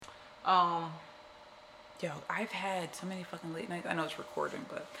Yo, I've had so many fucking late nights. I know it's recording,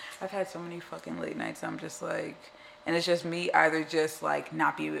 but I've had so many fucking late nights. I'm just like, and it's just me either just like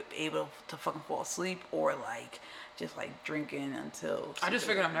not be able to fucking fall asleep or like just like drinking until. I just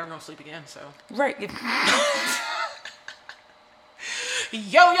figured I'm never gonna sleep again, so. Right. Yo.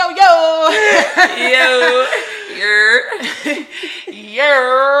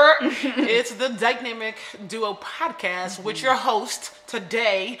 It's the Dynamic Duo Podcast with your host.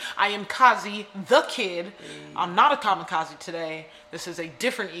 Today, I am Kazi the Kid. I'm not a kamikaze today. This is a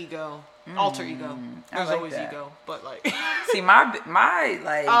different ego, alter ego. There's like always that. Ego, but like. See, my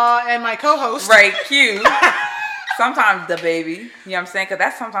like. And my co-host. Right, Q. Sometimes the baby. You know what I'm saying? Because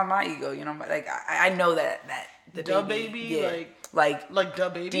that's sometimes my ego. You know, like I know that the baby, yeah. Like the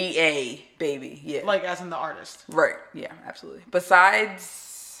baby? D-A baby, yeah. Like as in the artist. Right, yeah, absolutely.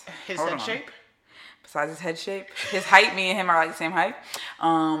 Besides his head shape? Besides his head shape. His height, me and him are like the same height.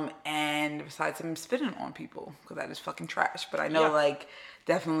 And besides him spitting on people, because that is fucking trash. But I know like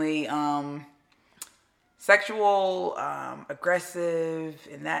definitely sexual, aggressive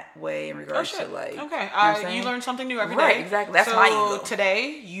in that way in regards to like. Okay, you learn something new every day. Right, exactly. That's my ego. So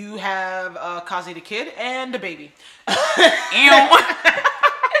today you have Kazi the Kid and the baby.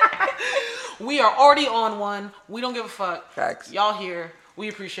 We are already on one. We don't give a fuck. Facts. Y'all here. We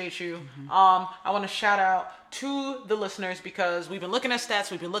appreciate you. Mm-hmm. I want to shout out to the listeners because we've been looking at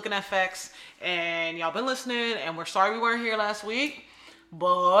stats, we've been looking at facts, and y'all been listening. And we're sorry we weren't here last week,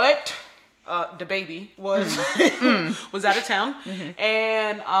 but the baby was was out of town,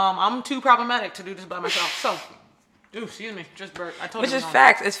 and I'm too problematic to do this by myself. So. Dude, excuse me, just burped. I told you. Which is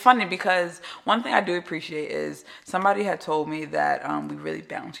facts. It's funny because one thing I do appreciate is somebody had told me that we really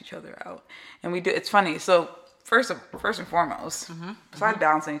balance each other out, and we do. It's funny. So first and foremost, besides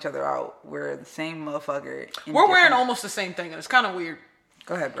balancing each other out, we're the same motherfucker. We're wearing almost the same thing, and it's kind of weird.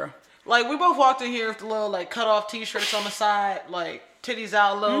 Go ahead, bro. Like we both walked in here with the little like cut off t-shirts on the side, like titties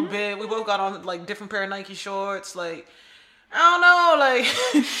out a little bit. We both got on like different pair of Nike shorts, like. I don't know,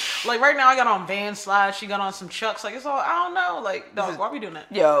 like right now I got on Van slides, she got on some Chucks, like it's all, I don't know, like, dog, why are we doing that?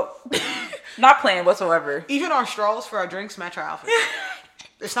 Yo, not playing whatsoever. Even our straws for our drinks match our outfit.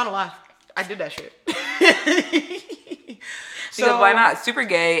 It's not a lie. I did that shit. Because why not? Super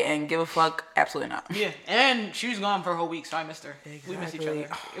gay and give a fuck? Absolutely not. Yeah, and she was gone for a whole week, so I missed her. Exactly. We missed each other.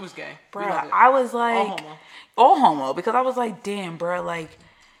 It was gay. Bro, I was like, all homo, because I was like, damn, bro, like,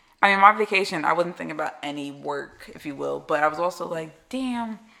 I mean, my vacation, I wasn't thinking about any work, if you will, but I was also like,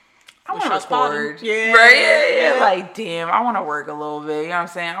 damn, I want to record. Yeah. Right? Yeah. Like, damn, I want to work a little bit. You know what I'm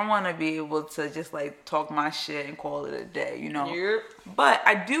saying? I want to be able to just, like, talk my shit and call it a day, you know? Yep. But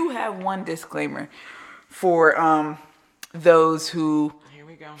I do have one disclaimer for those who... Here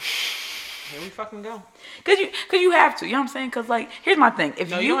we go. Here we fucking go. Cause you have to, you know what I'm saying? Cause like, here's my thing.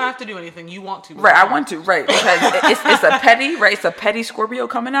 If you don't have to do anything, you want to. Right, I want to, right. Because it's a petty, right? It's a petty Scorpio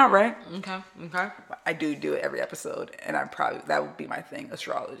coming out, right? Okay. I do it every episode, and that would be my thing,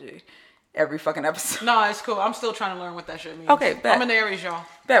 astrology. Every fucking episode. No, it's cool. I'm still trying to learn what that shit means. Okay, bet. I'm an Aries, y'all.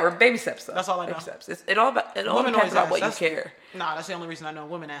 Bet, we're baby steps though. That's all I know. Baby steps. It all depends about what you care. Nah, that's the only reason I know.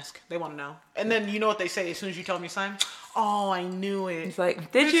 Women ask. They want to know. And then you know what they say as soon as you tell them your sign? Oh, I knew it. It's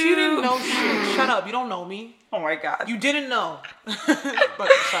like, did you? You didn't know shit. Shut up. You don't know me. Oh my God. You didn't know. But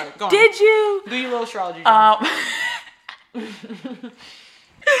sorry, go on. Did you? Do your little astrology.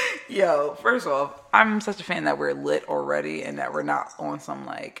 Yo, first off, I'm such a fan that we're lit already and that we're not on some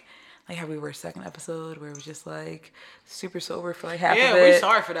like how we were second episode where it was just like super sober for like half of it. Yeah, we're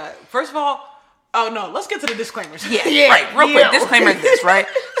sorry for that. First of all, let's get to the disclaimers. Yeah, right. Real quick, disclaimer is this, right?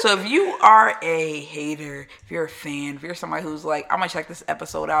 So if you are a hater, if you're a fan, if you're somebody who's like, I'm gonna check this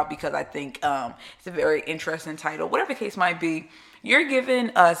episode out because I think it's a very interesting title, whatever the case might be, you're giving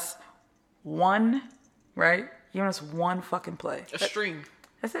us one, right? You're giving us one fucking play. A stream.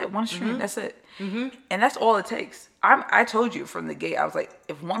 That's it. One stream. That's it. Mm-hmm. And that's all it takes. I told you from the gate. I was like,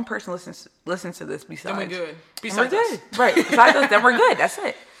 if one person listens to this, besides, then we're good. Besides us, right? Besides us, then we're good. That's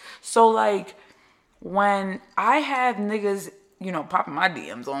it. So like, when I have niggas, popping my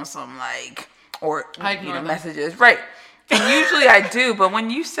DMs on some like, or messages, right? And usually I do, but when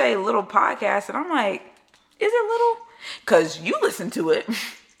you say little podcast, and I'm like, is it little? Because you listen to it.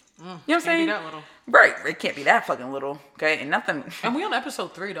 You know what I'm saying? That little. Right, it can't be that fucking little, okay? And nothing. And we on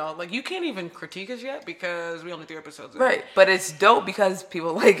episode 3, dog. Like, you can't even critique us yet because we only 3 episodes. Right, but it's dope because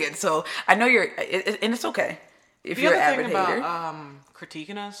people like it. So I know and it's okay if you're an avid hater. The other thing about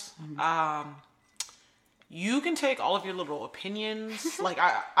critiquing us, you can take all of your little opinions. Like,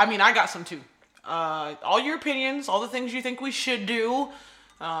 I mean, I got some too. All your opinions, all the things you think we should do.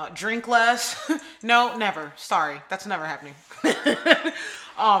 Drink less. No, never. Sorry. That's never happening.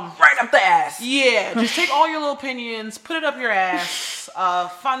 Right up the ass. Yeah, just take all your little opinions, put it up your ass,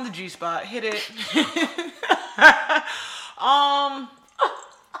 find the G spot, hit it.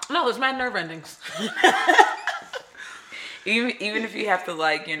 No, it's mad nerve endings. Even if you have to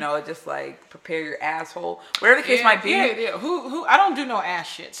just prepare your asshole, whatever the case might be. Yeah. Who? I don't do no ass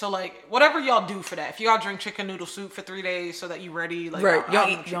shit. So whatever y'all do for that. If y'all drink chicken noodle soup for 3 days so that you ready, right?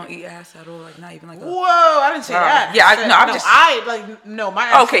 You don't eat ass at all, not even Whoa! I didn't say that. Yeah, my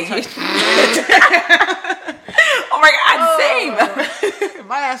ass. Okay. Oh my God, same.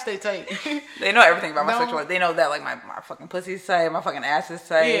 My ass stay tight. They know everything about my sexuality. They know that my fucking pussy's tight, my fucking ass is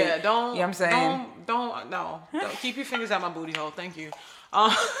tight. Yeah, don't. You know what I'm saying? Don't keep your fingers out my booty hole. Thank you.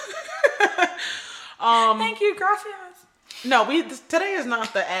 Thank you, gracias. No, today is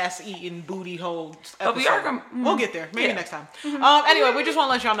not the ass eating booty hole episode. But we'll get there maybe next time. Anyway, we just want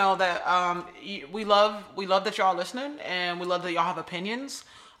to let y'all know that we love that y'all are listening, and we love that y'all have opinions.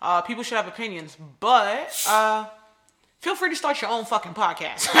 People should have opinions, but feel free to start your own fucking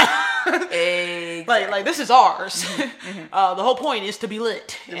podcast. Exactly. like this is ours. The whole point is to be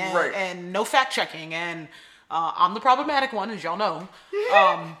lit and no fact checking, and I'm the problematic one, as y'all know.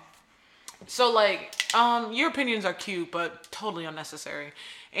 So your opinions are cute, but totally unnecessary,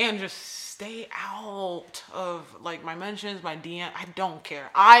 and just stay out of my mentions, my DM. I don't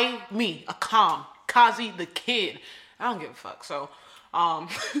care. A calm Kazi the kid. I don't give a fuck. So.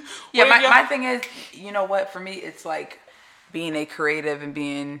 Yeah, my thing is, you know what? For me, it's being a creative and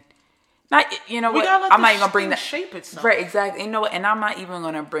being not. You know what? I'm not even gonna bring that shape itself. Right, exactly. You know what? And I'm not even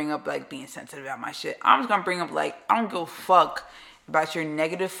gonna bring up being sensitive about my shit. I'm just gonna bring up I don't give a fuck about your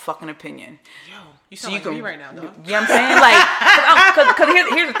negative fucking opinion. Yo, you sound me right now, though. You know what I'm saying? Because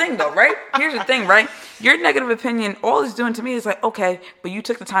here's the thing, though, right? Here's the thing, right? Your negative opinion, all it's doing to me is okay, but you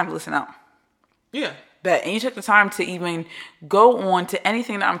took the time to listen out. Yeah. Bet. And you took the time to even go on to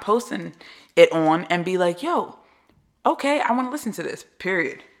anything that I'm posting it on and be yo, okay, I want to listen to this.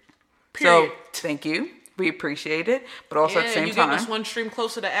 Period. So, thank you. We appreciate it. But also at the same time, you get us one stream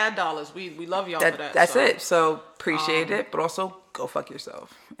closer to ad dollars. We love y'all for that. That's it. So, appreciate it. But also, go fuck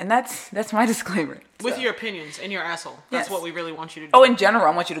yourself. And that's my disclaimer. With your opinions and your asshole. That's what we really want you to do. Oh, in general, I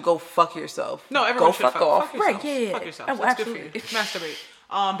want you to go fuck yourself. No, everyone should fuck off. Fuck yourself. Right, yeah. Fuck yourself. Oh, That's absolutely. Good for you. Masturbate.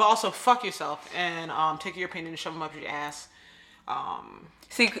 But also fuck yourself and take your opinion and shove them up your ass.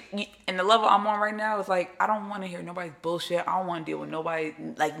 See, and the level I'm on right now is I don't want to hear nobody's bullshit. I don't want to deal with nobody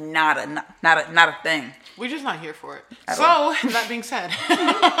not a thing. We're just not here for it. That being said,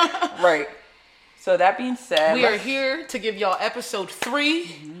 right. So that being said, we are here to give y'all episode 3.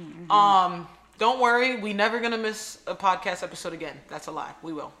 Mm-hmm. Don't worry, we never gonna miss a podcast episode again. That's a lie.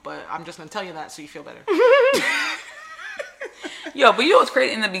 We will, but I'm just gonna tell you that so you feel better. Yo, but you know what's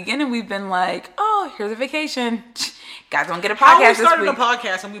crazy? In the beginning, we've been oh, here's a vacation. Guys, don't get a podcast this week. How we started a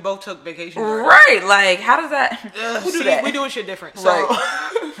podcast and we both took vacation. Right. How does that? Who do that? We doing shit different. So.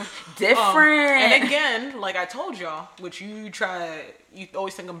 Right. Different. And again, I told y'all, which you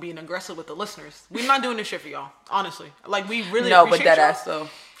always think I'm being aggressive with the listeners. We're not doing this shit for y'all. Honestly. We really No, appreciate but that y'all. ass though.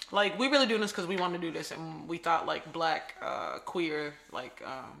 We really doing this because we want to do this, and we thought black, queer,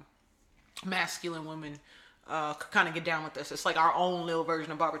 masculine women could kind of get down with this. It's our own little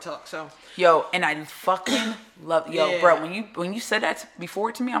version of barber talk. So yo, and I fucking love bro. When you said that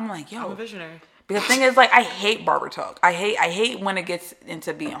before to me, I'm yo, I'm a visionary. But the thing is, I hate barber talk. I hate when it gets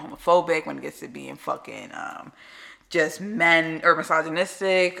into being homophobic, when it gets to being fucking just men or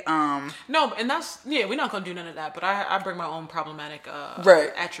misogynistic. No, and that's we're not gonna do none of that. But I bring my own problematic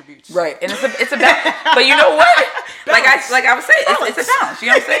attributes. Right, and it's a balance. But you know what? I was saying, it's a balance. You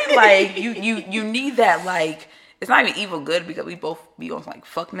know what I'm saying? You need that. It's not even evil good because we both be on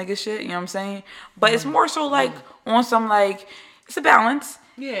fuck nigga shit. You know what I'm saying? But it's more so on some it's a balance.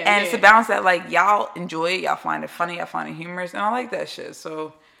 Yeah, and it's a balance that y'all enjoy it, y'all find it funny, y'all find it humorous, and I like that shit.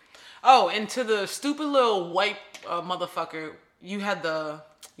 So. Oh, and to the stupid little white motherfucker, you had the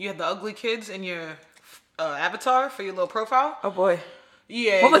ugly kids in your avatar for your little profile. Oh boy.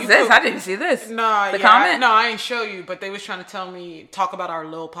 Yeah. What was this? I didn't see this. Nah. Comment? I ain't show you, but they was trying to talk about our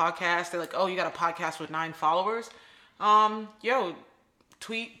little podcast. They're oh, you got a podcast with 9 followers. Yo,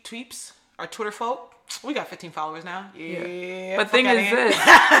 tweeps, our Twitter folk. We got 15 followers now. Yeah. But thing is this.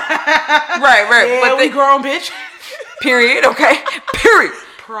 Right. Yeah, but we grown, bitch. Period. Okay. Period.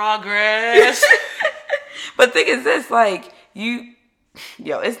 Progress. But thing is this, it's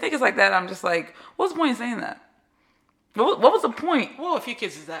niggas like that. I'm just what's the point in saying that? What was the point? Well, if your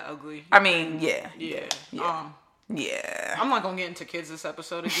kids is that ugly. I mean, yeah. I'm not gonna get into kids this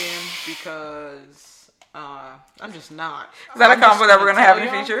episode again because I'm just not. Is that a combo that we're gonna have in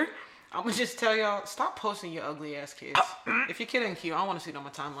the future? I'm gonna just tell y'all, stop posting your ugly ass kids. If your kid ain't cute, I don't want to see it on my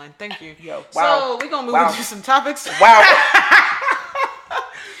timeline. Thank you. Yo, wow. So we're gonna move into some topics. Wow.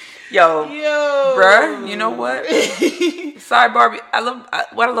 Yo, bruh, you know what? Sorry, Barbie.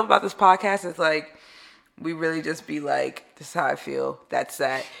 What I love about this podcast is like, we really just be like, this is how I feel. That's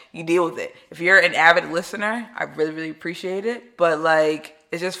that. You deal with it. If you're an avid listener, I really, really appreciate it. But like,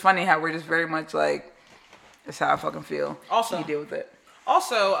 it's just funny how we're just very much like, this is how I fucking feel. Also, you deal with it.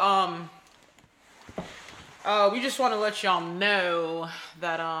 Also, we just want to let y'all know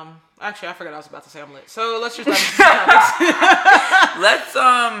that actually I forgot I was about to say I'm lit. So let's just dive into some topics.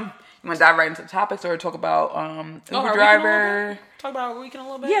 You want to dive right into the topics or talk about Uber driver? Talk about our weekend a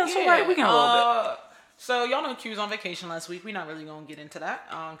little bit? Yeah, let's talk about weekend a little bit. So y'all know Q was on vacation last week. We're not really going to get into that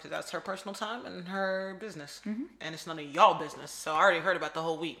because that's her personal time and her business. Mm-hmm. And it's none of y'all business. So I already heard about the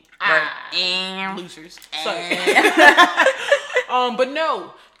whole week. Right. Losers. But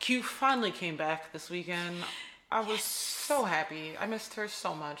no, Q finally came back this weekend. I was so happy. I missed her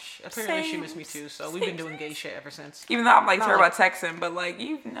so much. Apparently she missed me too. So we've been doing gay shit ever since. Even though I'm like terrible at texting, but like,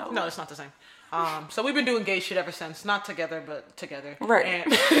 you know. No, it's not the same. So we've been doing gay shit ever since. Not together, but together. Right.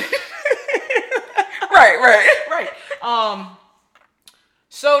 And Right.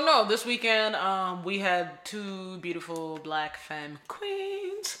 So no, this weekend we had two beautiful black femme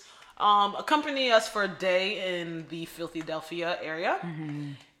queens accompany us for a day in the Philadelphia area.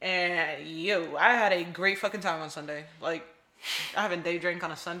 Mm-hmm. And I had a great fucking time on Sunday. Like, I haven't day drank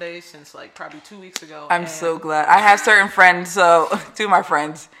on a Sunday since like probably 2 weeks ago. I'm so glad. I have certain friends, so two of my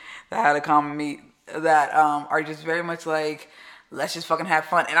friends that had a common meet that are just very much like, let's just fucking have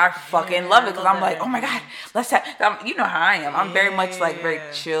fun. And I fucking love it because I'm like, oh my God, let's have, you know how I am. I'm very much like very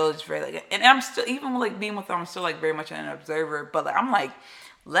chill, just very like, and I'm still, even like being with them, I'm still like very much an observer, but like, I'm like,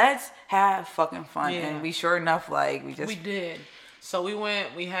 let's have fucking fun. Yeah. And we sure enough, like, we did. So we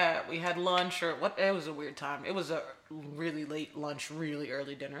went, we had lunch or what, it was a weird time. It was a really late lunch, really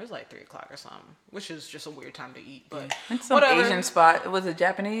early dinner. It was like 3 o'clock or something, which is just a weird time to eat, but it's some whatever. Asian spot. It was a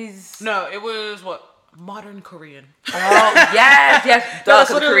Japanese. No, it was what? Modern Korean. Oh, yes. That's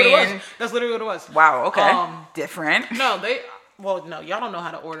literally Korean. What it was. That's literally what it was. Wow, okay. Different. No, y'all don't know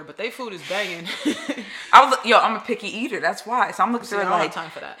how to order, but they food is banging. I'm a picky eater. That's why. So I'm looking for like, I don't have time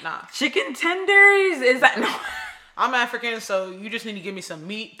for that. Nah. Chicken tenders? Is that, no. I'm African, so you just need to give me some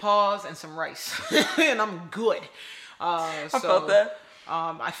meat, paws, and some rice. And I'm good. I felt that.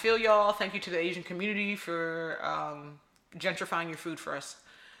 I feel y'all. Thank you to the Asian community for gentrifying your food for us.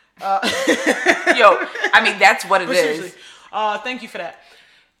 I mean, that's what it is. Seriously, thank you for that.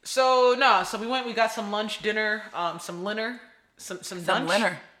 So we went. We got some lunch, dinner, some lunch. Some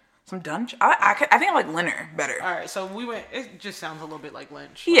dunch. I think I like Linner better. All right, so we went. It just sounds a little bit like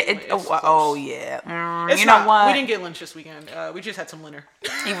lunch. Yeah. Yeah. You know what? We didn't get lunch this weekend. We just had some Linner.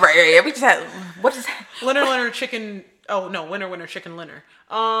 Right. We just had, what is that? Linner chicken. Oh no, winner chicken Linner.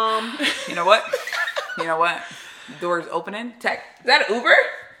 You know what? Doors opening. Tech. Is that an Uber?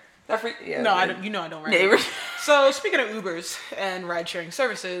 Yeah, no, I don't. I don't ride. So speaking of Ubers and ride sharing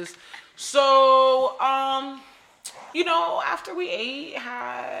services, so after we ate,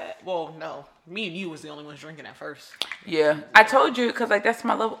 me and you was the only ones drinking at first. Yeah, I told you because like that's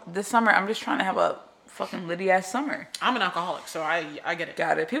my level. This summer, I'm just trying to have a fucking litty ass summer. I'm an alcoholic, so I get it.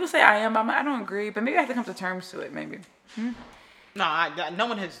 Got it. People say I am, but I don't agree. But maybe I have to come to terms to it. Maybe. No, no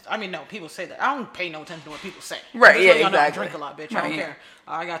one has. I mean, no, people say that. I don't pay no attention to what people say. Right, yeah, exactly. I drink a lot, bitch. I don't care.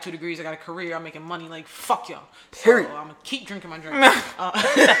 I got 2 degrees. I got a career. I'm making money. Like, fuck y'all. Period. So I'm going to keep drinking my drink.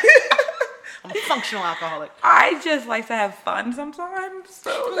 I'm a functional alcoholic. I just like to have fun sometimes.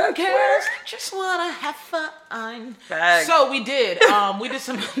 So that's where. Just want to have fun. Bag. So we did. We did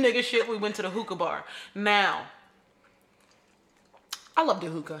some nigga shit. We went to the hookah bar. Now, I love the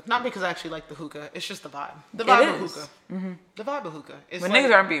hookah. Not because I actually like the hookah. It's just the vibe. The vibe of hookah. Mm-hmm. The vibe of hookah. When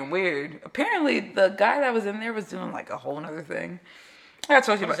niggas aren't being weird. Apparently, the guy that was in there was doing like a whole nother thing. I gotta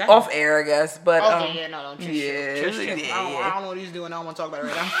talk to you about off air, I guess. But no, chill. I don't know what he's doing. I don't want to talk about it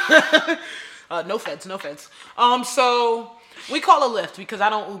right now. No feds. So we call a Lyft because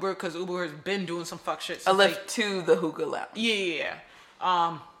I don't Uber because Uber has been doing some fuck shit. A Lyft to the hookah lounge. Yeah.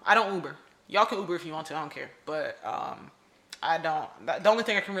 I don't Uber. Y'all can Uber if you want to. I don't care. But I don't. The only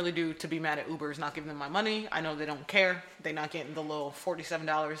thing I can really do to be mad at Uber is not giving them my money. I know they don't care. They're not getting the little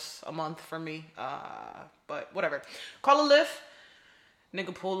 $47 a month from me. But whatever. Call a Lyft.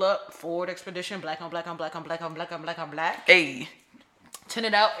 Nigga pull up. Ford Expedition. Black on black. Hey.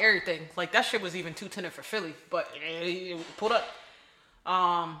 Tinted out. Everything. Like that shit was even too tinted for Philly. But it pulled up.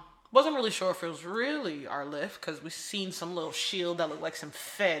 Wasn't really sure if it was really our Lyft because we seen some little shield that looked like some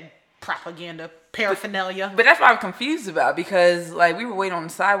Fed propaganda paraphernalia. But that's what I'm confused about, because like we were waiting on the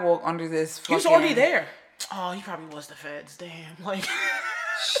sidewalk under this fucking... He was already there. Oh, he probably was the feds. Damn. Like...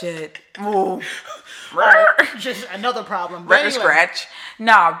 Shit. Ooh. Just another problem. Anyway. Scratch.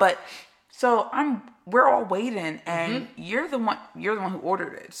 Nah, but... So we're all waiting, and you're the one who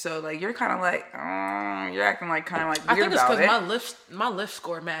ordered it. So like you're kind of like you're acting like kind of like weird about it. I think it's because my Lyft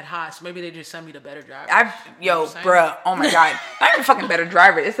score mad high, so maybe they just send me the better driver. Bruh, oh my god, not even fucking better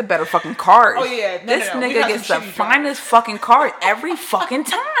driver. It's a better fucking car. Oh yeah, this nigga gets the finest fucking car every fucking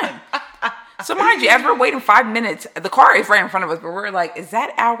time. So mind you, as we're waiting 5 minutes, the car is right in front of us, but we're like, is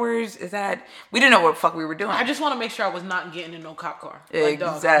that ours? We didn't know what the fuck we were doing. I just want to make sure I was not getting in no cop car. Like, exactly.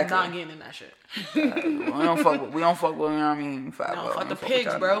 Dog, I'm not getting in that shit. We don't fuck with, you know what I mean? No, fuck the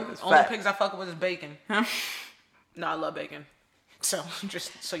pigs, bro. Only pigs I fuck with is bacon. No, I love bacon. So,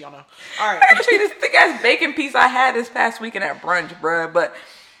 just so y'all know. All right. Actually, this thick ass bacon piece I had this past weekend at brunch, bro. But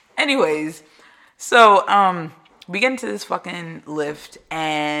anyways, so, we get into this fucking lift,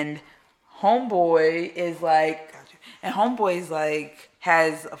 and homeboy is like,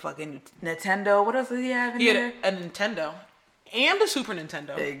 has a fucking Nintendo. What else does he have in there? He had a Nintendo and a Super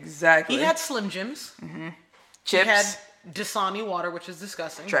Nintendo. Exactly. He had Slim Jims. Mm-hmm. Chips. He had Dasani water, which is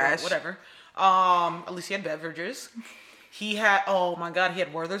disgusting. Trash. Whatever. At least he had beverages. He had, oh my god, he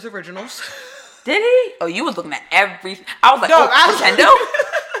had Werther's Originals. Did he? Oh, you was looking at everything. I was like, Nintendo?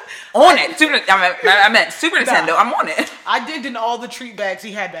 On it. I meant Super Nintendo. I'm on it. I digged in all the treat bags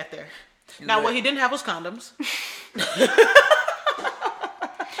he had back there. Now, what he didn't have was condoms.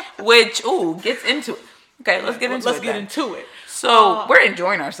 Which, gets into it. Okay, let's get into it. So, we're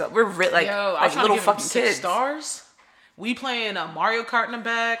enjoying ourselves. We're like little fucking kids. Stars. We playing Mario Kart in the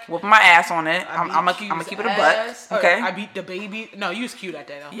back. With my ass on it. I'm gonna keep it a buck. Okay. I beat the baby. No, you was cute that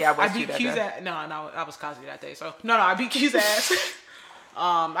day though. Yeah, I beat Q's ass. No, I was Cosby that day. So no, I beat Q's ass.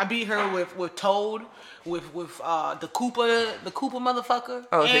 I beat her with Toad, with the Koopa motherfucker.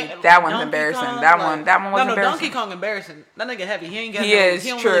 Oh, that one's embarrassing. Kong, that one was embarrassing. Donkey Kong embarrassing. That nigga heavy. He ain't got. He is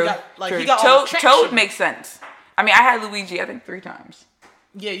true. Really got, like, he got Toad makes sense. I mean, I had Luigi, I think 3 times.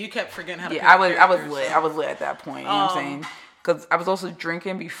 Yeah, you kept forgetting how to. Yeah, I was lit. So. I was lit at that point. You know what I'm saying? Because I was also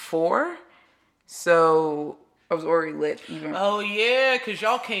drinking before, so I was already lit. Even. Oh yeah, because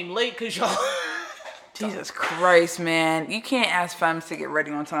y'all came late. Because y'all. Jesus Christ, man! You can't ask femmes to get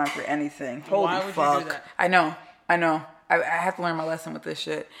ready on time for anything. Holy fuck! You do that? I know. I have to learn my lesson with this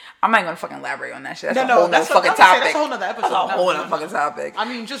shit. I'm not gonna fucking elaborate on that shit. That's a whole nother fucking topic. That's a whole nother episode. That's a whole nother fucking topic. I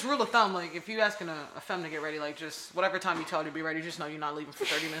mean, just rule of thumb, like if you asking a femme to get ready, like just whatever time you tell her to be ready, just know you're not leaving for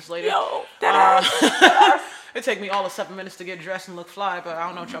 30 minutes later. Yo, that it take me all of 7 minutes to get dressed and look fly, but I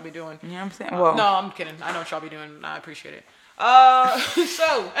don't know what y'all be doing. You know what I'm saying? Well, no, I'm kidding. I know what y'all be doing. I appreciate it.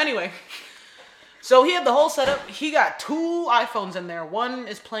 So anyway. So he had the whole setup. He got 2 iPhones in there. One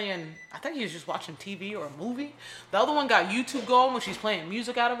is playing, I think he was just watching TV or a movie. The other one got YouTube going, which he's playing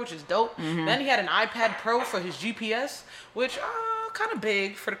music out of, which is dope. Mm-hmm. Then he had an iPad Pro for his GPS, which kind of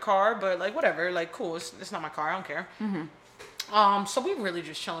big for the car, but like whatever, like cool. It's not my car. I don't care. Mm-hmm. So we really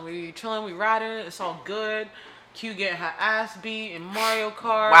just chilling. We riding. It's all good. Q getting her ass beat in Mario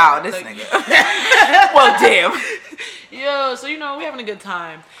Kart. Wow, this nigga. Well, damn. Yo, so we having a good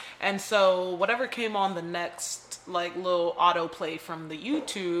time. And so whatever came on the next like little autoplay from the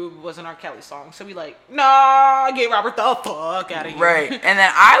YouTube was an R. Kelly song. So we like, nah, get Robert the fuck out of here. Right. And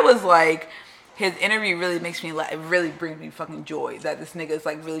then I was like, his interview really makes me it really brings me fucking joy that this nigga is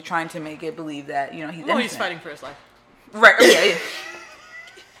like really trying to make it believe that, he's innocent. He's fighting for his life. Right. Yeah.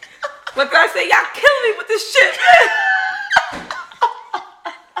 What did I say? Y'all killing me with this shit, man.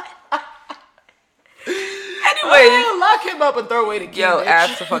 Anyways, lock him up and throw away the key. Yo,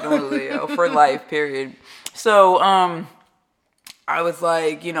 absolutely, yo, for life, period. So, I was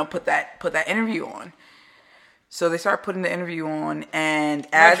like, put that interview on. So they start putting the interview on, and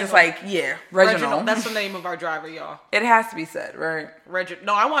as it's like, Reginald. That's the name of our driver, y'all. It has to be said, right? Reginald.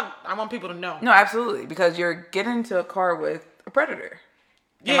 No, I want people to know. No, absolutely, because you're getting into a car with a predator.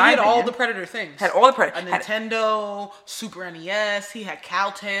 Yeah, he had all the Predator things. Had all the Predator. A Nintendo, Super NES. He had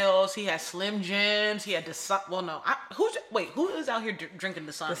Cowtails. He had Slim Jims. He had Dasani. Well, no. Who is out here drinking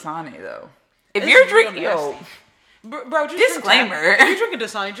Dasani? Dasani, though. If you're drinking, bro, just disclaimer. If you're drinking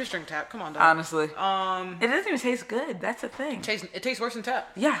Dasani, just drink tap. Come on, dog. Honestly. It doesn't even taste good. That's the thing. It tastes worse than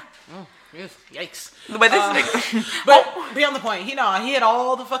tap. Yeah. Yikes. But this but beyond the point, he had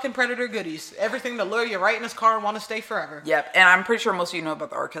all the fucking Predator goodies. Everything to lure you right in his car and want to stay forever. Yep. And I'm pretty sure most of you know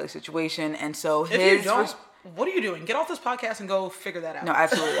about the R. Kelly situation. And so if you don't, what are you doing? Get off this podcast and go figure that out. No,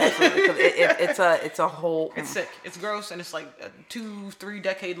 absolutely. Because it's a whole... It's sick. It's gross. And it's like a 2-3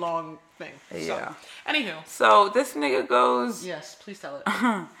 decade long thing. Yeah. So, anywho. So this nigga goes... Yes, please tell it.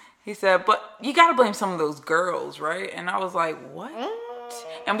 He said, but you gotta blame some of those girls, right? And I was like, what?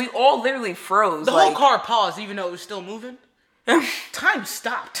 And we all literally froze. The whole car paused, even though it was still moving. Time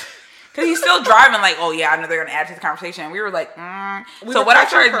stopped. Because he's still driving like, oh yeah, I know they're going to add to the conversation. And we were like, So what I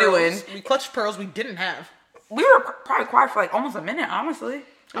started doing. We clutched pearls we didn't have. We were probably quiet for like almost a minute, honestly.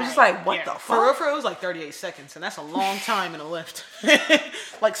 It was just like, what the fuck? For real, it was like 38 seconds. And that's a long time in a lift.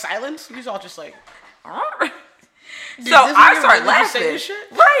 Like silence. We was all just like. So I started laughing.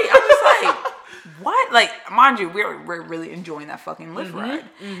 Right. I was like, what? Like, mind you, we're really enjoying that fucking lift ride.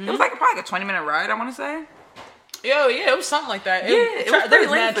 It was like probably like a 20-minute ride, I want to say. Yeah, it was something like that. It was there was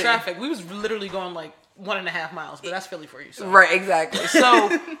mad traffic. We was literally going like 1.5 miles, but that's Philly for you. So. Right, exactly.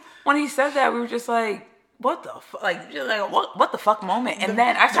 So when he said that, we were just like, what the fuck? Like, just like what the fuck moment? And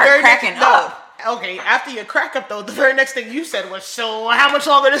then I started cracking up. Okay, after your crack up though, the very next thing you said was, so how much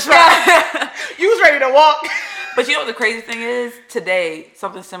longer this ride? You was ready to walk. But you know what the crazy thing is? Today,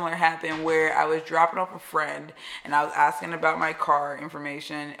 something similar happened where I was dropping off a friend and I was asking about my car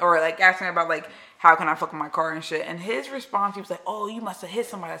information, or like asking about like, how can I fuck with my car and shit? And his response, he was like, oh, you must have hit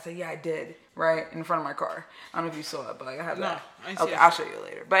somebody. I said, yeah, I did, right? In front of my car. I don't know if you saw it, but like I have that. Okay, I'll show you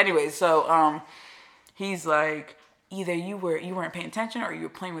later. But anyway, so he's like, either you weren't paying attention or you were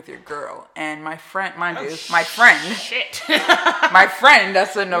playing with your girl. And my friend, my friend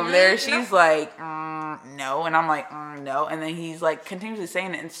that's sitting over there, she's like, no. And I'm like, no. And then he's like continuously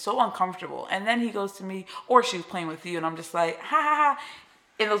saying it and it's so uncomfortable. And then he goes to me, or she was playing with you. And I'm just like, ha ha ha.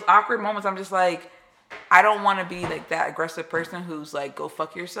 In those awkward moments, I'm just like, I don't want to be like that aggressive person who's like, go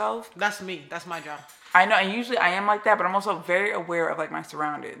fuck yourself. That's me. That's my job. I know. And usually I am like that, but I'm also very aware of like my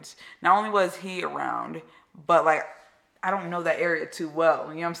surroundings. Not only was he around, but like, I don't know that area too well.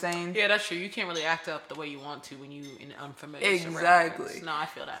 You know what I'm saying? Yeah, that's true. You can't really act up the way you want to when you in unfamiliar surroundings. No, I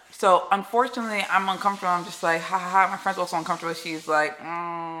feel that. So, unfortunately, I'm uncomfortable. I'm just like, ha ha ha. My friend's also uncomfortable. She's like,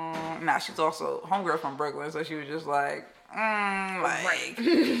 nah, she's also homegirl from Brooklyn. So she was just like, like.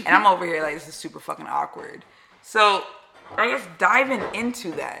 And I'm over here like, this is super fucking awkward. So, I guess diving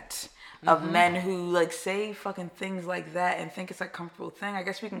into that. Of men who like say fucking things like that and think it's like a comfortable thing. I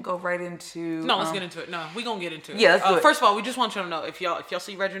guess we can go right into. No, let's get into it. No, we gonna get into it. Yeah, let's do it. First of all, we just want you to know if y'all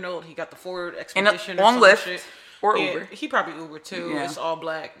see Reginald, he got the Ford Expedition on Lyft shit. Or Uber. He probably Uber too. Yeah. It's all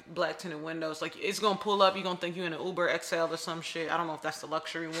black tinted windows. Like it's gonna pull up. You gonna think you in an Uber XL or some shit. I don't know if that's the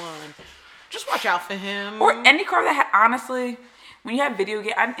luxury one. Just watch out for him. Or any car that honestly, when you have video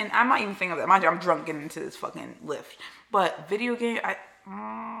game, and I'm not even thinking of that. Mind you, I'm drunk getting into this fucking Lyft. But video game,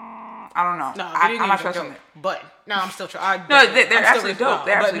 I don't know. No, I'm not trusting it. But no, I'm still trying. No, they're actually dope.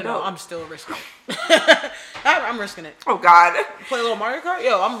 They're actually dope. I'm still risking it. I'm risking it. Oh God. Play a little Mario Kart?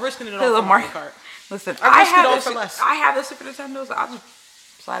 Yo, I'm risking it all for Mario Kart. Listen, I have the Super Nintendo, so I'll just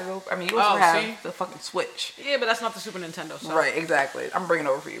slide it over. I mean, you also have the fucking Switch. Yeah, but that's not the Super Nintendo. So. Right, exactly. I'm bringing it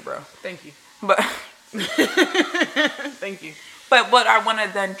over for you, bro. Thank you. But thank you. But what I want to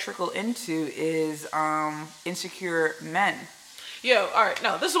then trickle into is insecure men. Yo, all right.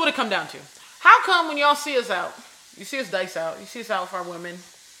 No, this is what it come down to. How come when y'all see us out, you see us dice out, you see us out with our women,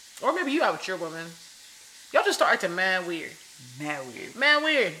 or maybe you out with your women, y'all just start acting mad weird. Mad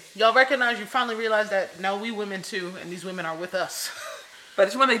weird. Y'all recognize, you finally realize that, no, we women too, and these women are with us. But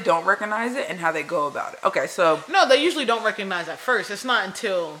it's when they don't recognize it and how they go about it. Okay, so... No, they usually don't recognize at first. It's not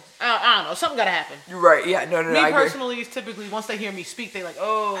until, I don't know, something gotta happen. Right, yeah, no, me personally, is typically, once they hear me speak, they like,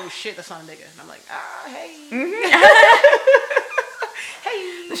 oh, shit, that's not a nigga. And I'm like, hey. Mm-hmm.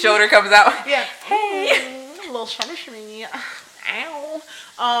 Hey. The shoulder comes out. Yeah. Hey. A little shimmy. Ow.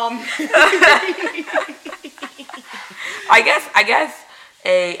 I guess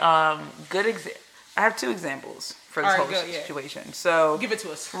a good example. I have 2 examples for this whole situation. Yeah. So give it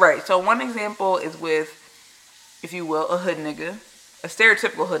to us. Right. So one example is with, if you will, a hood nigga, a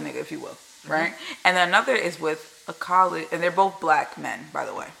stereotypical hood nigga, if you will, right? And then another is with a college, and they're both black men, by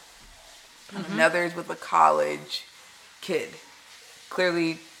the way. Another is with a college kid,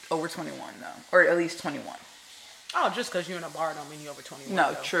 clearly over 21 though, or at least 21. Oh, just because you're in a bar don't mean you're over 21.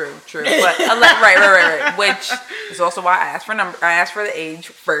 No, though. True. But right. Which is also why I asked for I asked for the age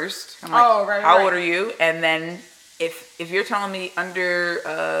first. I'm like, how old are you? And then if you're telling me under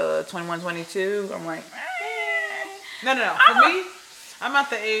 21, 22, I'm like, No. For me, I'm at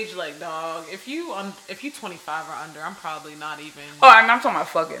the age like, dog. If you 25 or under, I'm probably not even. Oh, I'm talking about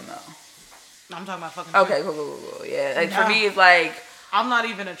fucking though. I'm talking about fucking. Okay, cool. Yeah, like for me, it's like I'm not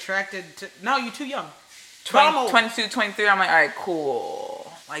even attracted to. No, you too young. 22, 23, I'm like, all right,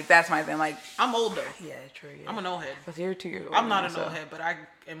 cool. Like, that's my thing. Like, I'm old though. Yeah, true. Yeah. I'm an old head. But you're 2 years old. I'm not an old head, but I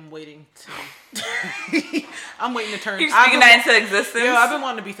am waiting to. I'm waiting to turn. You're speaking that into existence. Yeah, I've been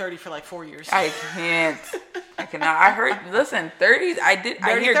wanting to be 30 for like 4 years. I can't. I cannot. I heard. Listen, 30s. I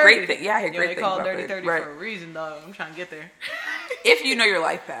hear 30. Great things. Yeah, I hear great things. They call it dirty 30 right. For a reason, though. I'm trying to get there. If you know your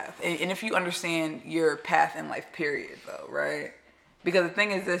life path, and if you understand your path in life, period, though, right? Because the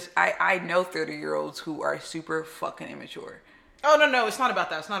thing is this, I know 30-year-olds who are super fucking immature. Oh, no, it's not about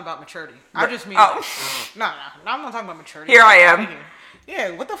that. It's not about maturity. I just mean, nah, I'm not talking about maturity. Here I am.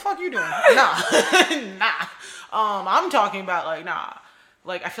 Yeah, what the fuck you doing? Nah. I'm talking about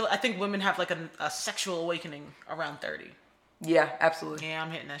like, I think women have like a sexual awakening around 30. Yeah, absolutely. Yeah,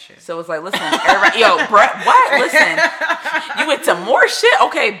 I'm hitting that shit. So it's like, listen, everybody, yo, Brett, what? Listen, you went to more shit?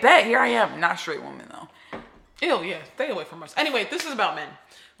 Okay, bet. Here I am. Not a straight woman, though. Ew, yeah. Stay away from us. Anyway, this is about men.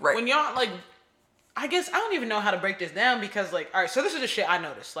 Right. When y'all, like, I guess I don't even know how to break this down because, like, all right, so this is the shit I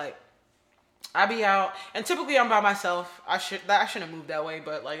noticed. Like, I be out, and typically I'm by myself. I shouldn't have moved that way,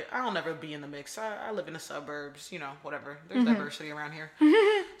 but, like, I'll never be in the mix. I live in the suburbs, you know, whatever. There's diversity around here.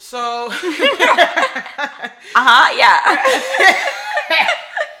 So. Yeah.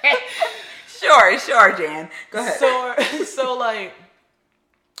 Sure, Jan. Go ahead. So, like,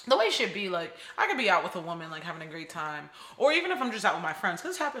 the way it should be, like, I could be out with a woman, like, having a great time. Or even if I'm just out with my friends.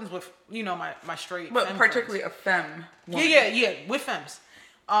 Because this happens with, you know, my straight but particularly friends. A femme woman. Yeah, with femmes.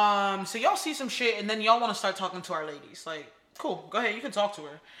 So y'all see some shit, and then y'all want to start talking to our ladies. Like, cool, go ahead, you can talk to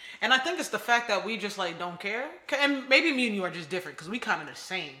her. And I think it's the fact that we just, like, don't care. And maybe me and you are just different, because we kind of the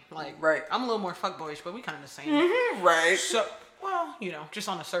same. Like, right. I'm a little more fuckboyish, but we kind of the same. Mm-hmm, right. So... Well, you know, just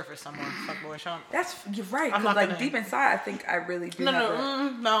on the surface, I'm more fuckboyish. You're right. I'm not like deep inside. I think I really do.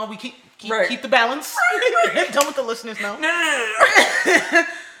 No. We keep the balance. Don't let the listeners know. No.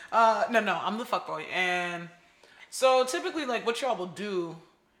 I'm the fuckboy, and so typically, like, what y'all will do,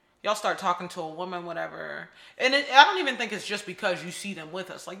 y'all start talking to a woman, whatever, and I don't even think it's just because you see them with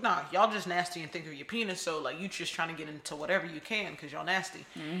us. Like, nah, y'all just nasty and think of your penis, so like you just trying to get into whatever you can because y'all nasty,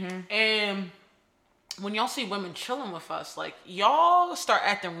 and. When y'all see women chilling with us, like, y'all start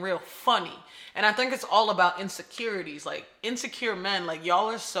acting real funny. And I think it's all about insecurities. Like, insecure men, like, y'all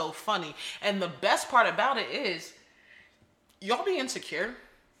are so funny. And the best part about it is, y'all be insecure,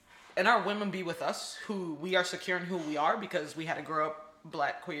 and our women be with us, who we are secure in who we are, because we had to grow up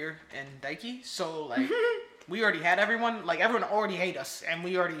black, queer, and dykey. So, like, we already had everyone. Like, everyone already hate us, and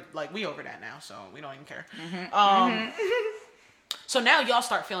we already, like, we over that now, so we don't even care. So now y'all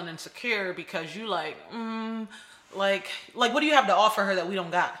start feeling insecure because you like what do you have to offer her that we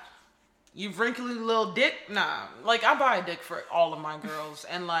don't got? You wrinkly little dick? Nah. Like, I buy a dick for all of my girls,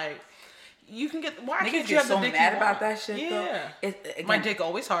 and like, you can get. Why can't you have the dick? Mad about that shit? Yeah. Though. My dick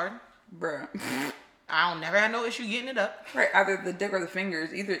always hard, bruh. I don't never had no issue getting it up. Right, either the dick or the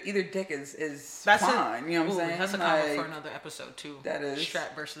fingers. Either dick is that's fine. You know what I'm saying? That's a comment for another episode too. That is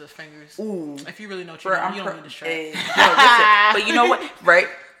strap versus the fingers. Ooh, if you really know what you mean, you don't need the strap. But you know what? Right.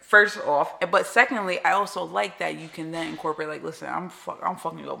 First off, but secondly, I also like that you can then incorporate, like, listen, I'm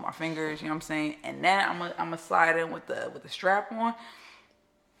fucking you up with my fingers. You know what I'm saying? And then I'm gonna slide in with the strap on.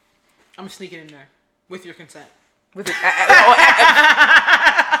 I'm sneaking in there with your consent. With it,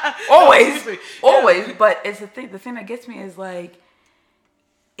 always. But it's the thing that gets me is, like,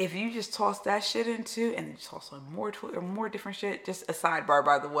 if you just toss that shit into and then just toss on more different shit. Just a sidebar,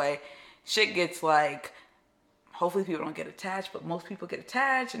 by the way, shit gets like. Hopefully people don't get attached, but most people get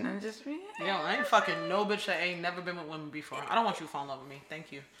attached, and then just Yo, I ain't fucking no bitch that ain't never been with women before. I don't want you to fall in love with me.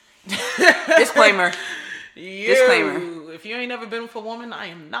 Thank you. Disclaimer. Disclaimer. If you ain't never been with a woman, I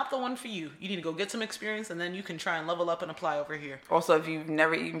am not the one for you. You need to go get some experience, and then you can try and level up and apply over here. Also, if you've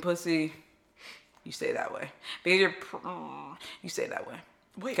never eaten pussy, you stay that way. Because you stay that way.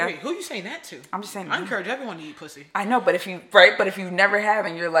 Wait, who you saying that to? I'm just saying. I encourage everyone to eat pussy. I know, but if you never have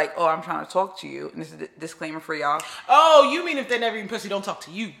and you're like, oh, I'm trying to talk to you, and this is a disclaimer for y'all. Oh, you mean if they never eaten pussy, don't talk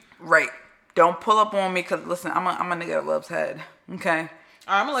to you? Right. Don't pull up on me, because listen, I'm a nigga that loves head. Okay.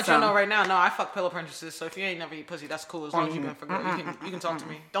 All right, I'm gonna let y'all know right now. No, I fuck pillow princesses, so if you ain't never eat pussy, that's cool. As long as you've been for good, you can talk to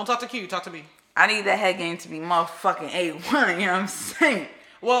me. Don't talk to Q, talk to me. I need that head game to be motherfucking A1. You know what I'm saying?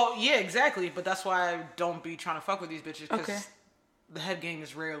 Well, yeah, exactly. But that's why I don't be trying to fuck with these bitches. Because the head game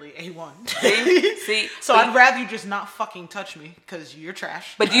is rarely A1. See? So I'd rather you just not fucking touch me, because you're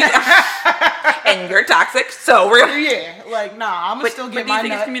trash. But and you're toxic, so we're... Yeah, like, nah, I'm gonna still get my nut. But do you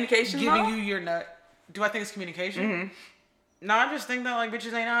think it's communication, giving you your nut. Do I think it's communication? Mm-hmm. No, I just think that, like,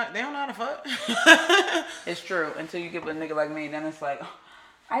 bitches they don't know how to fuck. It's true. Until you get with a nigga like me, then it's like...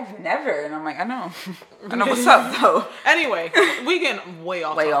 I've never, and I'm like, I know what's up though. Anyway, we getting way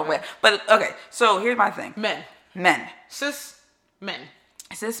off. But okay, so here's my thing. Men, cis men.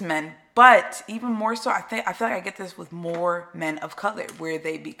 cis men, but even more so, I feel like I get this with more men of color, where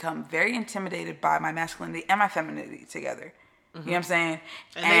they become very intimidated by my masculinity and my femininity together. You know what I'm saying?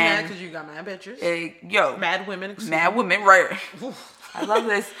 And they mad because you got mad bitches. Yo. Mad women. Mad women, right. I love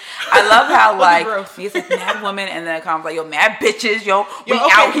this. I love how, like, it's like mad women, and then it comes like, yo, mad bitches, yo, we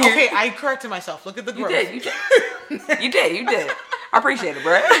out here. Okay, I corrected myself. Look at the growth. You did. I appreciate it,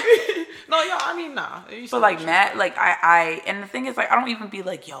 bro. No, yo, I mean, nah. But, like, mad, like, and the thing is, like, I don't even be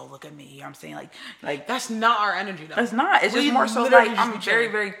like, yo, look at me. You know what I'm saying? Like that's not our energy, though. That's not. It's just more so, like, I'm very,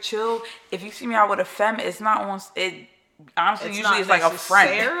 very chill. If you see me out with a femme, it's not on, honestly, it's usually it's like a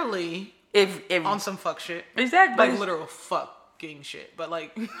friend. Necessarily if on some fuck shit. Exactly. Like literal fucking shit. But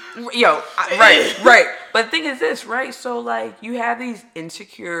like yo, right. But the thing is this, right? So like you have these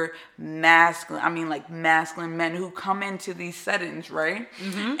insecure masculine men who come into these settings, right?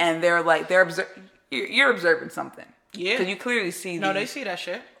 Mm-hmm. And they're like you're observing something. Yeah. Because you clearly see they see that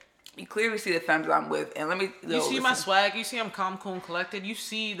shit. You clearly see the femmes I'm with, and you see my swag. You see I'm calm, cool, and collected. You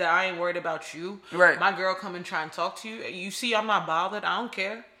see that I ain't worried about you. Right. My girl come and try and talk to you. You see I'm not bothered. I don't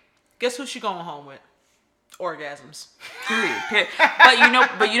care. Guess who she going home with? Orgasms. Period.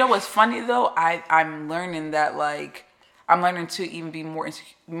 But you know what's funny though? I'm learning that I'm learning to even be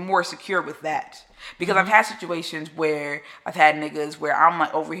more secure with that. Because I've had situations where I've had niggas where I'm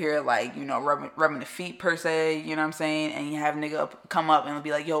like over here like, you know, rubbing the feet per se, you know what I'm saying? And you have a nigga come up and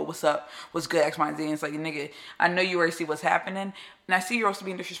be like, yo, what's up? What's good, X, Y, and Z? And it's like, nigga, I know you already see what's happening. And I see you're also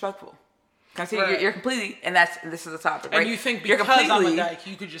being disrespectful. I see you're completely, and this is the topic, right? And you think because I'm a dyke,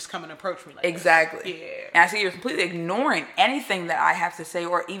 you could just come and approach me like exactly. This. Yeah. And I see you're completely ignoring anything that I have to say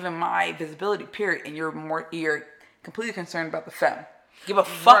or even my visibility, period. And you're completely concerned about the femme. Give a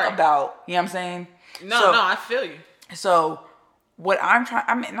fuck about, you know what I'm saying? No, I feel you. So what I'm trying,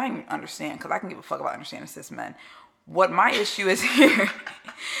 I mean, not even understand, because I can give a fuck about understanding cis men. What my issue is here,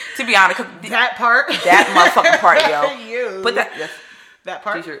 to be honest, that motherfucking part, yo. But that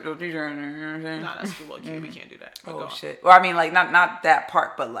part? T-shirt, you know what I'm saying? No, that's too low key. We can't do that. Oh, shit. Well, I mean, like, not that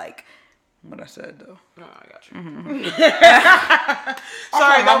part, but, like, what I said, though. Oh, I got you. Mm-hmm.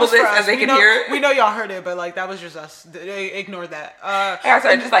 Sorry, that was for us. As they can hear it. We know y'all heard it, but, like, that was just us. Ignore that.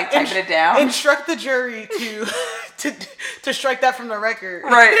 Sorry, just, like, typing it down. Instruct the jury to strike that from the record.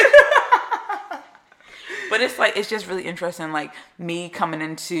 Right. But it's, like, it's just really interesting, like, me coming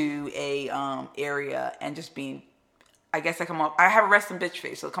into a area and just being, I guess I have a resting bitch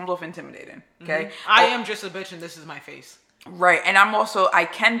face, so it comes off intimidating, okay? Mm-hmm. I am just a bitch, and this is my face. Right, and I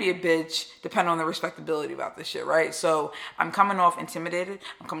can be a bitch depending on the respectability about this shit, right? So I'm coming off intimidated,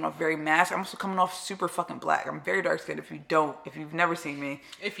 I'm coming off very masked, I'm also coming off super fucking black. I'm very dark skinned if you've never seen me.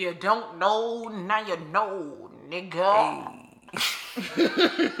 If you don't know, now you know, nigga.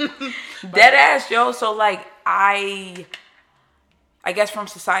 Hey. Dead ass, yo. So like I guess from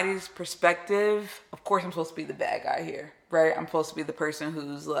society's perspective, of course I'm supposed to be the bad guy here, right? I'm supposed to be the person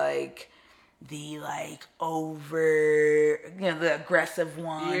who's like the over, the aggressive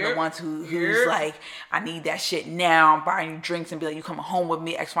one, the ones who's like, I need that shit now. I'm buying you drinks and be like, you coming home with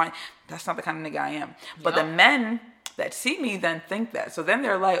me, X, Y. That's not the kind of nigga I am. But the men that see me then think that. So then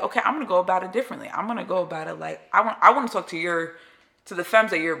they're like, okay, I'm gonna go about it differently. I'm gonna go about it like I want to talk to the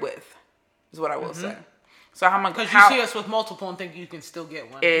femmes that you're with, is what I will say. So because you see us with multiple and think you can still get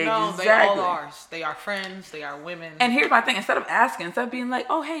one. Exactly. No, they all ours. They are friends. They are women. And here's my thing: instead of being like,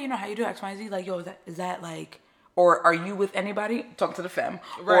 oh hey, how you do X, Y, Z? Like, yo, is that like, or are you with anybody? Talk to the femme,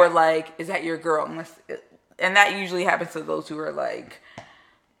 right. Or like, is that your girl? And that usually happens to those who are like,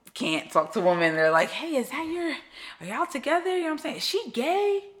 can't talk to women. They're like, hey, are y'all together? You know what I'm saying? Is she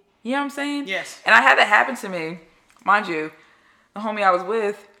gay? You know what I'm saying? Yes. And I had that happen to me, mind you. The homie I was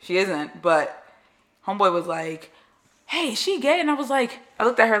with, she isn't, but homeboy was like, hey, is she gay? And I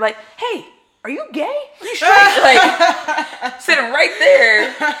looked at her like, hey, are you gay? Are you straight? Like, sitting right there. You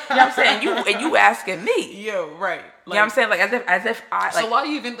know what I'm saying? You asking me. Yo, right. You know what I'm saying? Like, as if I... So why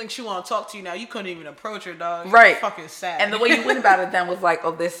do you even think she want to talk to you now? You couldn't even approach her, dog. Right. You're fucking sad. And the way you went about it then was like,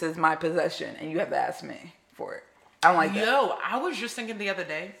 oh, this is my possession, and you have to ask me for it. I don't like that. Yo, I was just thinking the other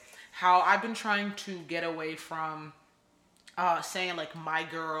day how I've been trying to get away from saying, like, my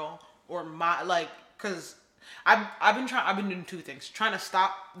girl or my, like... Because I've been doing two things. Trying to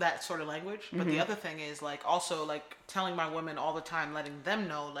stop that sort of language. But the other thing is, like, also, like, telling my women all the time, letting them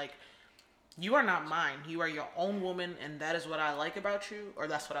know, like, you are not mine. You are your own woman, and that is what I like about you, or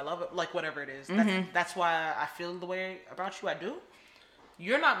that's what I love, like, whatever it is. That's why I feel the way about you I do.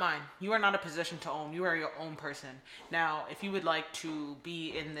 You're not mine. You are not a position to own. You are your own person. Now, if you would like to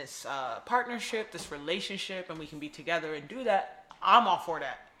be in this partnership, this relationship, and we can be together and do that, I'm all for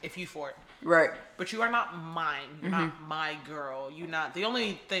that. if you for it. Right. But you are not mine. You're not my girl. You're not. The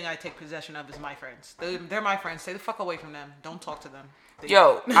only thing I take possession of is my friends. They're my friends. Stay the fuck away from them. Don't talk to them.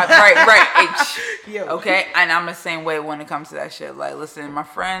 Right. Yo. Okay, and I'm the same way when it comes to that shit. Like, listen, my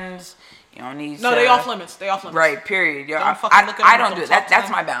friends, you don't need. No, they off limits. Right. Period. Yo, don't fucking look at them. I don't do that. That's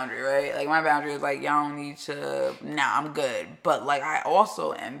them. my boundary, right? Like, my boundary is like, y'all don't need to. Nah, I'm good. But like, I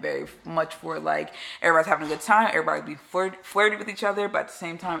also am very much for like everybody's having a good time. Everybody be flirty with each other, but at the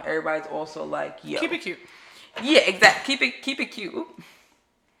same time, everybody's also like, yo, keep it cute. Yeah, exactly. Keep it cute.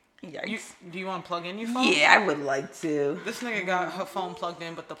 Yikes. Do you want to plug in your phone? Yeah, I would like to. This nigga got her phone plugged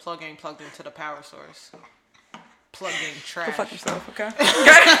in, but the plug ain't plugged into the power source. Plug in trash. Go fuck yourself, okay?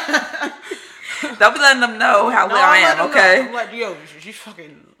 Don't be letting them know how lit I am, okay? I'm like, yo, you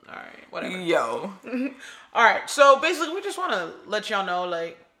fucking, alright, whatever. Yo. Alright, so basically we just want to let y'all know,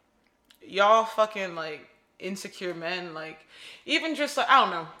 like, y'all fucking, like, insecure men, like, even just, like, I don't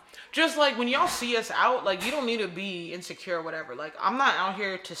know. Just like when y'all see us out, like you don't need to be insecure or whatever. Like I'm not out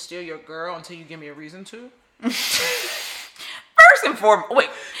here to steal your girl until you give me a reason to. First and foremost, wait,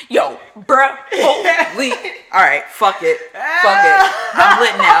 yo, bruh, holy, all right, fuck it, I'm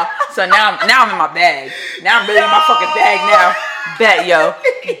lit now. So now I'm in my bag. Now I'm really in my fucking bag now.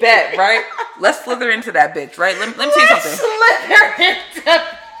 Bet, right? Let's slither into that bitch, right? Let me tell you something. Slither into.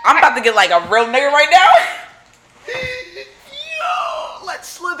 I'm about to get like a real nigga right now. Let's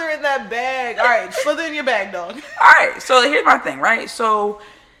slither in that bag. All right, slither in your bag, dog. All right, so here's my thing, right? So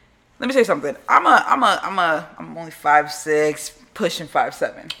let me say something. I'm only 5'6", pushing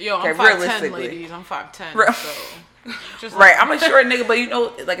 5'7". Yo, I'm 5'10", ladies. I'm 5'10". So just right, I'm a short nigga, but you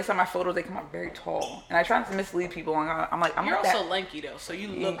know, like I said, my photos they come out very tall, and I try not to mislead people. And I'm you're like also lanky though, so you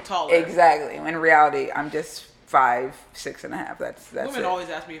look taller. Exactly. In reality, I'm just 5'6" and a half. That's Women it. always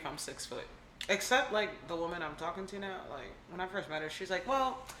ask me if I'm 6 foot. Except, like, the woman I'm talking to now, like, when I first met her, she's like,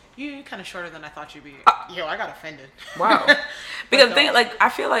 well, you kind of shorter than I thought you'd be. Yo, I got offended. Wow. Because the thing, like, I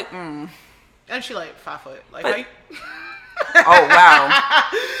feel like, And she, like, 5 foot. Like, but, oh, wow.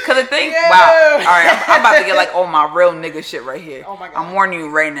 Because the thing, wow. All right, I'm about to get, like, all my real nigga shit right here. Oh, my God. I'm warning you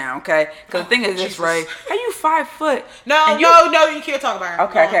right now, okay? Because the thing is this, right? How you 5 foot? No, you can't talk about her.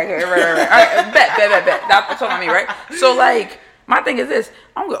 Okay, right. All right, bet. That's what I mean, right? So, like, my thing is this.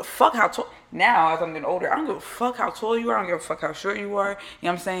 I don't give a fuck how tall. Now, as I'm getting older, I don't give a fuck how tall you are. I don't give a fuck how short you are. You know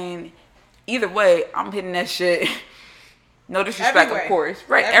what I'm saying? Either way, I'm hitting that shit. No disrespect, of course.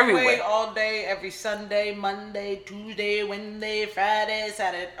 Right, every way. All day, every Sunday, Monday, Tuesday, Wednesday, Friday,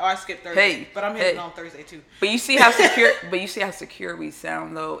 Saturday. Oh, I skipped Thursday. But I'm hitting on Thursday, too. But you see how secure we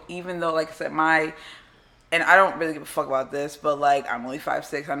sound, though. Even though, like I said, and I don't really give a fuck about this, but like I'm only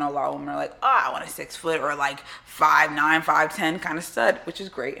 5'6". I know a lot of women are like, oh, I want a 6 foot or like 5'9", 5'10" kind of stud, which is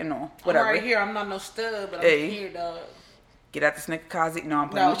great and all. Whatever. I'm right here. I'm not no stud, but I'm here, dog. Get out this nigga Kazi. No, I'm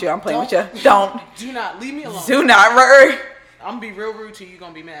playing with you. I'm playing with you. Don't. Do not leave me alone. Do not. I'm gonna be real rude to you. You're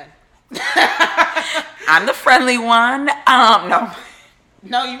gonna be mad. I'm the friendly one. No.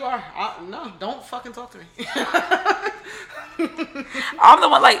 No, you are. No, don't fucking talk to me. I'm the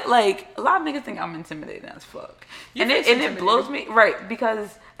one, like a lot of niggas think I'm intimidating as fuck. And it blows me, right,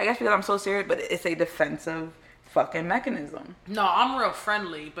 because I'm so serious, but it's a defensive fucking mechanism. No, I'm real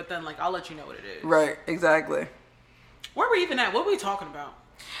friendly, but then, like, I'll let you know what it is. Right, exactly. Where are we even at? What are we talking about?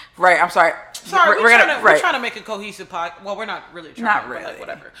 Right, I'm sorry. We're trying to make a cohesive podcast. Well, we're not really trying. Not really. But like,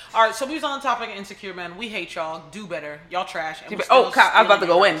 whatever. All right, so we was on the topic of insecure men. We hate y'all. Do better. Y'all trash. And I was about to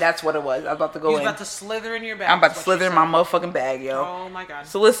go in. That's what it was. I was about to go in. You was about to slither in your bag. I'm about to slither in my motherfucking bag, yo. Oh, my God.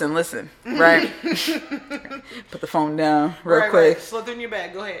 So listen. Right? Put the phone down real quick. Right. Slither in your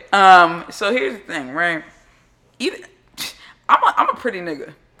bag. Go ahead. So here's the thing, right? I'm a pretty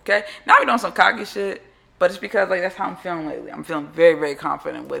nigga, okay? Now we doing some cocky shit. But it's because like that's how I'm feeling lately. I'm feeling very, very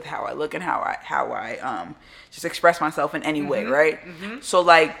confident with how I look and how I just express myself in any way, right? Mm-hmm. So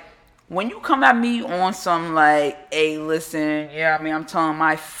like when you come at me on some like, hey, listen, I'm telling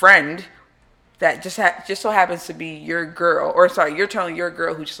my friend that just so happens to be your girl, or sorry, you're telling your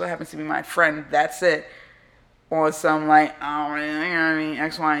girl who just so happens to be my friend. That's it. Or some like,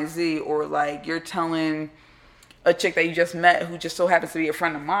 X, Y, and Z, or like you're telling a chick that you just met who just so happens to be a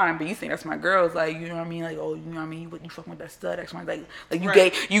friend of mine, but you think that's my girl. It's like, you know what I mean? Like, oh, you know what I mean? You fucking with that stud, X, Y, like you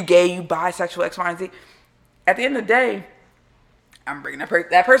right. you gay, you bisexual, X, Y, and Z. At the end of the day, I'm bringing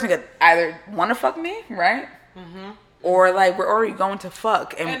that person could either want to fuck me, right? Mm-hmm. Or like we're already going to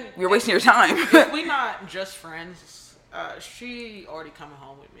fuck and you're wasting your time. If we not just friends, she already coming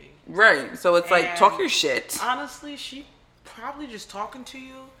home with me. Right. So it's like, talk your shit. Honestly, she probably just talking to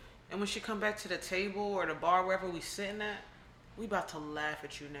you. And when she come back to the table or the bar, wherever we sitting at, We about to laugh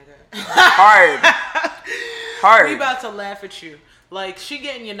at you, nigga. Hard. We about to laugh at you. Like, she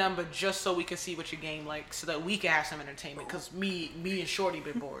getting your number just so we can see what your game like, so that we can have some entertainment. Cause me and Shorty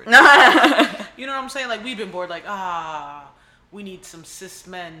been bored. You know what I'm saying? Like, we've been bored. Like, we need some cis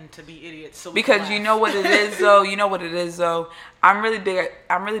men to be idiots. So because you know what it is though. I'm really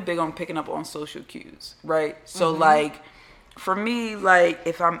big on picking up on social cues, right? So like, for me, like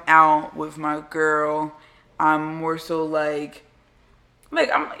if I'm out with my girl, I'm more so like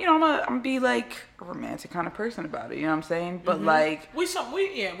I'm gonna be like a romantic kind of person about it. You know what I'm saying? But like we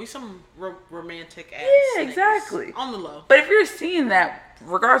some romantic ass. Yeah, exactly. On the low. But if you're seeing that,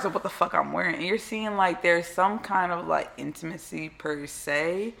 regardless of what the fuck I'm wearing, and you're seing like there's some kind of like intimacy per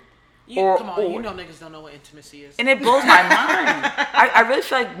se. Come on, you know niggas don't know what intimacy is. And it blows my mind. I really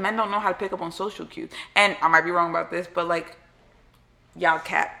feel like men don't know how to pick up on social cues. And I might be wrong about this, but like y'all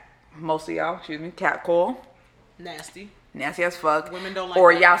most of y'all, cat call. Nasty as fuck. Women don't like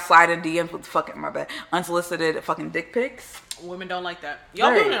or that. Y'all slide in DMs with unsolicited fucking dick pics. Women don't like that.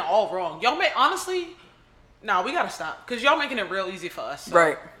 Y'all doing it all wrong. Y'all honestly, we gotta stop because y'all making it real easy for us. So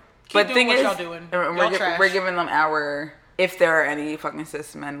right. But doing thing is, y'all doing. We're giving them if there are any fucking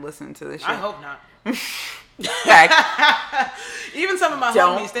cis men listening to this shit. I hope not. Even some of my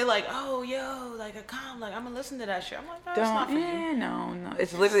homies, they like, oh yo, like a I'm gonna listen to that shit. I'm like, no, it's not for you. No.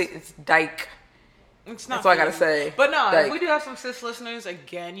 It's literally dyke. It's not. That's all I gotta say. But no, if we do have some cis listeners,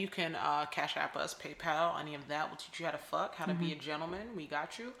 again, you can Cash App us, PayPal, any of that. We'll teach you how to fuck, how to be a gentleman. We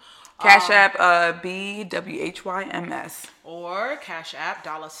got you. Cash App BWHYMS or Cash App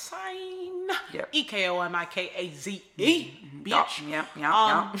 $EKOMIKAZE. Bitch. Yep.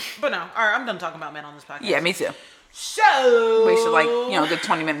 But no, all right, I'm done talking about men on this podcast. Yeah, me too. So we should good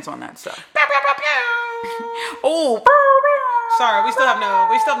 20 minutes on that stuff. Oh. Sorry, we still have no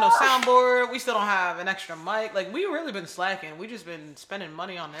soundboard. We still don't have an extra mic. Like, we really been slacking. We just been spending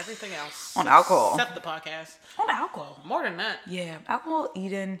money on everything else. On alcohol. Except the podcast. On alcohol. More than that. Yeah. Alcohol,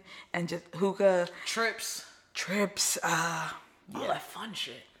 eating, and just hookah. Trips. All that fun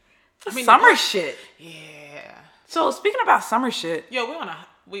shit. Summer shit. Yeah. So, speaking about summer shit. Yo,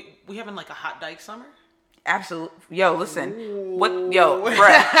 we having like a hot dyke summer? Absolutely. Yo, listen. Bruh.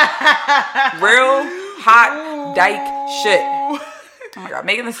 Real hot dyke shit. Oh my god,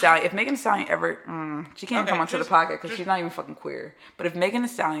 Megan Thee Stallion. If Megan Thee Stallion ever, she can't come onto the podcast because she's not even fucking queer. But if Megan Thee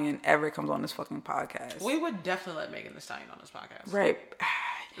Stallion ever comes on this fucking podcast, we would definitely let Megan Thee Stallion on this podcast. Right.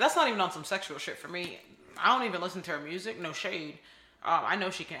 That's not even on some sexual shit for me. I don't even listen to her music. No shade. I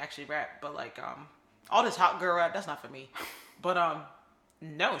know she can actually rap, but like all this hot girl rap, that's not for me. But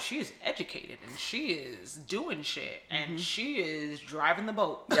no, she is educated and she is doing shit and she is driving the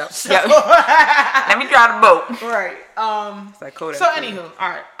boat. Yep. Let me drive the boat. Right. It's like Kodak. So anywho, all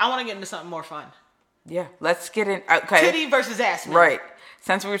right. I want to get into something more fun. Yeah, let's get in. Okay. Titty versus ass man. Right.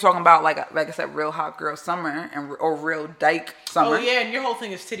 Since we were talking about like I said, real hot girl summer or real dyke summer. Oh yeah, and your whole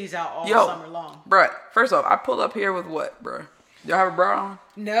thing is titties out all summer long. Bruh, first off, I pulled up here with what, bruh? Y'all have a bra on?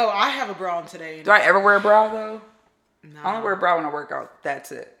 No, I have a bra on today. Do I ever wear a bra though? No. I only wear a bra when I work out.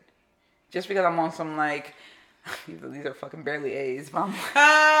 That's it. Just because I'm on some like, these are fucking barely A's, but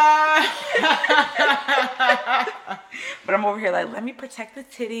but I'm over here like, let me protect the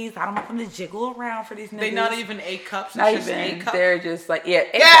titties. I don't want them to jiggle around for these niggas. They not even A cups. Not even. A-cup. They're just like yo,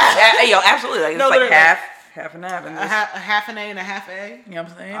 absolutely. Like, it's like half and half. And a half an A and a half A. You know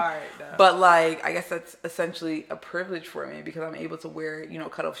what I'm saying? All right. But like, I guess that's essentially a privilege for me because I'm able to wear,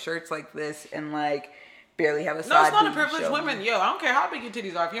 cut off shirts like this and like barely have a side. No, it's not a privilege. Women, yo, I don't care how big your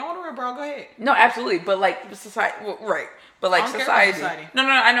titties are. If you don't want to wear a bra, go ahead. No, absolutely. But like society, right? But like society. No.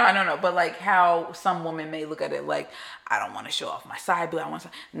 I know. But like how some women may look at it like, I don't want to show off my side, but I want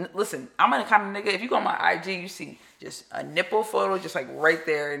to. Listen, I'm the kind of nigga. If you go on my IG, you see just a nipple photo, just like right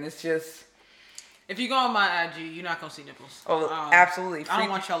there, and it's just. If you go on my IG, you're not gonna see nipples. Oh, absolutely. I don't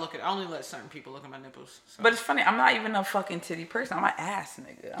want y'all looking. I only let certain people look at my nipples. So. But it's funny. I'm not even a fucking titty person. I'm an ass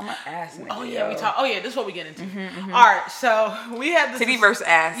nigga. Oh yeah, this is what we get into. All right, so we had this titty versus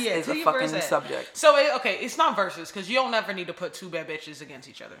ass is a fucking subject. So it's not versus because you don't ever need to put two bad bitches against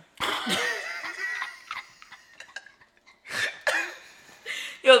each other.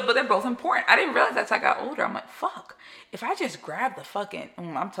 Yo, but they're both important. I didn't realize that till I got older. I'm like, fuck. If I just grab the fucking,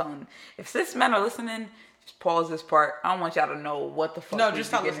 I'm telling, if cis men are listening, just pause this part. I don't want y'all to know what the fuck. No, just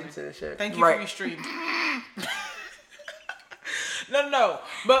stop listening to this shit. Thank you for your stream. No.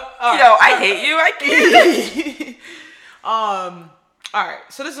 But yo, I hate you. I can't. All right.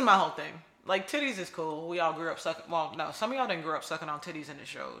 So this is my whole thing. Like titties is cool. We all grew up sucking. Well, no, some of y'all didn't grow up sucking on titties in the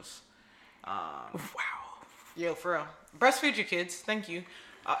shows. Wow. Yo, for real. Breastfeed your kids. Thank you.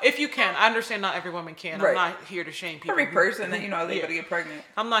 If you can. I understand not every woman can. Right. I'm not here to shame people. Every person that, is able to get pregnant.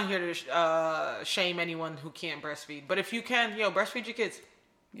 I'm not here to shame anyone who can't breastfeed. But if you can, breastfeed your kids.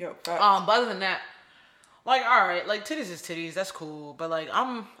 But other than that, like, all right, like, titties is titties. That's cool. But, like,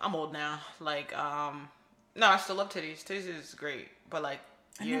 I'm old now. Like, no, I still love titties. Titties is great. But, like,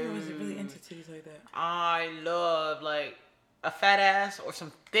 I never was really into titties like that. I love, like, a fat ass or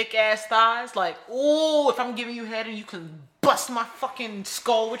some thick ass thighs. Like, ooh, if I'm giving you head and you can bust my fucking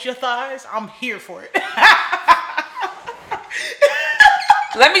skull with your thighs, I'm here for it.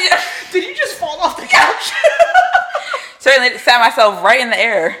 Let me just... Did you just fall off the couch? Certainly sat myself right in the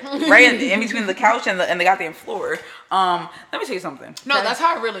air, right in between the couch and the goddamn floor. Let me tell you something. No, that's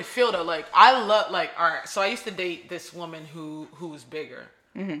how I really feel though. Like, I love, like, all right. So I used to date this woman who was bigger,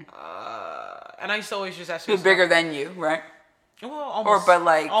 and I used to always just ask her. Who's bigger than you, right? Well, almost,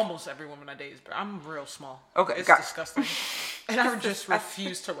 almost every woman I date is bigger. I'm real small. Okay, it's disgusting, and I just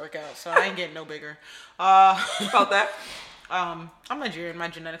refuse to work out, so I ain't getting no bigger. About that. I'm Nigerian. My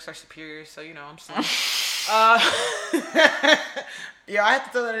genetics are superior, so I'm slim. Yeah, I have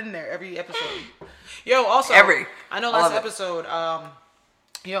to throw that in there every episode. Also, I know last episode,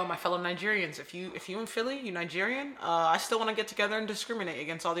 my fellow Nigerians, if you in Philly, you Nigerian, I still want to get together and discriminate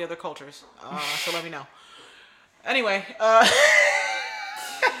against all the other cultures. So let me know. Anyway,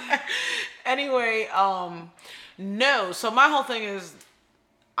 no. So my whole thing is,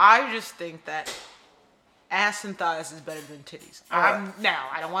 I just think that ass and thighs is better than titties. Now,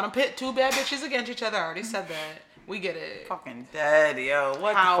 I don't want to pit two bad bitches against each other. I already said that. We get it. Fucking dead, yo.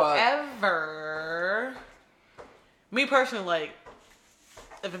 What the fuck? However, me personally, like,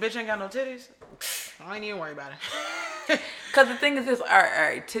 if a bitch ain't got no titties, I ain't even worry about it. Because the thing is this, all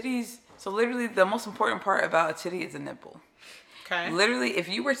right, titties. So literally, the most important part about a titty is a nipple. Okay. Literally, if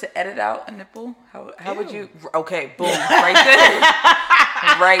you were to edit out a nipple, how would you? Okay, boom, right there,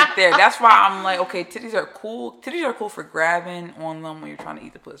 right there. That's why I'm like, okay, titties are cool. Titties are cool for grabbing on them when you're trying to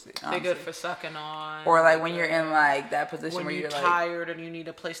eat the pussy. They're good for sucking on. Or like when you're in like that position where you're tired and you need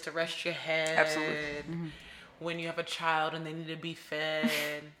a place to rest your head. Absolutely. Mm-hmm. When you have a child and they need to be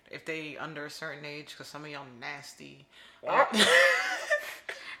fed, if they under a certain age, because some of y'all nasty. But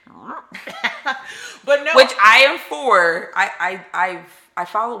no, which I am for. I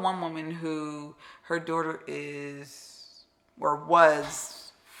follow one woman who her daughter is or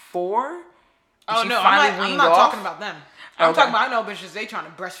was 4. Oh no, I'm not talking about them. I'm talking about, I know bitches, they trying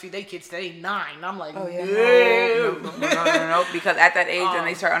to breastfeed their kids. They 9. I'm like, oh yeah, no, because at that age, then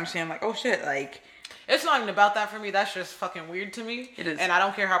they start understanding like, oh shit, like. It's not even about that for me. That's just fucking weird to me. It is. And I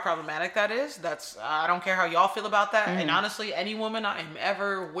don't care how problematic that is. I don't care how y'all feel about that. And honestly, any woman I am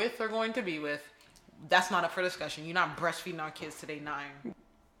ever with or going to be with, that's not up for discussion. You're not breastfeeding our kids till they 9.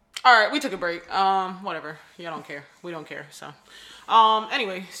 All right, we took a break. Whatever. Y'all don't care. We don't care. So,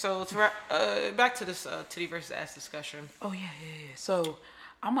 anyway, so back to this titty versus ass discussion. Oh yeah. So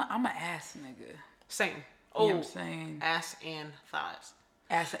I'm a ass nigga. Same. Oh, you know what I'm saying? Ass and thighs.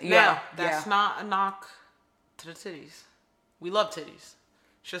 Now, that's not a knock to the titties. We love titties.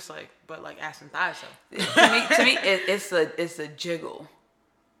 It's just like, but like ass and thighs though. to me, it's a jiggle.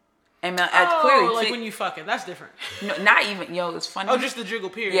 And clearly, like when you fucking, that's different. No, not even, it's funny. Oh, just the jiggle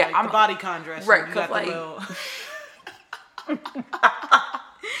period. Yeah, like I'm the body contrast. Right, because like,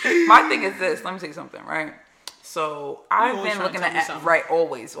 my thing is this. Let me tell you something, right? So I've been looking at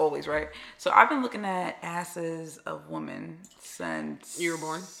always, right? So I've been looking at asses of women since you were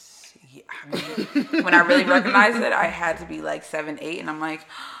born. Yeah, I mean, when I really recognized it, I had to be like 7, 8, and I'm like,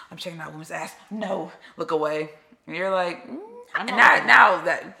 I'm checking out a woman's ass. No, look away. And you're like, now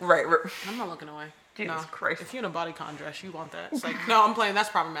that right. I'm not looking away. Jesus Christ. If you're in a body dress, you want that. It's like, no, I'm playing. That's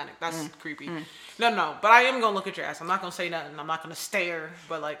problematic. That's creepy. No. But I am gonna look at your ass. I'm not gonna say nothing. I'm not gonna stare.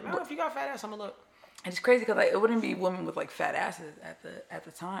 But like, no, if you got fat ass, I'm gonna look. It's crazy because like it wouldn't be women with like fat asses at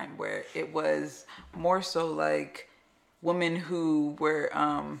the time, where it was more so like women who were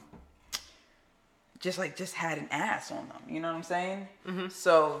just had an ass on them. You know what I'm saying? Mm-hmm.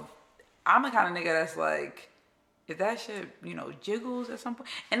 So I'm the kind of nigga that's like, if that shit jiggles at some point,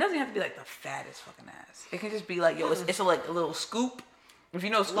 and it doesn't have to be like the fattest fucking ass. It can just be like it's like a little scoop. If you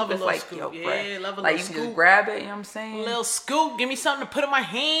know scoop, it's like scoop. Love a like little you can just grab it. You know what I'm saying? A little scoop. Give me something to put in my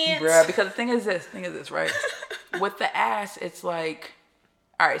hands, bruh. Because the thing is this, right? With the ass, it's like,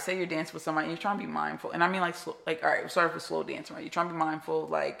 all right, say you're dancing with somebody and you're trying to be mindful, and I mean like all right, start with slow dancing, right? You're trying to be mindful,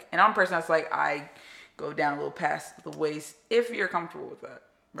 like, and I'm a person that's like, I go down a little past the waist if you're comfortable with that,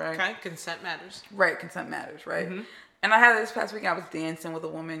 right? Okay, consent matters. Right, consent matters, right? Mm-hmm. And I had this past week, I was dancing with a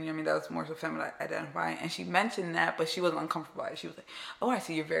woman, that was more so feminine identifying, and she mentioned that, but she wasn't uncomfortable by it. She was like, oh, I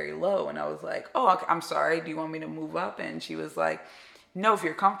see you're very low. And I was like, oh, okay, I'm sorry. Do you want me to move up? And she was like, no, if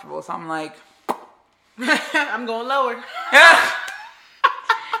you're comfortable. So I'm like, I'm going lower.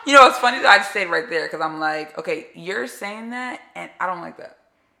 You know, it's funny that I just stayed right there because I'm like, okay, you're saying that, and I don't like that.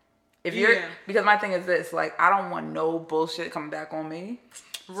 If you're, because my thing is this, like, I don't want no bullshit coming back on me.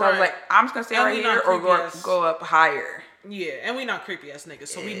 So I was like, I'm just gonna stay right here or go up higher. Yeah, and we not creepy ass niggas,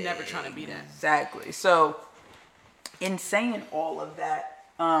 so we never trying to be that. Exactly. So, in saying all of that,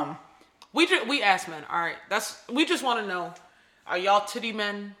 we ass men. All right, we just want to know: are y'all titty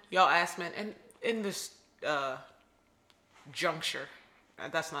men? Y'all ass men? And in this juncture.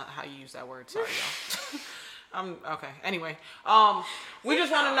 That's not how you use that word. Sorry, y'all. Okay. Anyway, we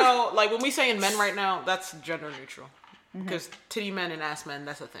just want to know, like, when we saying men right now, that's gender neutral, because titty men and ass men,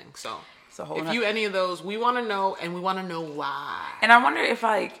 that's a thing. So if you any of those, we want to know, and we want to know why. And I wonder if,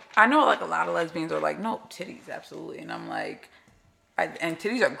 like, I know, like, a lot of lesbians are like, no, titties, absolutely, and I'm like, and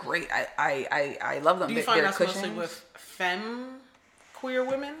titties are great. I love them. Do you find that's mostly with femme queer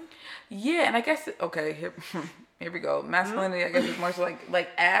women? Yeah, and I guess here we go. Masculinity, I guess, is more so like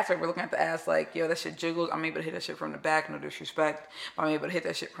ass. Like, we're looking at the ass like, yo, that shit jiggles. I'm able to hit that shit from the back. No disrespect. But I'm able to hit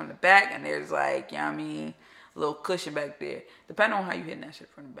that shit from the back. And there's like, you know what I mean, a little cushion back there. Depending on how you hitting that shit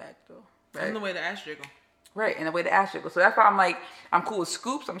from the back, though. Right? And the way the ass jiggle. Right, and the way the ass jiggle. So that's why I'm like, I'm cool with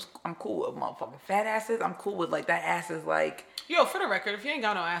scoops. I'm cool with motherfucking fat asses. I'm cool with, like, that ass is like... Yo, for the record, if you ain't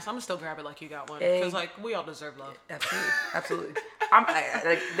got no ass, I'm gonna still grab it like you got one. Because, like, we all deserve love. Absolutely.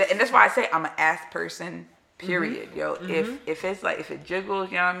 And that's why I say I'm an ass person. Period, yo. If it's like, if it jiggles,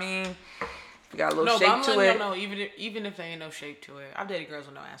 you know what I mean? If you got a little shape to it. No, even if there ain't no shape to it. I've dated girls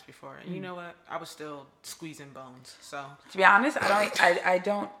with no ass before, and you know what? I was still squeezing bones. So to be honest, I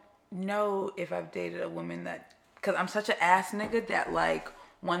don't know if I've dated a woman that, because I'm such an ass nigga that, like,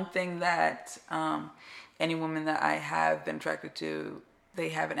 one thing that any woman that I have been attracted to, they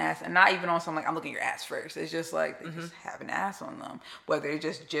have an ass, and not even on something like, I'm looking at your ass first. It's just like, they just have an ass on them. Whether it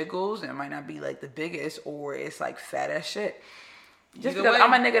just jiggles, and it might not be like the biggest, or it's like fat ass shit. Just because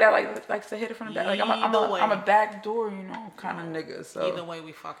I'm a nigga that likes to hit it from the back. Like, I'm a back door, you know, kind of nigga. So either way,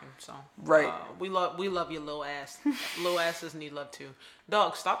 we fucking, so. Right. We love your little ass. Little asses need love too.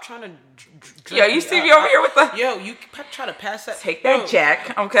 Dog, stop trying to Yo, you see me over here with the... Yo, you try to pass that... Take that,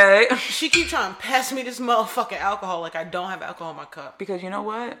 Jack, okay? She keep trying to pass me this motherfucking alcohol like I don't have alcohol in my cup. Because you know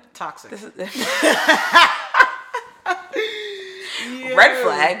what? Toxic. This is... Red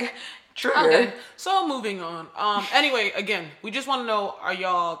flag. True. Okay, so moving on. Anyway, again, we just want to know: are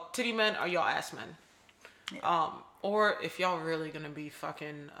y'all titty men? Are y'all ass men? Yeah. Or if y'all really gonna be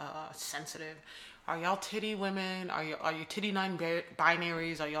fucking sensitive, are y'all titty women? Are you titty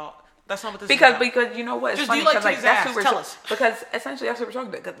non-binaries? Are y'all? That's not what this is about. Because you know what? It's just funny, do you like titties ass? Tell us. Because essentially that's what we're talking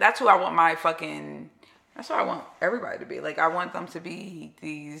about. Because that's who I want my fucking. That's what I want everybody to be. Like, I want them to be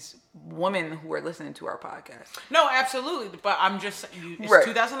these women who are listening to our podcast. No, absolutely. But I'm just, it's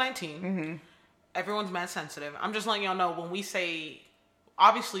 2019. Everyone's mad sensitive. I'm just letting y'all know, when we say,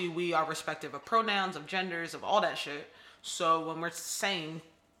 obviously we are respective of pronouns, of genders, of all that shit. So when we're saying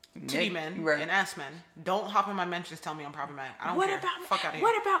titty men and ass men, don't hop in my mentions, tell me I'm problematic. I don't care. Fuck out of here.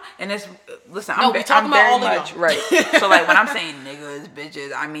 What about? And it's, listen, I'm very much right. So, like, when I'm saying niggas,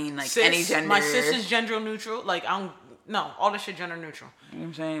 bitches, I mean, like, any gender. My cis is gender neutral. Like, all this shit gender neutral. You know what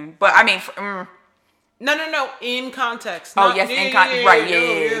I'm saying? But I mean, No. In context. Oh, yes, in context. Right,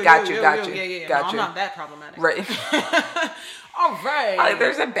 yeah. Got you. No, I'm not that problematic. Right. All right. Like,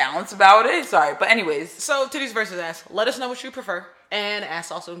 there's a balance about it. Sorry. But anyways. So, titties versus ass. Let us know what you prefer. And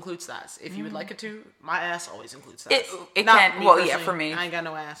ass also includes thighs. If you would like it to, my ass always includes thighs. It can. Well, yeah, for me. I ain't got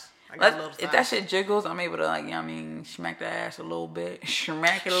no ass. I got little thighs. If that shit jiggles, I'm able to, like, you know what I mean, smack that ass a little bit.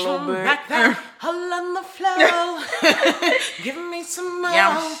 Smack it a little bit. Smack that hole on the floor. Give me some more. You know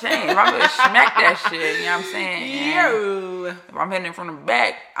what I'm saying? If I'm able to smack that shit, you know what I'm saying? Yo. If I'm hitting it from the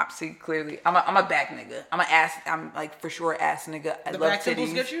back, I see clearly. I'm a back nigga. I'm like, for sure, ass nigga. I love titties. The back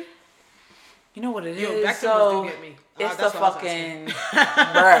temples get you? You know what it Yo, is? back temples do get me. It's the fucking,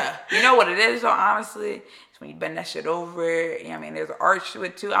 bruh. You know what it is, though, honestly? It's when you bend that shit over. You know what I mean? There's an arch to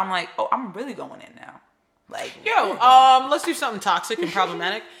it, too. I'm like, oh, I'm really going in now. Like, yo, let's do something toxic and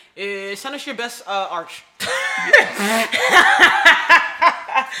problematic. Send us your best arch.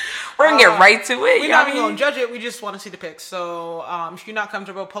 We're going to get right to it. We're not even going to judge it. We just want to see the pics. So, if you're not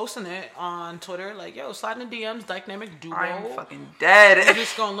comfortable posting it on Twitter, like, yo, slide in the DMs, Dynamic Duo. I'm fucking dead. We're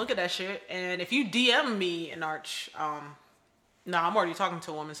just going to look at that shit. And if you DM me an arch, I'm already talking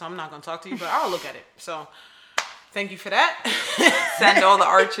to a woman, so I'm not going to talk to you, but I'll look at it. So, thank you for that. Send all the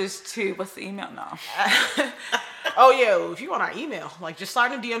arches to, what's the email? No. Oh yeah, if you want our email, like, just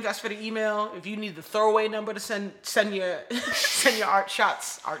slide in DMs, ask for the email. If you need the throwaway number to send your art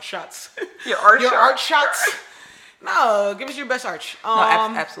shots. Your art shots. No, give us your best arch. No,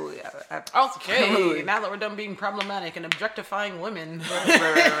 absolutely. Okay, now that we're done being problematic and objectifying women.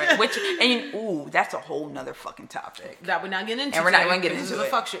 Right. That's a whole nother fucking topic. That we're not getting into. And we're not going to get into This is a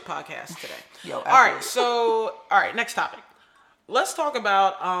fuck shit podcast today. Yo, all right, next topic. Let's talk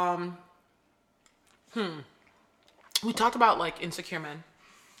about, we talked about, like, insecure men.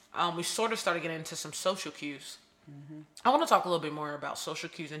 We sort of started getting into some social cues. Mm-hmm. I want to talk a little bit more about social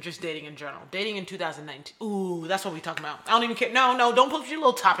cues and just dating in general. Dating in 2019. Ooh, that's what we talking about. I don't even care. No, don't put your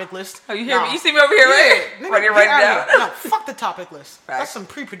little topic list. Oh, you hear me? You see me over here, right? Yeah, Write it down. No, fuck the topic list. Right. That's some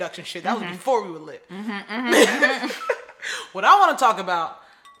pre-production shit. That was before we were lit. What I want to talk about,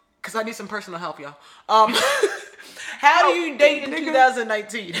 because I need some personal help, y'all. How do you date in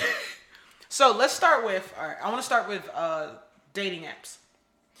 2019? So let's start with, all right, I want to start with dating apps.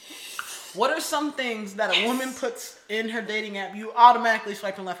 What are some things that a woman puts in her dating app? You automatically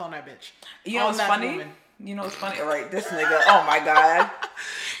swiping left on that bitch. You know what's funny? Woman. You know what's funny? All right, this nigga. Oh my god.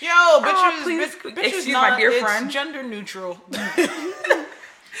 Yo, bitches. Please excuse not, my dear it's friend. Gender neutral.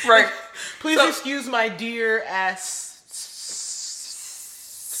 Right. Please excuse my dear ass.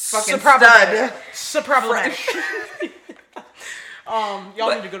 Fucking stud. Problematic.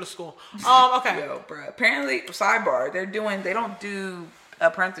 Y'all need to go to school. Okay. Yo, bro. Apparently, sidebar. They don't do.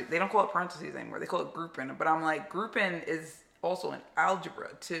 They don't call it parentheses anymore. They call it grouping. But I'm like, grouping is also in algebra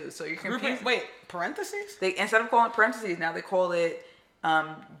too. So you're confused. Wait, parentheses? They instead of calling it parentheses, now they call it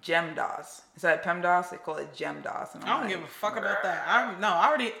GEMDAS. Instead of PEMDAS, they call it GEMDAS. And I don't give a fuck about that. I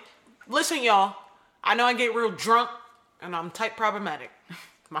already listen, y'all. I know I get real drunk and I'm type problematic.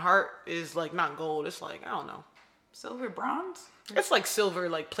 My heart is like not gold. It's like, I don't know, silver, bronze. It's like silver,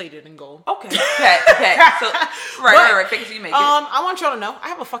 like plated in gold. Okay. So, right. Fake it you make it. I want y'all to know I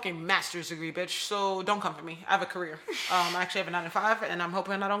have a fucking master's degree, bitch. So don't come for me. I have a career. I actually have a 9 to 5, and I'm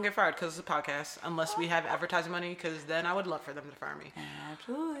hoping I don't get fired because it's a podcast. Unless we have advertising money, because then I would love for them to fire me.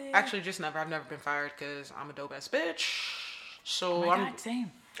 Absolutely. Actually, just never. I've never been fired because I'm a dope ass bitch. So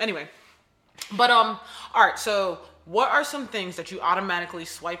same. Anyway, but all right. So what are some things that you automatically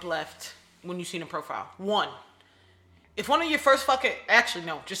swipe left when you see in a profile? One. If one of your first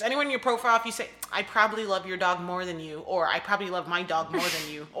just anyone in your profile, if you say, I probably love your dog more than you, or I probably love my dog more than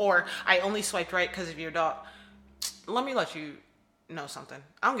you, or I only swiped right because of your dog, let me let you know something.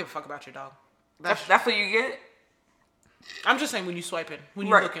 I don't give a fuck about your dog. That's what you get? I'm just saying when you swiping, when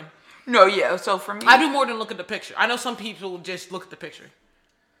you're looking. No, yeah, so for me. I do more than look at the picture. I know some people just look at the picture.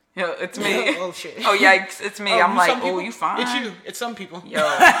 Yo, it's me. Oh shit. Oh yikes, it's me. I'm like, oh, you fine? It's you. It's some people. Yo,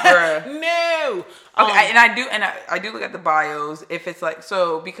 bruh. No. Okay, I do look at the bios if it's like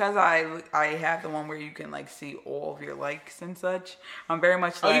so because I have the one where you can like see all of your likes and such. I'm very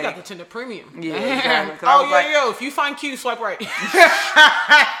much like. Oh, you got the Tinder Premium. Yeah, exactly. If you find Q, swipe right.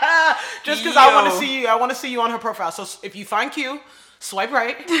 Just because I want to see you. I want to see you on her profile. So if you find Q, swipe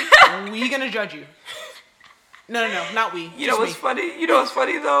right. We gonna judge you. No, not we. You know what's funny? You know what's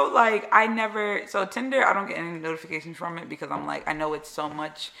funny though? Like Tinder, I don't get any notifications from it because I'm like, I know it's so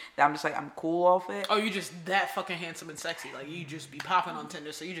much that I'm just like, I'm cool off it. Oh, you just that fucking handsome and sexy. Like you just be popping on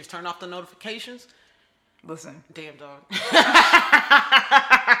Tinder, so you just turn off the notifications. Listen. Damn dog.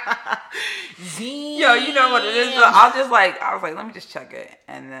 Yo, you know what it is? I was like, let me just check it.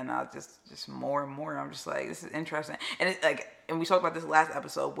 And then I'll just more and more. I'm just like, this is interesting. And it's like, and we talked about this last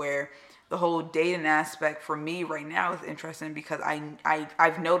episode where the whole dating aspect for me right now is interesting because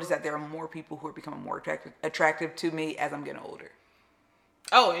I've noticed that there are more people who are becoming more attractive to me as I'm getting older.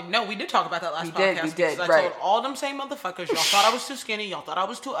 Oh, no, we did talk about that last podcast. We did, I told all them same motherfuckers, y'all thought I was too skinny, y'all thought I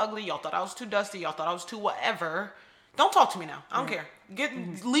was too ugly, y'all thought I was too dusty, y'all thought I was too whatever. Don't talk to me now. I don't care.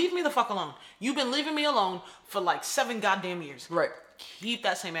 Leave me the fuck alone. You've been leaving me alone for like 7 goddamn years. Right. Keep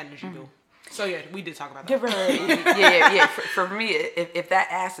that same energy, boo. So yeah, we did talk about that. Yeah. For me, if that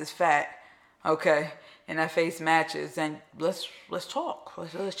ass is fat, okay, and that face matches, then let's talk.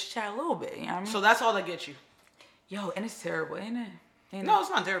 Let's chat a little bit. You know what I mean? So that's all that gets you. Yo, and it's terrible, ain't it? No, it's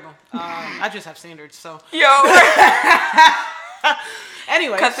not terrible. I just have standards, so. Yo.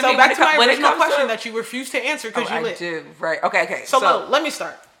 Anyway, so back to my original question that you refused to answer because you lit. I do. Right. Okay. So let me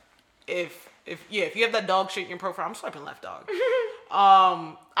start. If you have that dog shit in your profile, I'm swiping left, dog.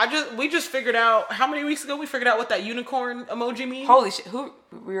 We just figured out how many weeks ago we figured out what that unicorn emoji means. Holy shit! Who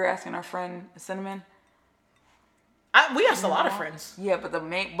we were asking our friend Cinnamon. We asked a lot of friends. Yeah, but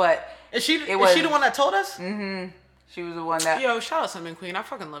is she the one that told us? Mm-hmm. She was the one that. Yo, shout out Cinnamon Queen. I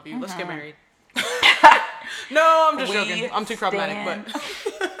fucking love you. Let's get married. No, I'm just joking. I'm too problematic, but.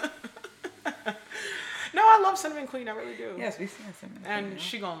 No, I love Cinnamon Queen. I really do. Yes, we stand Cinnamon Queen. And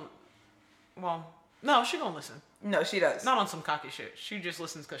she gon'. Well, No, she gonna listen. No, she does. Not on some cocky shit. She just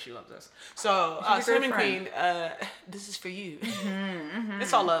listens because she loves us. So, Swimming Queen, this is for you.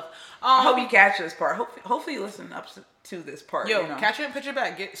 It's all love. I hope you catch this part. Hopefully you listen up to this part. Yo, catch it and put it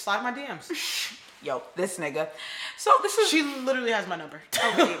back. Slide my DMs. Yo, this nigga. So this is... She literally has my number.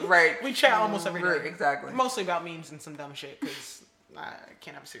 Okay, right. We chat almost every day. Right, exactly. Mostly about memes and some dumb shit because I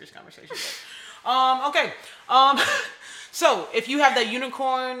can't have a serious conversation. But, okay. So if you have that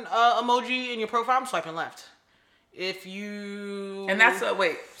unicorn emoji in your profile, I'm swiping left. If you... And that's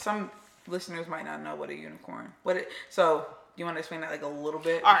wait, some listeners might not know what a unicorn. So you want to explain that like a little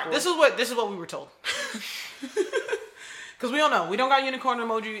bit? All right, this is what we were told. Because we don't know. We don't got unicorn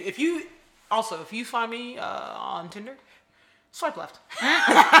emoji. If you find me on Tinder, swipe left.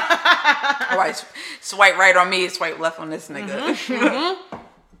 Right, swipe right on me, swipe left on this nigga.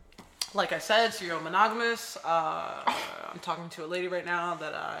 Like I said, serial monogamous. I'm talking to a lady right now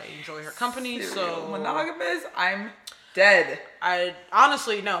that I enjoy her company. So monogamous, I'm dead. I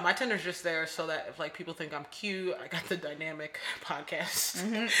honestly no, my Tinder's just there so that if like people think I'm cute, I got the dynamic podcast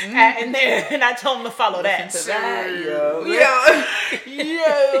and there, and I tell them to follow that.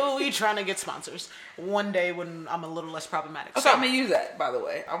 Yo, we trying to get sponsors one day when I'm a little less problematic. Okay, so I'm gonna use that. By the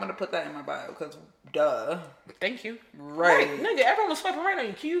way, I'm gonna put that in my bio because duh. Thank you. Right, nigga, everyone was swiping right on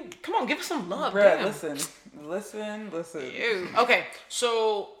you. Can you come on, give us some love, bruh, listen. Ew. Okay,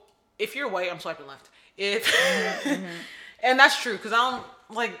 so if you're white, I'm swiping left. And that's true because I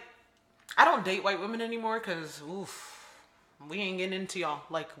don't date white women anymore because we ain't getting into y'all.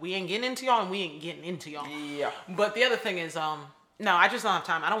 Like we ain't getting into y'all and we ain't getting into y'all. Yeah. But the other thing is no, I just don't have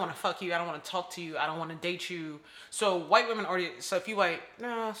time. I don't want to fuck you. I don't want to talk to you. I don't want to date you. So white women already. So if you white,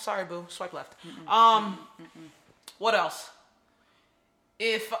 no, sorry, boo, swipe left. What else?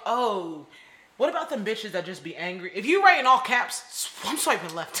 What about them bitches that just be angry? If you write in all caps, I'm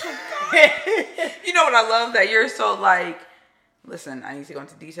swiping left. You know what I love? That you're so like, listen, I need to go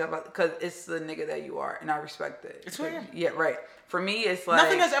into detail about it because it's the nigga that you are, and I respect it. It's weird. Yeah, right. For me, it's like...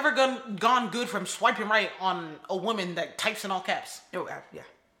 Nothing has ever gone good from swiping right on a woman that types in all caps. Oh,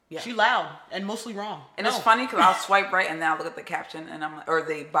 yeah. She loud and mostly wrong. And it's funny because I'll swipe right and then I'll look at the caption and I'm like, or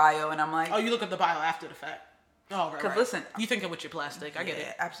the bio and I'm like... Oh, you look at the bio after the fact. Oh, right. Because listen, you thinking with your plastic. I get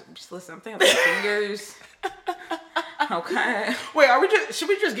it. Absolutely. Just listen. I'm thinking about fingers. Okay. Wait, should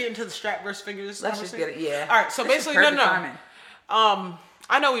we just get into the strap versus fingers? Let's just get it. Yeah. All right. So basically, no.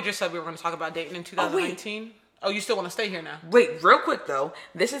 I know we just said we were going to talk about dating in 2019. Oh, you still want to stay here now? Wait, real quick though.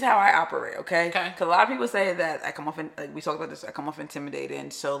 This is how I operate. Okay. Okay. Because a lot of people say that I come off we talked about this. I come off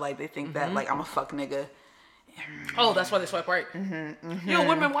intimidated, so like they think that like I'm a fuck nigga. Oh, that's why they swipe right. Yo,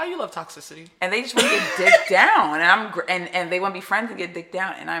 women, why you love toxicity? And they just want to get dicked down, and they want to be friends and get dicked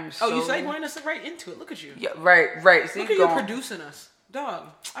down, and I'm so... Oh, you segueing us right into it. Look at you. Yeah, right. See, look at you producing us. Dog,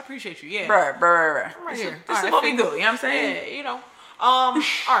 I appreciate you. Yeah. Right. I'm right here. This is what we do, you know what I'm saying? Yeah, you know. All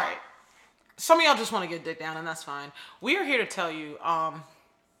right. Some of y'all just want to get dicked down, and that's fine. We are here to tell you,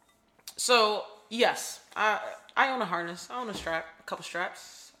 so, yes, I own a harness. I own a strap, a couple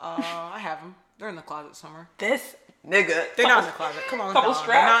straps. I have them. They're in the closet somewhere. This nigga. They're not in the closet. Come on, couple dog.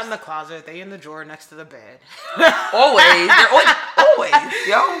 straps. They're not in the closet. They in the drawer next to the bed. Always. They're always.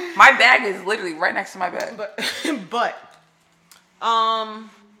 Yo, my bag is literally right next to my bed. But,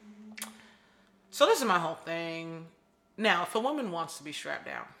 so this is my whole thing. Now, if a woman wants to be strapped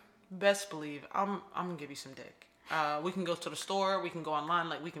down, best believe I'm gonna give you some dick. We can go to the store. We can go online.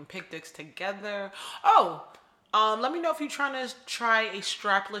 Like we can pick dicks together. Oh. Let me know if you're trying to try a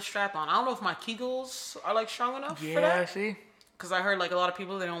strapless strap-on. I don't know if my Kegels are like strong enough for that. Yeah, see? Because I heard like a lot of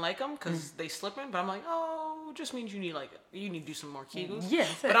people, they don't like them because they slipping. But I'm like, oh, it just means you need to do some more Kegels. Yeah.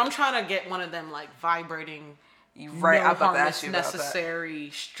 But I'm trying to get one of them like vibrating, right? No harness necessary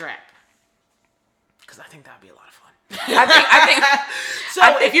strap. Because I think that'd be a lot of fun. I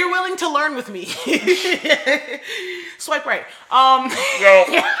think if you're willing to learn with me, swipe right.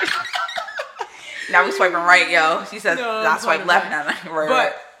 Yo. Now we swiping right, yo. She says, I swipe left now.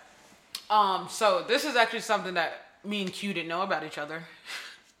 Right. So this is actually something that me and Q didn't know about each other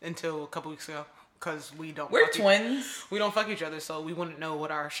until a couple weeks ago. Because we're twins. We don't fuck each other, so we wouldn't know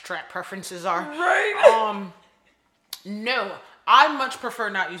what our strap preferences are. Right. No, I much prefer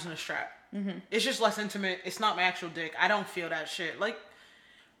not using a strap. It's just less intimate. It's not my actual dick. I don't feel that shit. Like,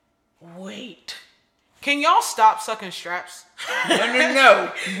 wait. Can y'all stop sucking straps?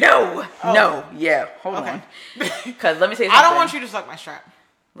 No. Yeah, hold on. Because let me say something. I don't want you to suck my strap.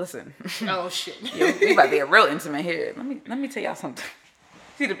 Listen. Oh, shit. Yo, we about to get real intimate here. Let me tell y'all something.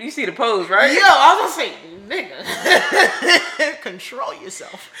 You see the pose, right? Yo, I was gonna say, nigga. Control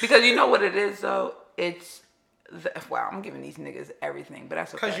yourself. Because you know what it is, though? It's Wow, I'm giving these niggas everything, but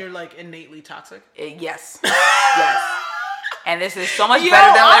that's okay. Because you're like innately toxic? Yes. Yes. And this is so much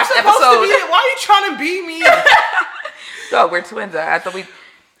better than last episode. Why are you trying to be me? No, we're twins. I thought we...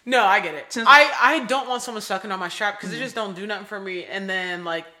 No, I get it. I don't want someone sucking on my strap because it just don't do nothing for me. And then,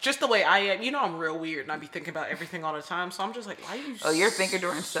 like, just the way I am, you know, I'm real weird and I be thinking about everything all the time. So I'm just like, why are you... Oh, you're thinking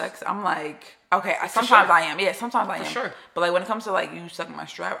during sex? I'm like, okay, sometimes I am. Yeah, sometimes I am. For sure. But, like, when it comes to, like, you sucking my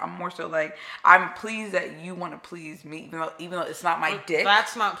strap, I'm more so, like, I'm pleased that you want to please me, even though it's not my dick.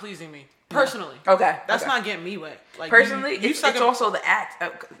 That's not pleasing me. Personally. Okay. That's not getting me wet. Like, personally, it's also the act.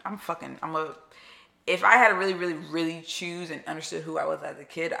 If I had to really, really, really choose and understood who I was as a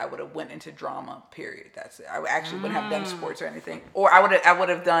kid, I would have went into drama. Period. That's it. I actually wouldn't have done sports or anything, or I would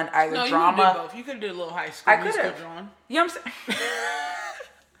have done either drama. You could do both. You could have did a little high school. I could have. You know what I'm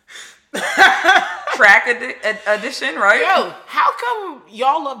saying? Track edition, right? Yo, how come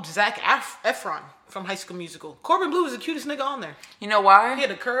y'all loved Zac Efron from High School Musical? Corbin Blue was the cutest nigga on there. You know why? He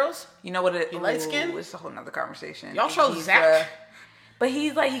had the curls. You know what? He light skin. It's a whole nother conversation. Y'all chose Zac, but he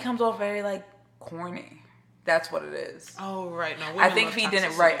comes off very like corny. That's what it is. Oh right, no. I think if he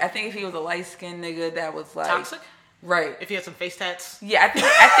didn't I think if he was a light skinned nigga that was like toxic. Right. If he had some face tats. Yeah, I think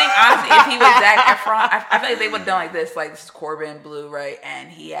honestly, if he was Zac Efron, I feel like they would have done like this is Corbin Blue, right? And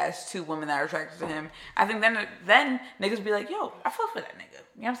he has two women that are attracted to him. I think then niggas would be like, yo, I fuck with that nigga.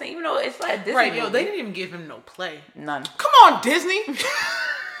 You know what I'm saying? Even though it's like a Disney movie. Yo, they didn't even give him no play. None. Come on, Disney.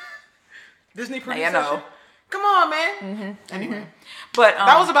 Disney producer. I know. Come on, man. Mm-hmm. Anyway. Mm-hmm. But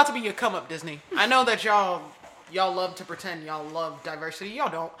that was about to be your come up, Disney. I know that y'all love to pretend y'all love diversity. Y'all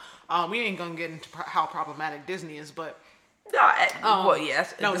don't. We ain't gonna get into how problematic Disney is, but well,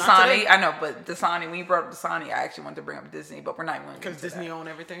 yes. No, Dasani, I know, but Dasani, when you brought up Dasani, I actually wanted to bring up Disney, but we're not even going to because Disney own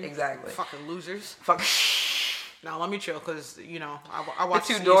everything. Exactly. Fucking losers. Fuck. Now let me chill, because you know I watch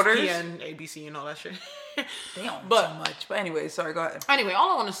the two daughters, ESPN, ABC, and all that shit. They own so much. But anyway, sorry. Go ahead. Anyway,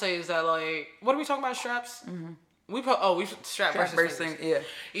 all I want to say is that like, what are we talking about? Straps. Mm-hmm. We strap versus thing. Yeah.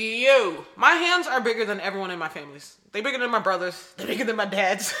 Yo, my hands are bigger than everyone in my families. They bigger than my brothers. They're bigger than my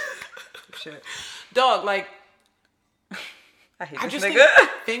dad's. Shit. Dog, like. I just think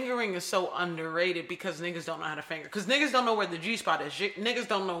fingering is so underrated because niggas don't know how to finger. Because niggas don't know where the G spot is. Niggas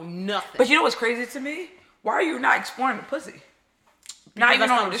don't know nothing. But you know what's crazy to me? Why are you not exploring the pussy? Because not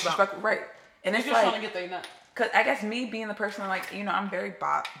even on disrespectful, right? And it's just like, trying to get their nut. Because I guess me being the person like, you know, I'm very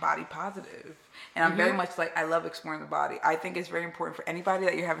body positive. And I'm very much like, I love exploring the body. I think it's very important for anybody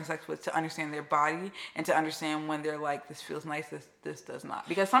that you're having sex with to understand their body and to understand when they're like, this feels nice, this does not.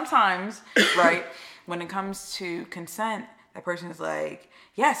 Because sometimes, right, when it comes to consent, that person is like,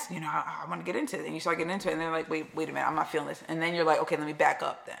 yes, you know, I want to get into it. And you start getting into it. And they're like, wait a minute, I'm not feeling this. And then you're like, okay, let me back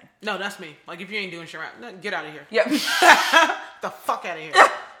up then. No, that's me. Like, if you ain't doing shit right, get out of here. Yep. The fuck out of here.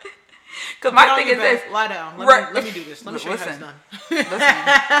 Because my thing is this. Lie down. Let me do this. Let me show you how it's done. Listen.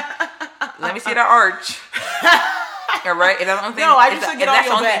 Let me see that arch. All right? And that's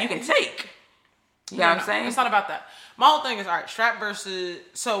the only thing you can take. You know what I'm saying? It's not about that. My whole thing is, all right, strap versus...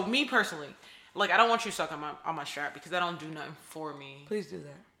 So, me personally... Like, I don't want you to suck on my strap because that don't do nothing for me. Please do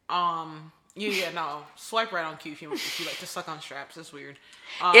that. No. Swipe right on Q if you like to suck on straps. It's weird.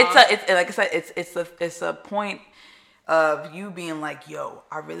 It's like I said, it's a point of you being like, yo,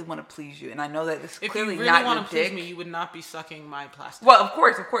 I really want to please you, and I know that it's clearly not your dick. If you really want to please me, you would not be sucking my plastic. Well, of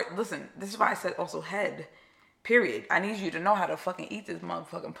course. Listen, this is why I said also head. Period. I need you to know how to fucking eat this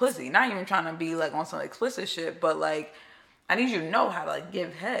motherfucking pussy. Not even trying to be like on some explicit shit, but like. I need you to know how to like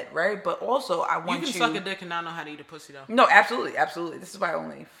give head, right? But also, I want you. You can suck a dick and not know how to eat a pussy, though. No, absolutely. This is why I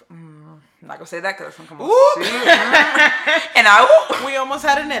only. I'm not gonna say that because it's gonna come off. And we almost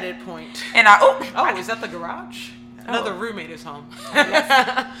had an edit point. And is that the garage? Another roommate is home. Hey,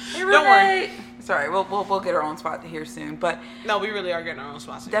 don't worry. Sorry, we'll get our own spot here soon, but no, we really are getting our own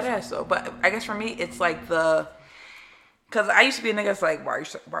spot. That is so. But I guess for me, it's like because I used to be a nigga that's like, why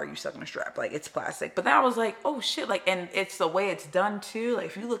are you sucking a strap? Like, it's plastic. But then I was like, oh, shit. Like, and it's the way it's done, too. Like,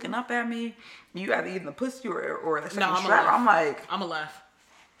 if you looking up at me, you either eating the pussy or the second strap. I'm like... I'm going to laugh.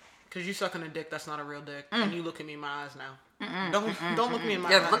 Because you sucking a dick that's not a real dick. And you look at me in my eyes now. Don't look me in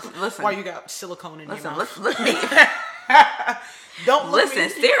my eyes. Listen. While you got silicone in your mouth. Look me. Don't listen,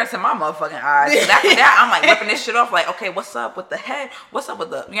 stare into my motherfucking eyes. After that, I'm like ripping this shit off. Like, okay, what's up with the head? What's up with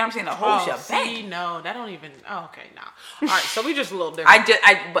the? You know what I'm saying? The whole shit. See, no, that don't even. Oh, okay, nah. All right, so we just a little different.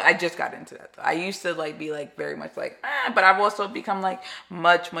 I just got into that though. I used to like be like very much like, but I've also become like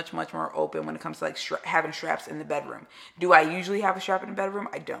much more open when it comes to like having straps in the bedroom. Do I usually have a strap in the bedroom?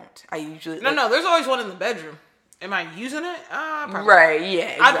 I don't. I usually no. There's always one in the bedroom. Am I using it? Probably. Right. Yeah.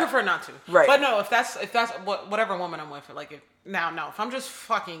 Exactly. I prefer not to. Right. But no, if that's whatever woman I'm with, like if I'm just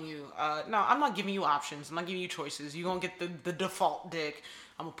fucking you, no, I'm not giving you options. I'm not giving you choices. You gonna get the default dick.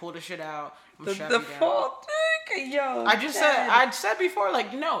 I'm gonna pull the shit out. I'm gonna the default dick, yo. I said before,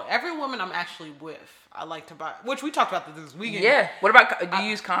 like, no, every woman I'm actually with, I like to buy. Which we talked about this weekend. Yeah. What about? Do you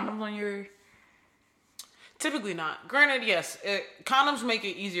use condoms on your? Typically not. Granted, yes, condoms make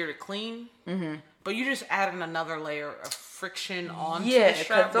it easier to clean. Mm-hmm. But you just add in another layer of friction onto the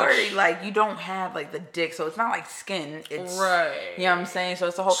strap. Yeah, because like you don't have like the dick, so it's not like skin. It's right. You know what I'm saying? So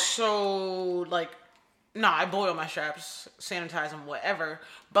it's a whole. So like, I boil my straps, sanitize them, whatever.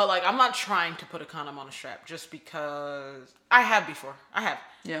 But like, I'm not trying to put a condom on a strap just because I have before. I have.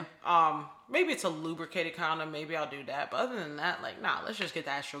 Yeah. Maybe it's a lubricated condom. Maybe I'll do that. But other than that, like, nah. Let's just get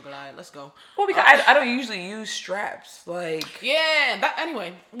the Astro Glide. Let's go. Well, because I don't usually use straps. Like. Yeah.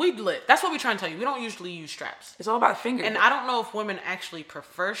 Anyway, we lit. That's what we're trying to tell you. We don't usually use straps. It's all about fingers. And I don't know if women actually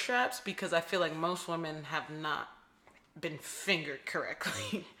prefer straps because I feel like most women have not been fingered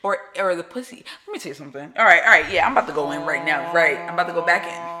correctly. or the pussy. Let me tell you something. All right. Yeah, I'm about to go in right now. Right. I'm about to go back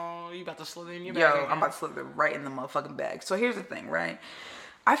in. Oh, you about to slither in your bag? Yo, I'm about to slither right in the motherfucking bag. So here's the thing, right?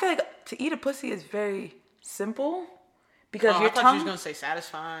 I feel like to eat a pussy is very simple because your I thought tongue. You was gonna say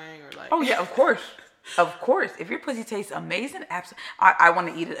satisfying or like. Oh yeah, of course, of course. If your pussy tastes amazing, absolutely, I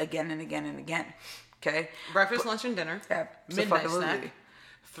want to eat it again and again and again. Okay. Breakfast, lunch, and dinner. Yeah, midnight snack.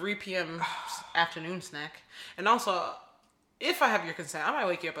 3 p.m. afternoon snack, and also. If I have your consent, I might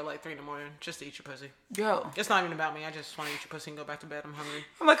wake you up at like 3 in the morning just to eat your pussy. Yo. It's not even about me. I just want to eat your pussy and go back to bed. I'm hungry.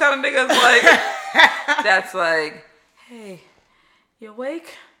 I'm the kind of nigga that's like, that's like, hey, you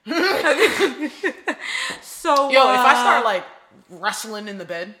awake? So, yo, if I start like wrestling in the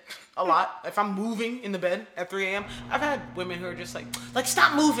bed a lot, if I'm moving in the bed at 3 a.m., I've had women who are just like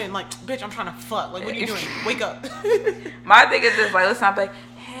stop moving. Like, bitch, I'm trying to fuck. Like, what are you doing? Wake up. My thing is just like, listen, I'm like,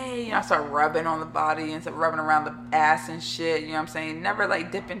 hey, I start rubbing on the body and start rubbing around the ass and shit. You know what I'm saying? Never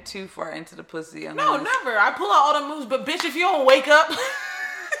like dipping too far into the pussy. No, never. I pull out all the moves, but bitch, if you don't wake up,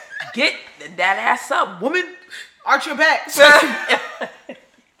 get that ass up, woman. Arch your back.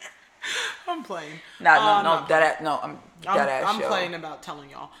 I'm playing. I'm dead ass. I'm playing about telling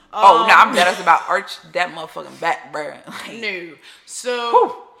y'all. I'm dead ass about arch that motherfucking back, bro. No.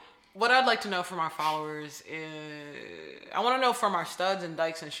 So. What I'd like to know from our followers is, I want to know from our studs and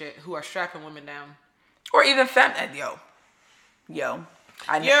dykes and shit who are strapping women down. Or even femme,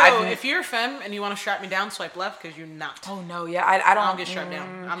 if you're a femme and you want to strap me down, swipe left because you're not. Oh no, yeah, I don't get strapped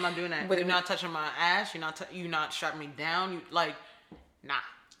down. I'm not doing that. You're not touching my ass. You're not strapping me down. Nah.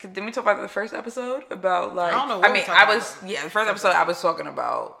 Didn't we talk about the first episode about like? I don't know. What the first episode I was talking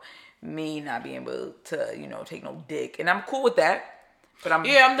about me not being able to take no dick, and I'm cool with that. But I'm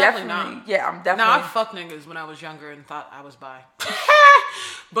definitely not. Yeah, I'm definitely. Now I fucked niggas when I was younger and thought I was bi.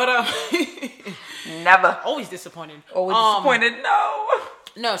 But never. Always disappointed. Always disappointed.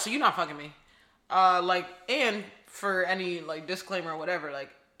 No, so you're not fucking me. And for any like disclaimer or whatever, like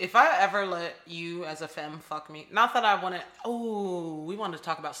if I ever let you as a femme fuck me, not that I want to. Oh, we want to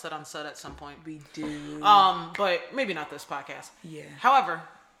talk about stud on stud at some point. We do. But maybe not this podcast. Yeah. However,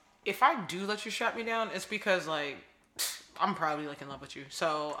 if I do let you strap me down, it's because like. I'm probably like in love with you.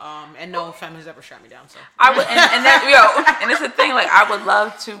 So, and no femme has ever shot me down. So I would, and it's the thing. Like I would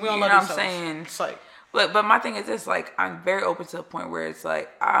love to. We don't know love what I'm saying? It's like, but my thing is this. Like I'm very open to a point where it's like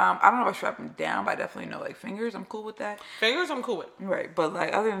I don't know about strapping down, but I definitely know like fingers. I'm cool with that. Fingers, I'm cool with. Right, but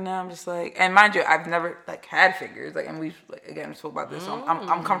like other than that, I'm just like, and mind you, I've never like had fingers. Like, and we again spoke about this. So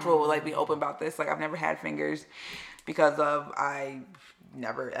I'm comfortable with like being open about this. Like I've never had fingers because of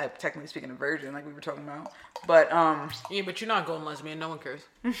never, technically speaking, a virgin, like we were talking about. But yeah, but you're not going lesbian. No one cares.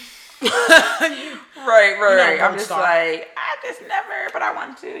 right. I'm just like, I just never, but I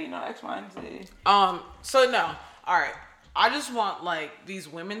want to, X, Y, and Z. So no, all right. I just want like these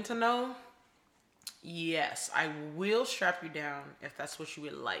women to know. Yes, I will strap you down if that's what you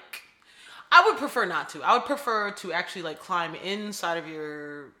would like. I would prefer not to. I would prefer to actually like climb inside of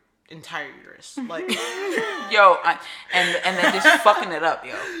your entire uterus, like and then just fucking it up,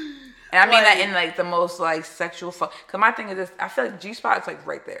 yo. And I mean that in like the most like sexual fuck. Cause my thing is this, I feel like G-spot is like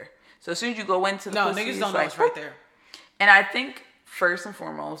right there. So as soon as you go into the pussy, niggas don't know it's right there. And I think first and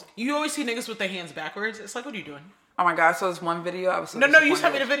foremost, you always see niggas with their hands backwards. It's like, what are you doing? Oh my god! So this one video, I was so no. You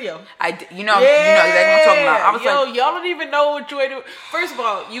sent me the video. You know exactly what I'm talking about. I was y'all don't even know what you way to. First of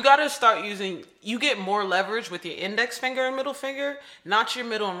all, you gotta start using. You get more leverage with your index finger and middle finger, not your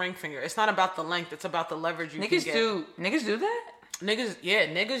middle and ring finger. It's not about the length; it's about the leverage you can get. Niggas do that.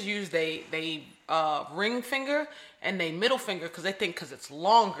 Niggas use they ring finger and they middle finger because they think because it's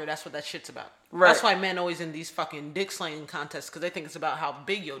longer, that's what that shit's about. Right. That's why men always in these fucking dick slaying contests because they think it's about how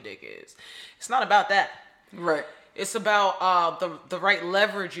big your dick is. It's not about that. Right. It's about the right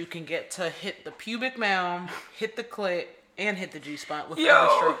leverage you can get to hit the pubic mound, hit the clit, and hit the G spot with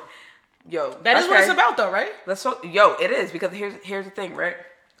every stroke. Yo, that is what it's about, though, right? It is because here's the thing, right?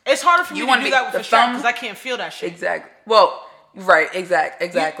 It's harder for me to do that with the strap because I can't feel that shit. Exactly. Well, right.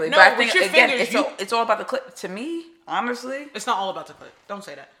 Exactly. No, but I think again, it's all about the clip. To me, honestly, it's not all about the clip. Don't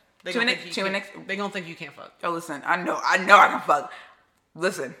say that. They gonna think you can't fuck. Oh, listen, I know I can fuck.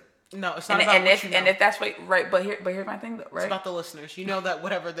 Listen. No, it's not about what you know. And if that's right, but here's my thing though, right? It's about the listeners. You know that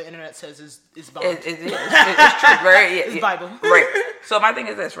whatever the internet says is Bible. It's true, right? Yeah, it's Bible. Right. So my thing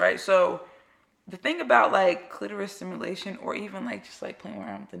is this, right? So the thing about like clitoris stimulation or even like just like playing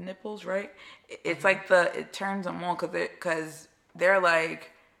around with the nipples, right? It's like it turns them on because they're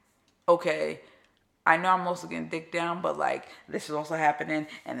like, okay, I know I'm also getting dick down, but like this is also happening,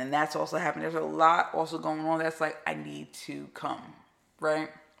 and then that's also happening. There's a lot also going on that's like I need to come, right?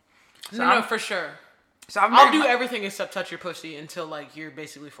 So no, for sure. So I'll do everything except touch your pussy until like you're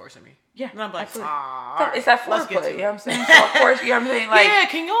basically forcing me. Yeah. And I'm like, it's that foreplay. You know what I'm saying? So of course, you know what I'm saying? Like, yeah,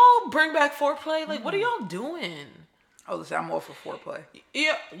 can y'all bring back foreplay? Like, what are y'all doing? Oh, listen, I'm all for foreplay.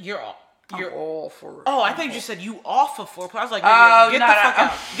 Yeah, you're all for. Oh, I think you said you off of foreplay. I was like, get the fuck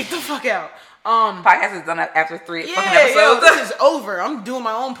out. Get the fuck out. Podcast is done after 3 fucking episodes. Yo, this is over. I'm doing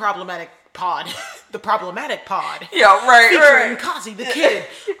my own problematic pod. The problematic pod. Yeah, right. Featuring Kazi the kid.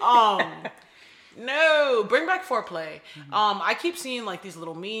 No, bring back foreplay. I keep seeing like these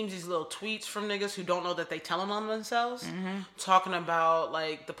little memes, these little tweets from niggas who don't know that they telling on themselves, talking about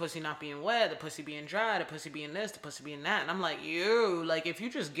like the pussy not being wet, the pussy being dry, the pussy being this, the pussy being that, and I'm like, like if you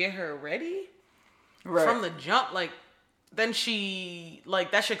just get her ready from the jump, like then she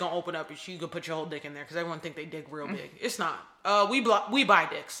like that shit gonna open up and she could put your whole dick in there because everyone think they dick real big. It's not. We buy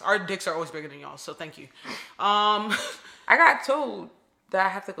dicks. Our dicks are always bigger than y'all, so thank you. I got told that I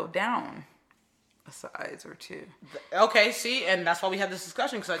have to go down a size or two. Okay, see, and that's why we had this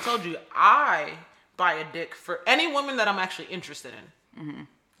discussion because I told you I buy a dick for any woman that I'm actually interested in.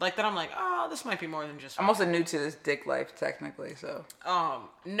 Like that I'm like, oh, this might be more than just. I'm also new to this dick life technically, so.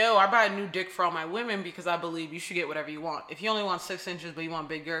 No, I buy a new dick for all my women because I believe you should get whatever you want. If you only want 6 inches but you want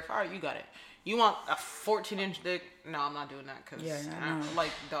big girth, all right, you got it. You want a 14-inch dick? No, I'm not doing that because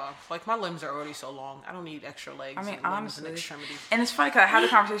like my limbs are already so long. I don't need extra legs. I mean, honestly, and extremities. And it's funny because I had a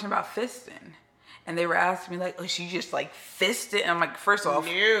conversation about fisting. And they were asking me like, "Oh, she just like fisted." And I'm like, first off,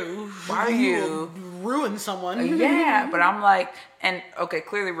 no, why are you ruin someone? Yeah, but I'm like, and okay,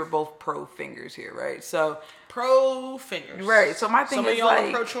 clearly we're both pro fingers here, right? So pro fingers, right? So my thing is some of y'all like,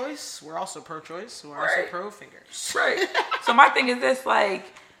 are pro-choice. We're also pro-choice. We're also pro fingers, right? So my thing is this, like,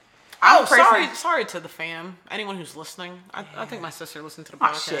 sorry to the fam. Anyone who's listening, I think my sister listened to the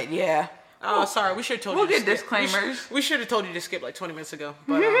podcast. Oh shit, yeah. Oh, sorry. We should have told you. We'll get disclaimers. We should have told you to skip like 20 minutes ago.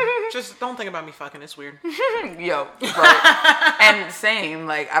 But just don't think about me fucking. It's weird. Yo, right. And same.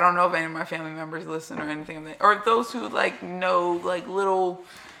 Like, I don't know if any of my family members listen or anything of that, or those who like know like little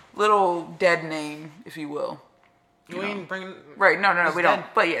dead name, if you will. You ain't bringing. Right? No, we don't.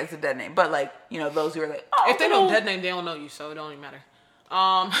 But yeah, it's a dead name. But like, those who are like, if they know dead name, they don't know you, so it don't even matter.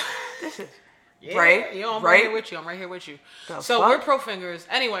 This is. Yeah, right? Yo, I'm right here with you. So we're pro fingers.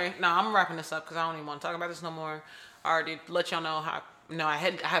 Anyway, I'm wrapping this up because I don't even want to talk about this no more. I already let y'all know how. No, I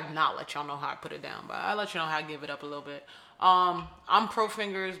have not let y'all know how I put it down, but I let you know how I give it up a little bit. I'm pro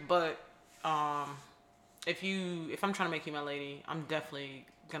fingers, but if I'm trying to make you my lady, I'm definitely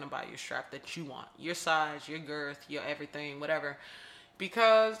gonna buy you a strap that you want, your size, your girth, your everything, whatever.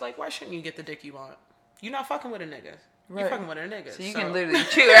 Because like, why shouldn't you get the dick you want? You're not fucking with a nigga. Right. You're fucking with a nigga. So you can literally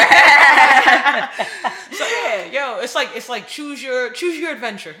choose. So yeah, it's like choose your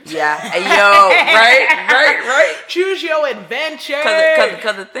adventure. Yeah, yo, right. Choose your adventure.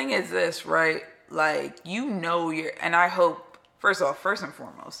 Because the thing is this, right? Like, and I hope, first and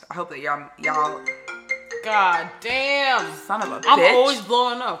foremost, I hope that y'all. God damn. Son of a bitch. I'm always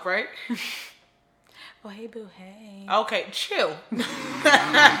blowing up, right? Oh, hey, boo, hey. Okay, chill.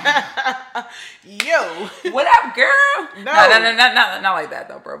 Yo. What up, girl? No, not like that,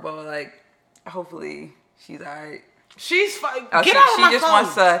 though, bro. But, like, hopefully she's all right. She's fine. Get out of my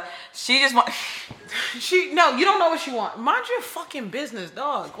phone. She just wants... No, you don't know what she wants. Mind your fucking business,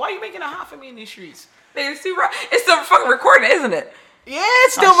 dog. Why are you making it hot for me in these streets? It's still fucking recording, isn't it? Yeah,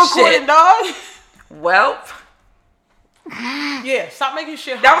 it's still recording, dog. Well... Yeah, stop making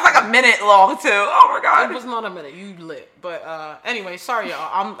shit hot. That was like a minute long too. Oh my god. It was not a minute. You lit. But anyway, sorry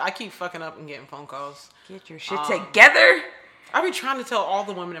y'all. I keep fucking up and getting phone calls. Get your shit together. I be trying to tell all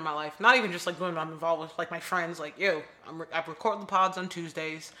the women in my life, not even just like women I'm involved with, like my friends, like, yo, I record the pods on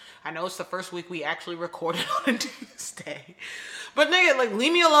Tuesdays. I know it's the first week we actually recorded on a Tuesday. But nigga, like,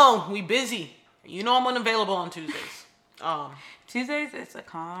 leave me alone. We busy. You know I'm unavailable on Tuesdays. Tuesdays, it's a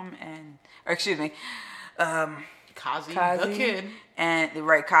Kazi, the kid. And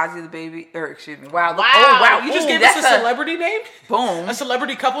Kazi the baby, Wow. Wow. Oh, wow. You just gave us a celebrity name? Boom. A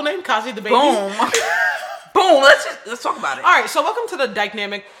celebrity couple name? Kazi the baby? Boom. Boom. Let's talk about it. All right. So welcome to the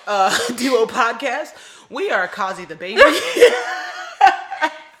Dynamic Duo podcast. We are Kazi the baby.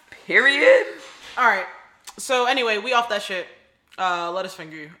 Period. All right. So anyway, we off that shit. Let us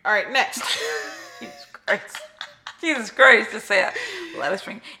finger you. All right. Next. Jesus Christ, to say that. Let us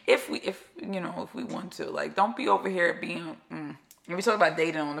finger. If we want to, like, don't be over here being. And we talked about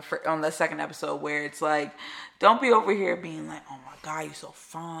dating on the second episode, where it's like, don't be over here being like, oh my God, you're so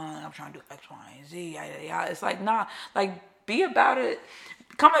fun. I'm trying to do X, Y, and Z. Yada, yada. It's like, nah, like, be about it.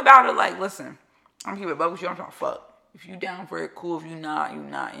 Come about it like, listen, I'm keeping it buck with you. I'm trying to fuck. If you down for it, cool. If you not, you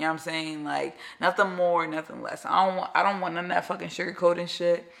not. You know what I'm saying? Like, nothing more, nothing less. I don't want none of that fucking sugarcoating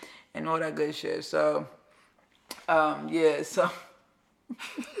shit and all that good shit. So, yeah. So.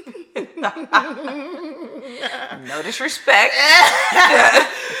 No disrespect.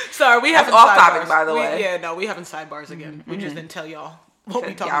 Sorry, we haven't off topic, by the way. We having sidebars again. We just didn't tell y'all what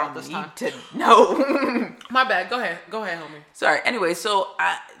we talking about this time. No. My bad. Go ahead, homie. Sorry. Anyway, so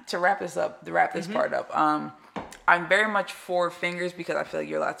to wrap this part up, I'm very much for fingers because I feel like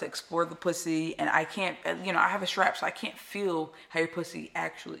you're allowed to explore the pussy, and I can't, I have a strap, so I can't feel how your pussy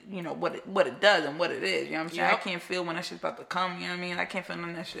actually, what it does and what it is. You know what I'm saying? Yep. I can't feel when that shit's about to come. You know what I mean? I can't feel none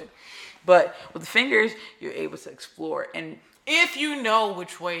of that shit. But with the fingers, you're able to explore, and if you know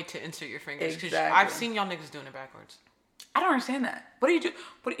which way to insert your fingers, because I've seen y'all niggas doing it backwards. I don't understand that. What do you do?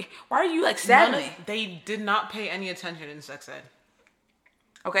 Why are you like sad me? They did not pay any attention in sex ed.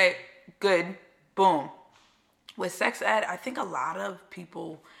 Okay, good. Boom. With sex ed, I think a lot of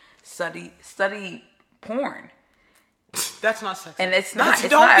people study porn. That's not sex ed. And it's not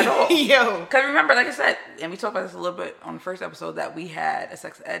at all. Yo. Because remember, like I said, and we talked about this a little bit on the first episode, that we had a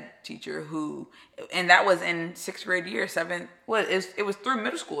sex ed teacher and that was in 6th grade year, 7th. Well, it was through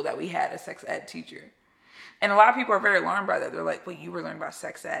middle school that we had a sex ed teacher. And a lot of people are very alarmed by that. They're like, wait, you were learning about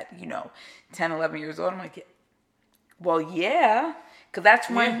sex at, 10, 11 years old? I'm like, well, yeah. Because that's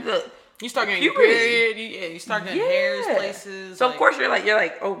when you start getting your period. You start getting hairs places. So, of course, you're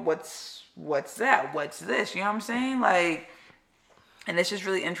like, oh, what's that? What's this? You know what I'm saying? Like, and it's just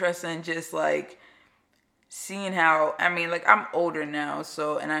really interesting just, like, seeing how, I'm older now,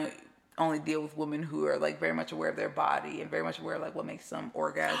 so, and I only deal with women who are, like, very much aware of their body and very much aware of, like, what makes them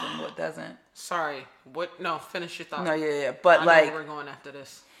orgasm and what doesn't. Sorry. What? No, finish your thought. No, yeah. But, I like, know where we're going after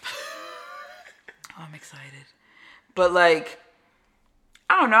this. Oh, I'm excited. But, like,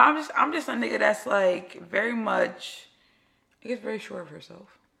 I don't know. I'm just a nigga that's, like, very much, I guess, very sure of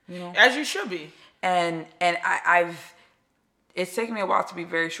herself. As you should be. And it's taken me a while to be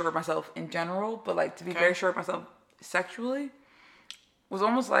very sure of myself in general, but, like, to be very sure of myself sexually was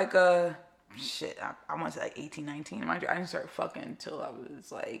almost like I want to say like 18, 19. Mind you, I didn't start fucking until I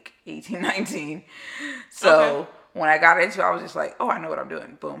was like 18, 19. So when I got into it, I was just like, oh, I know what I'm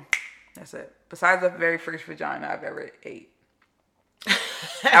doing. Boom. That's it. Besides the very first vagina I've ever ate.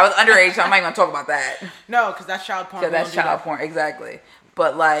 I was underage, so I'm not even going to talk about that. No, because that's child porn. Yeah, that's child porn, exactly.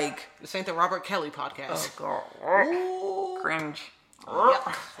 But, like, this ain't the Robert Kelly podcast. Oh, God. Cringe. Yep.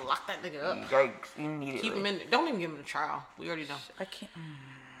 Lock that nigga up. Yikes, immediately. Keep him in. Don't even give him a trial. We already know. I can't.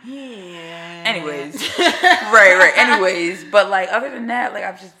 Yeah. Anyways. right. Anyways. But, like, other than that, like,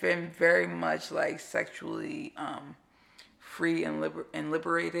 I've just been very much, like, sexually free and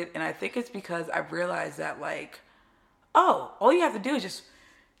liberated. And I think it's because I've realized that, like, all you have to do is just,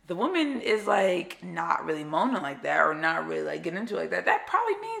 the woman is, like, not really moaning like that or not really, like, getting into it like that. That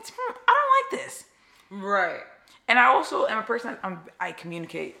probably means, I don't like this. Right. And I also am a person, I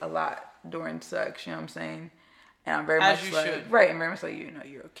communicate a lot during sex, you know what I'm saying? And I'm very much like, should. Right, I'm very much like,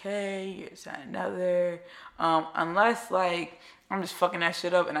 you're okay, you're this and another. Unless, like, I'm just fucking that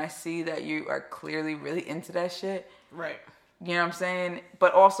shit up and I see that you are clearly really into that shit. Right. You know what I'm saying?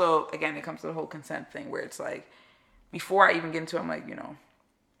 But also, again, it comes to the whole consent thing where it's like, before I even get into it, I'm like,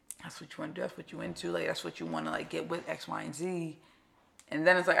 that's what you want to do, that's what you into, like, that's what you want to, like, get with X, Y, and Z. And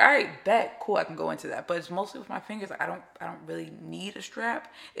then it's like, all right, bet, cool, I can go into that. But it's mostly with my fingers. Like, I don't really need a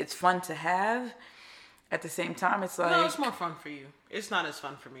strap. It's fun to have. At the same time, it's like, no, it's more fun for you. It's not as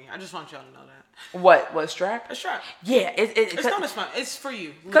fun for me. I just want y'all to know that. What a strap? A strap. Yeah, it's not as fun. It's for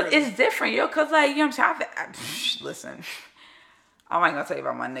you. Cause it's different, yo. Cause, like, you know what I'm saying. Listen, I'm not gonna tell you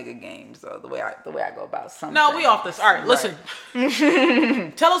about my nigga games though. The way I go about something. No, we off this. All right, listen.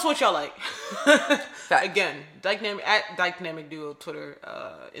 Tell us what y'all like. Again, Dynamic Duo, Twitter,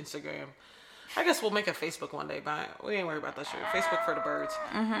 Instagram. I guess we'll make a Facebook one day, but we ain't worried about that shit. Facebook for the birds.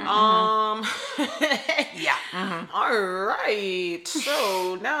 Yeah. All right.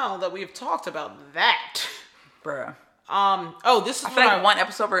 So now that we've talked about that, bruh. This is I feel like one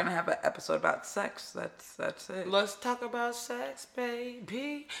episode we're gonna have an episode about sex. That's it. Let's talk about sex,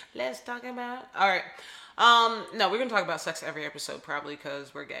 baby. Let's talk about. All right. No, we're gonna talk about sex every episode probably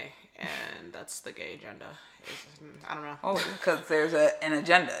because we're gay, and that's the gay agenda. I don't know. Oh, because there's an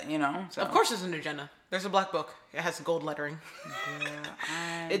agenda, you know. So. Of course, there's an agenda. There's a black book. It has gold lettering.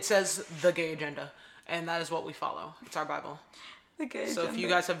 Yeah, It says the gay agenda, and that is what we follow. It's our Bible. The gay agenda. So if you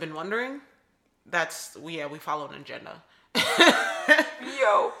guys have been wondering, we follow an agenda.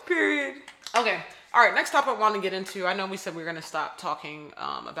 Yo, period. Okay. All right. Next topic I want to get into. I know we said we were going to stop talking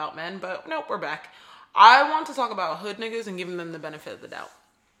about men, but nope, we're back. I want to talk about hood niggas and giving them the benefit of the doubt.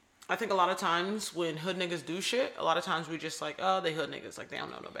 I think a lot of times when hood niggas do shit, a lot of times we just like, oh, they hood niggas. Like, they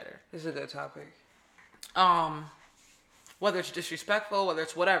don't know no better. This is a good topic. Whether it's disrespectful, whether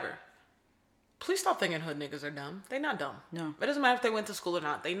it's whatever. Please stop thinking hood niggas are dumb. They not dumb. No. It doesn't matter if they went to school or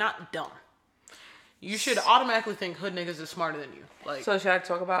not. They not dumb. You should automatically think hood niggas is smarter than you. Like, so should I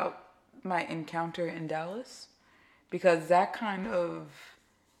talk about my encounter in Dallas? Because that kind of...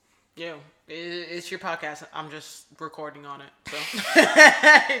 Yeah, it's your podcast. I'm just recording on it. So,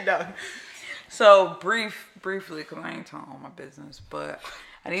 no. So briefly, because I ain't telling all my business, but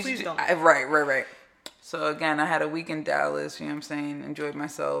I need Please to. Don't. Right. So again, I had a week in Dallas. You know what I'm saying? Enjoyed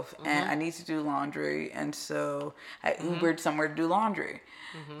myself, and I need to do laundry, and so I Ubered somewhere to do laundry.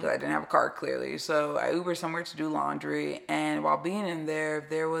 Because I didn't have a car clearly, so I Ubered somewhere to do laundry. And while being in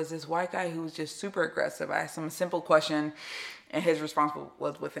there was this white guy who was just super aggressive. I asked him a simple question. And his response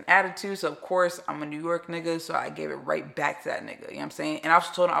was with an attitude. So, of course, I'm a New York nigga. So, I gave it right back to that nigga. You know what I'm saying? And I was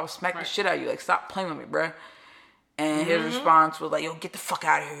told him I would smack the shit out of you. Like, stop playing with me, bruh. And his response was like, yo, get the fuck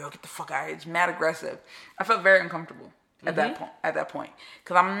out of here. Yo, get the fuck out of here. It's mad aggressive. I felt very uncomfortable at that point.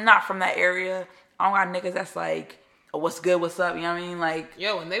 Because I'm not from that area. I don't got niggas that's like, oh, what's good, what's up? You know what I mean? Like,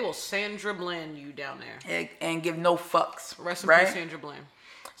 yo, and they will Sandra Bland you down there. And give no fucks. Rest in peace, Sandra Bland.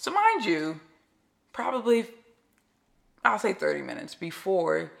 So, mind you, probably... I'll say 30 minutes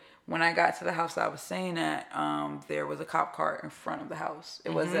before, when I got to the house I was staying at, there was a cop car in front of the house.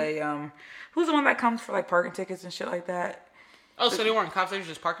 It was a, who's the one that comes for like parking tickets and shit like that? Oh, so they weren't cops, they were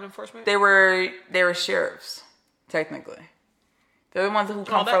just parking enforcement? They were sheriffs, technically. They're the ones who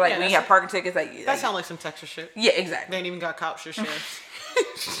come for like, when you have parking tickets. That sounds like some Texas shit. Yeah, exactly. They ain't even got cops or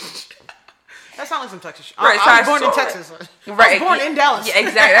sheriffs. That sounds like some Texas shit. Right, I was born in Texas. Right. I was born in Dallas. Yeah,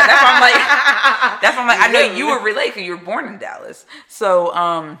 exactly. That's why I'm like, I know you were related because you were born in Dallas. So,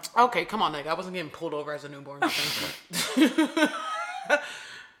 okay, come on, nigga. I wasn't getting pulled over as a newborn.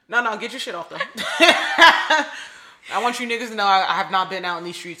 No, get your shit off, though. I want you niggas to know I have not been out in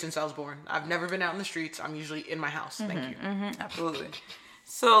these streets since I was born. I've never been out in the streets. I'm usually in my house. Thank you. Absolutely.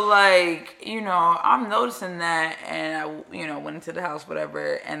 So, like, you know, I'm noticing that, and I, you know, went into the house,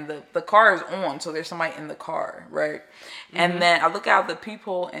 whatever, and the car is on, so there's somebody in the car, right? And then I look out the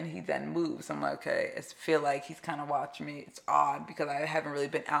peephole, and he then moves. I'm like, okay, I feel like he's kind of watching me. It's odd, because I haven't really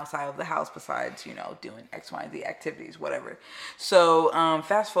been outside of the house besides, you know, doing X, Y, and Z activities, whatever. So,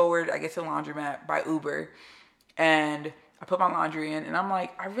 fast forward, I get to the laundromat by Uber, and I put my laundry in, and I'm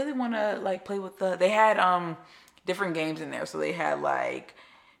like, I really want to, like, play with they had, different games in there. So they had like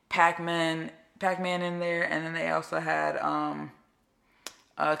Pac-Man in there, and then they also had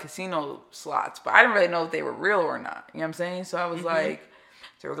casino slots. But I didn't really know if they were real or not. You know what I'm saying? So I was like,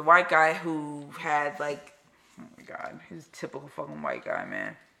 there was a white guy who had like, oh my god, he's a typical fucking white guy,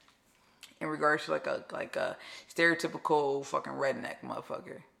 man. In regards to like a stereotypical fucking redneck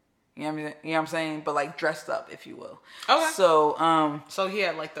motherfucker. You know what I'm saying? But like dressed up, if you will. Okay. So so he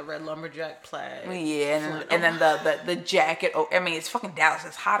had like the red lumberjack plaid. Yeah, and then the jacket. Oh, I mean, it's fucking Dallas.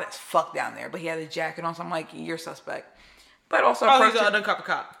 It's hot as fuck down there. But he had a jacket on, so I'm like, you're suspect. But also, he's an undercover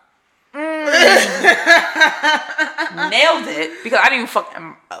cop. Nailed it, because I didn't even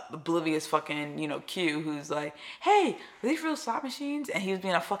fucking oblivious fucking, you know, Q, who's like, hey, are these real slot machines? And he was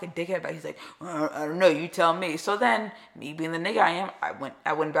being a fucking dickhead, but he's like, I don't know, you tell me. So then, me being the nigga I am,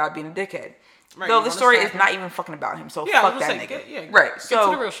 I went about being a dickhead. Right, though the story is not even fucking about him, so fuck that nigga. Right. Get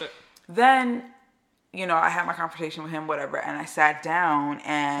to the real shit. Then, you know, I had my conversation with him, whatever, and I sat down,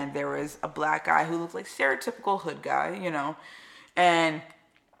 and there was a black guy who looked like stereotypical hood guy, you know, and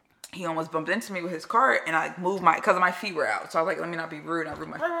he almost bumped into me with his cart, and I like moved because my feet were out. So I was like, let me not be rude. I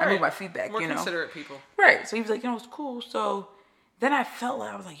moved my feet back, More you know. considerate people. Right. So he was like, you know, it's cool. So then I felt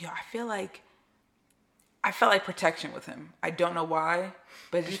like, I was like, yo, I felt like protection with him. I don't know why,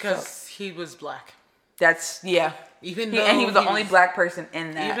 but because he was black. That's, yeah. Even and he was the only black person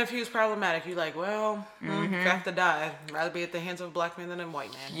in that. Even if he was problematic, you're like, well, if I have to die, I'd rather be at the hands of a black man than a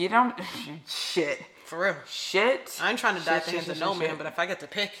white man. You don't, shit. For real. Shit. I ain't trying to die at the hands of no man, but if I get to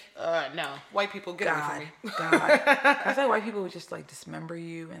pick, no. White people, get away from me. God. I feel like white people would just like dismember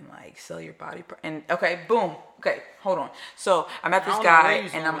you and like sell your body. And okay, boom. Okay, hold on. So I met this guy,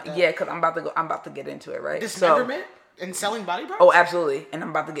 and because I'm about to get into it, right? Dismemberment and selling body parts. Oh, absolutely. And I'm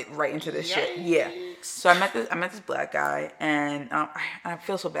about to get right into this shit. Yeah. So I met this black guy, and I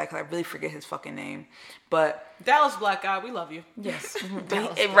feel so bad because I really forget his fucking name, but Dallas black guy, we love you. Yes,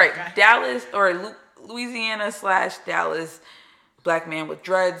 right. Guy. Dallas or Louisiana / Dallas black man with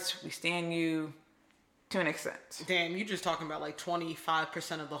dreads. We stand you to an extent. Damn, you just talking about like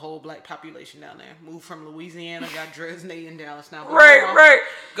 25% of the whole black population down there. Moved from Louisiana, got dreads, and they in Dallas now. Right.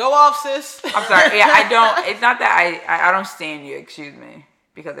 Go off, sis. I'm sorry. Yeah, I don't. It's not that I don't stand you. Excuse me.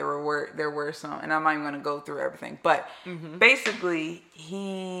 Because there were some, and I'm not even going to go through everything. But basically,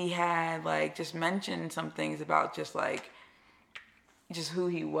 he had like just mentioned some things about just who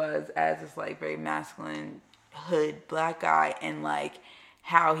he was as this like very masculine hood black guy, and like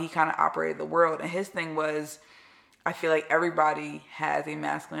how he kind of operated the world. And his thing was, I feel like everybody has a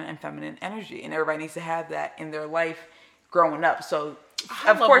masculine and feminine energy, and everybody needs to have that in their life growing up. So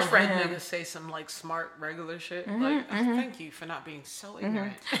of course for him, niggas say some like smart regular shit. Thank you for not being so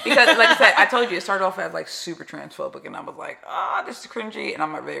ignorant. Because like I said, I told you it started off as like super transphobic, and I was like, this is cringy, and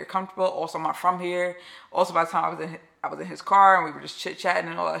I'm not very comfortable. Also, I'm not from here. Also, by the time I was in his car, and we were just chit chatting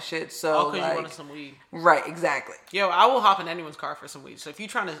and all that shit. So because you wanted some weed, right? Exactly. Yo, I will hop in anyone's car for some weed. So if you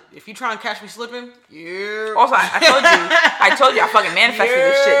trying to catch me slipping, yeah. Also, I told you, I fucking manifested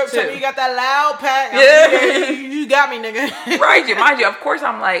this shit too. So you got that loud pack. Yeah, you got me, nigga. Right, mind you. Of course,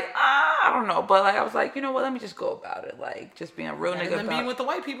 I'm like, I don't know, but like I was like, you know what? Let me just go about it, like just being a real nigga. And being with the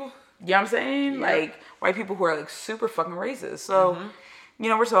white people. You know what I'm saying? Yeah. Like white people who are like super fucking racist. So. You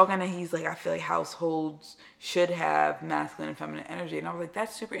know, we're talking, and he's like, I feel like households should have masculine and feminine energy. And I was like,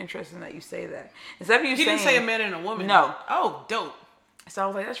 that's super interesting that you say that. Instead of you saying... He didn't say a man and a woman. No. Oh, dope. So I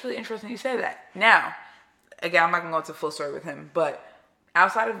was like, that's really interesting you say that. Now, again, I'm not going to go into full story with him, but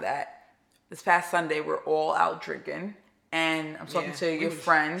outside of that, this past Sunday, we're all out drinking, and I'm talking to your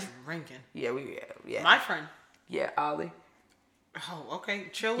friend. Drinking. Yeah, yeah. My friend. Yeah, Ollie. Oh, okay.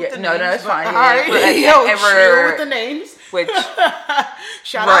 Chill with the names. No, it's fine. All right. Chill with the names. Which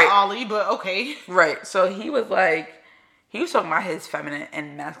shout out Ollie, but okay. Right. So he was talking about his feminine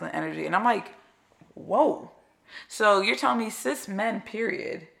and masculine energy, and I'm like, whoa. So you're telling me cis men,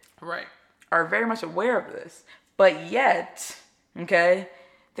 period, right, are very much aware of this, but yet, okay,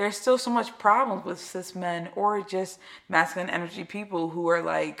 there's still so much problems with cis men or just masculine energy people who are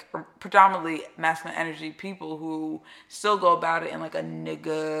like, predominantly masculine energy people who still go about it in like a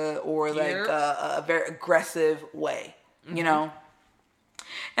nigga or like a very aggressive way, you know?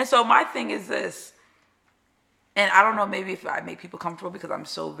 And so my thing is this, and I don't know, maybe if I make people comfortable because I'm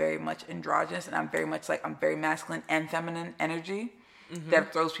so very much androgynous and I'm very masculine and feminine energy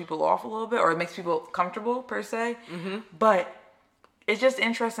that throws people off a little bit or it makes people comfortable per se. But it's just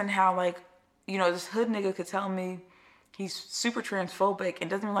interesting how, like, you know, this hood nigga could tell me he's super transphobic and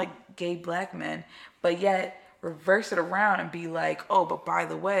doesn't like gay black men, but yet reverse it around and be like, oh, but by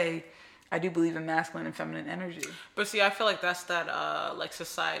the way, I do believe in masculine and feminine energy. But see, I feel like that's that, like,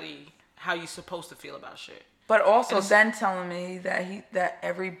 society, how you supposed to feel about shit. But also then telling me that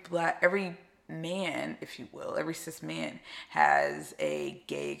every man, if you will, every cis man has a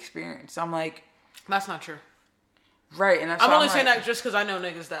gay experience. So I'm like, that's not true. Right, and I'm only saying that just because I know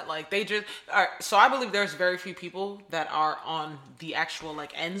niggas that like they just. All right, so I believe there's very few people that are on the actual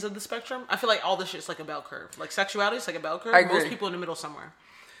like ends of the spectrum. I feel like all this shit's like a bell curve. Like sexuality is like a bell curve. I agree. Most people in the middle somewhere.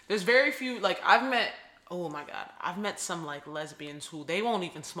 There's very few. Like I've met some like lesbians who they won't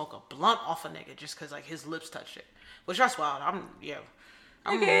even smoke a blunt off a nigga just because like his lips touched it, which that's wild. I'm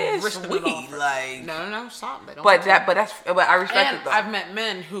risking sweet, it all. like no, stop. But I respect it though. I've met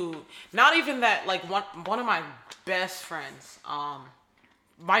men who not even that. Like one of my best friends,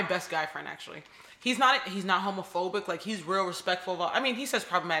 my best guy friend actually. He's not homophobic. Like he's real respectful of. I mean, he says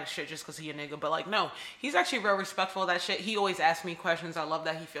problematic shit just because he a nigga, but like no, he's actually real respectful of that shit. He always asks me questions. I love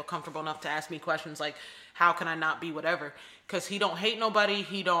that he feel comfortable enough to ask me questions. Like, how can I not be whatever? Because he don't hate nobody.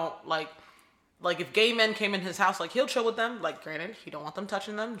 He don't like if gay men came in his house, like he'll chill with them. Like granted, he don't want them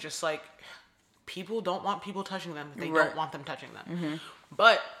touching them. Just like people don't want people touching them. They don't want them touching them.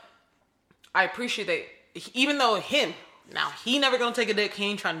 But I appreciate that. Even though he never gonna take a dick, he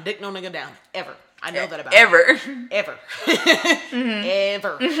ain't trying to dick no nigga down ever. I know that about ever. him. Ever.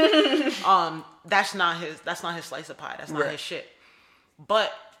 Ever. That's not his slice of pie. That's not his shit.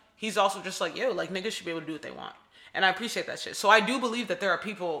 But he's also just like, yo, like niggas should be able to do what they want. And I appreciate that shit. So I do believe that there are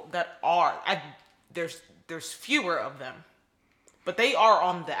people that are, there's fewer of them, but they are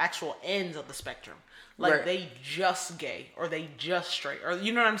on the actual ends of the spectrum. Like they just gay or they just straight or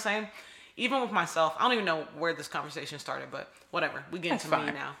you know what I'm saying? Even with myself, I don't even know where this conversation started, but whatever. We get into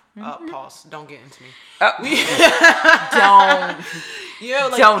me now. Pause. Don't get into me.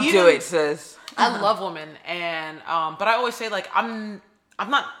 Don't do it, sis. I love women, and but I always say like I'm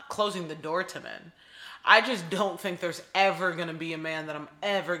not closing the door to men. I just don't think there's ever gonna be a man that I'm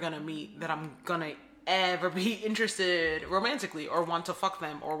ever gonna meet that I'm gonna ever be interested romantically or want to fuck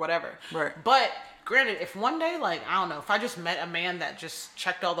them or whatever. Right. But granted, if one day, like I don't know, if I just met a man that just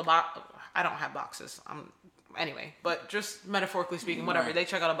checked all the I don't have boxes. Anyway, but just metaphorically speaking, whatever. They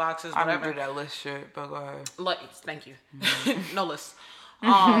check all the boxes, whatever. I don't do that list shit, but go ahead. Thank you. No list.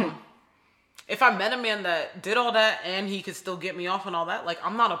 If I met a man that did all that and he could still get me off and all that, like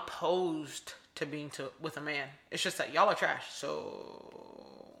I'm not opposed to being with a man. It's just that y'all are trash. So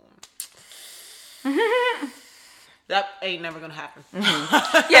that ain't never gonna happen.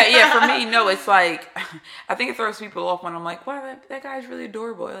 Yeah. For me, no. It's like I think it throws people off when I'm like, wow, that guy's really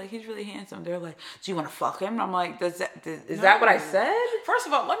adorable. Like he's really handsome. They're like, do you want to fuck him? And I'm like, is that what I said? First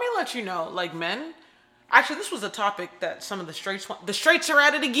of all, let me let you know, like men. Actually, this was a topic that some of the straights are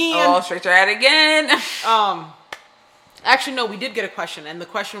at it again. Oh, straights are at it again. Actually, no, we did get a question, and the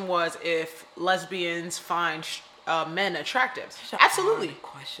question was if lesbians find men attractive. Absolutely.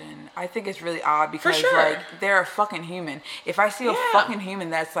 Question. I think it's really odd because like they're a fucking human. If I see a fucking human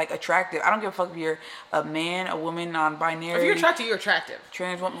that's like attractive, I don't give a fuck if you're a man, a woman, non-binary. If you're attractive, you're attractive.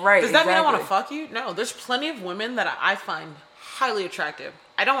 Trans woman, right? Does that mean I want to fuck you? No. There's plenty of women that I find highly attractive.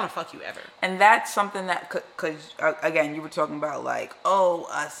 I don't want to fuck you ever. And that's something that, cause again, you were talking about like,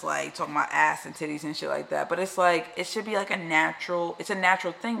 us like talking about ass and titties and shit like that. But it's like, it should be like it's a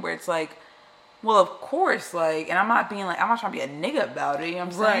natural thing where it's like, well, of course, like, and I'm not trying to be a nigga about it, you know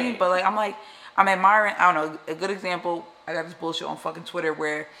what I'm saying? But like, I'm admiring, I don't know, a good example, I got this bullshit on fucking Twitter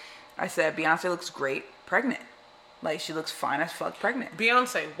where I said Beyonce looks great pregnant. Like, she looks fine as fuck pregnant.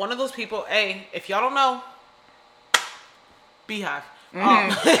 Beyonce, one of those people, if y'all don't know, Beehive.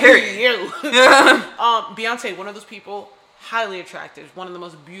 Period. Beyonce, one of those people, highly attractive, one of the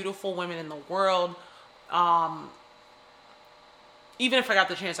most beautiful women in the world. Even if I got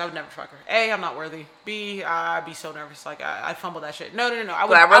the chance, I would never fuck her. A, I'm not worthy. B, I'd be so nervous. Like, I fumble that shit. No. We're the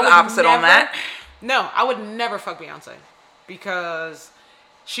opposite on that. No, I would never fuck Beyonce. Because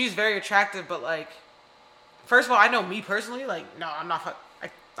she's very attractive, but, like, first of all, I know me personally, like, no, I'm not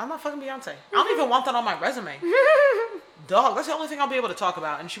fucking Beyonce. I don't even want that on my resume. Dog, that's the only thing I'll be able to talk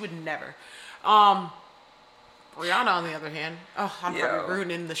about, and she would never. Rihanna, on the other hand, I'm fucking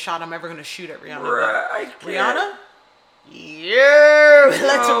ruining the shot I'm ever going to shoot at Rihanna. Rihanna? Yeah,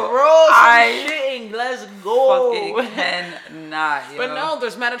 let's roll some shit. Let's go. Fucking cannot, yo. But no,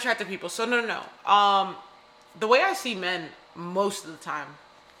 there's mad attractive people. So no. The way I see men most of the time,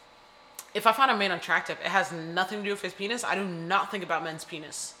 if I find a man attractive, it has nothing to do with his penis. I do not think about men's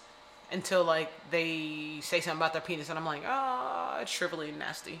penis until like they say something about their penis, and I'm like, it's shrivelly and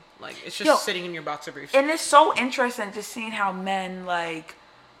nasty. Like it's just sitting in your boxer briefs. And it's so interesting just seeing how men like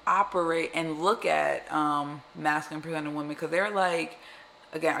operate and look at masculine presenting women, because they're like,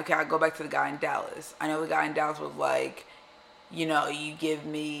 again, okay, I go back to the guy in Dallas. I know the guy in Dallas was like, you know, you give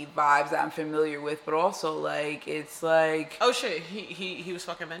me vibes that I'm familiar with, but also like it's like, oh shit, he was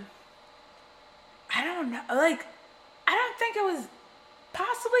fucking men. I don't know, like I don't think it was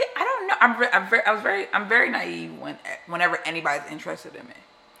possibly. I don't know. I'm very naive whenever anybody's interested in me.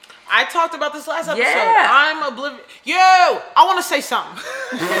 I talked about this last episode. Yeah. I'm oblivious. Yo, I want to say something.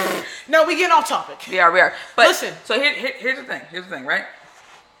 No, we getting off topic. We are. But listen. So here's the thing, right?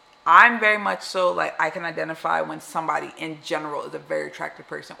 I'm very much so like I can identify when somebody in general is a very attractive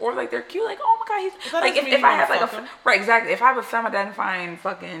person, or like they're cute. Like, oh my god, he's like if I have like right, exactly. If I have a femme identifying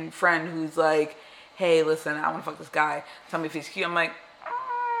fucking friend who's like, hey, listen, I want to fuck this guy. Tell me if he's cute. I'm like,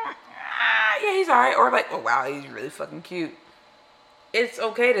 yeah, he's alright. Or like, oh wow, he's really fucking cute. It's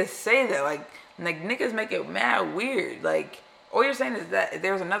okay to say that, like niggas make it mad weird. Like, all you're saying is that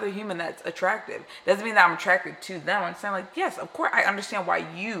there's another human that's attractive. Doesn't mean that I'm attracted to them. I'm saying like, yes, of course, I understand why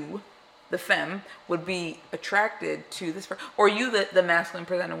you, the femme, would be attracted to this person, or you, the masculine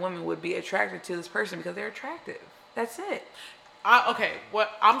presenting woman, would be attracted to this person because they're attractive. That's it. Okay,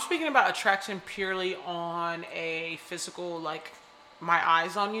 what I'm speaking about attraction purely on a physical, like, my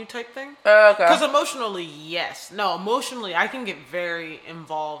eyes on you type thing. Okay. Because emotionally, yes. No, emotionally, I can get very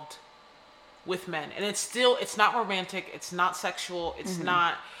involved with men. And it's not romantic, it's not sexual, it's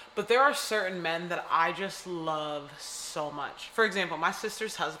not, but there are certain men that I just love so much. For example, my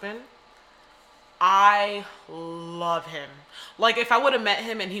sister's husband, I love him. Like, if I would have met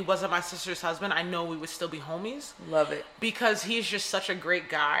him and he wasn't my sister's husband, I know we would still be homies. Love it. Because he's just such a great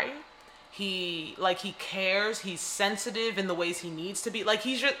guy. He cares. He's sensitive in the ways he needs to be. Like,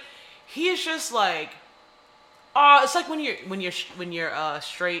 he is just like, it's like when you're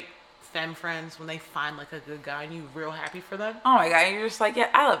straight femme friends, when they find like a good guy and you real happy for them. Oh my God, you're just like, yeah,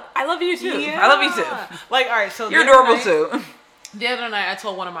 I love you too. Yeah. I love you too. Like, all right, so you're adorable too. The other night, I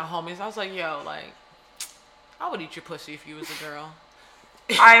told one of my homies, I was like, yo, like, I would eat your pussy if you was a girl.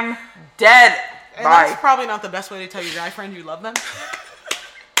 I'm dead. And that's probably not the best way to tell your guy friend you love them.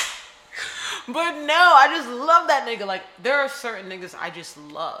 But no, I just love that nigga. Like, there are certain niggas I just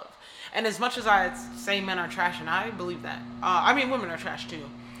love. And as much as I say men are trash, and I believe that. I mean, women are trash too.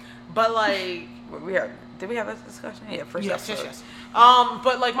 But like... Did we have this discussion? Yeah, first episode. Yes.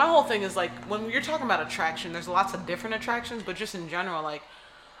 But like, my whole thing is like, when you're talking about attraction, there's lots of different attractions, but just in general, like,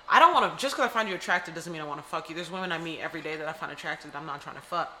 I don't want to, just because I find you attractive doesn't mean I want to fuck you. There's women I meet every day that I find attractive that I'm not trying to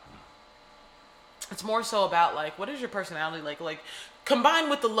fuck. It's more so about like, what is your personality like? Like, combined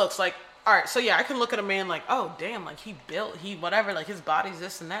with the looks, like, all right, so yeah, I can look at a man like, oh damn, like he built, he whatever, like his body's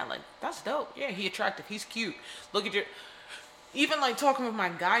this and that, like that's dope. Yeah, he attractive, he's cute. Look at your, even like talking with my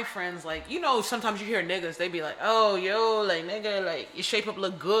guy friends, like, you know, sometimes you hear niggas, they be like, oh yo, like nigga, like your shape up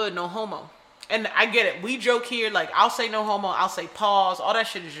look good, no homo. And I get it. We joke here, like I'll say no homo, I'll say pause, all that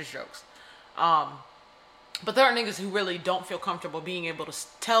shit is just jokes. But there are niggas who really don't feel comfortable being able to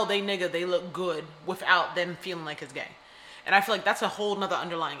tell they nigga they look good without them feeling like it's gay. And I feel like that's a whole nother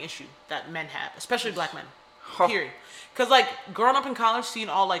underlying issue that men have, especially black men, period. Because like growing up in college, seeing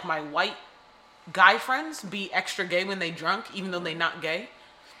all like my white guy friends be extra gay when they drunk, even though they not gay,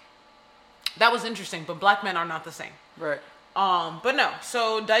 that was interesting. But black men are not the same. Right. But no,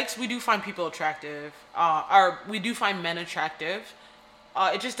 so dykes, we do find people attractive, or we do find men attractive.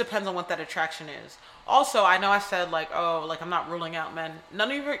 It just depends on what that attraction is. Also, I know I said like, oh, like I'm not ruling out men.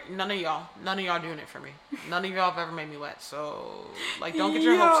 None of y'all doing it for me. None of y'all have ever made me wet. So like, don't get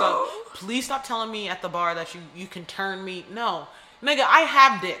your hopes up. Please stop telling me at the bar that you can turn me. No, nigga, I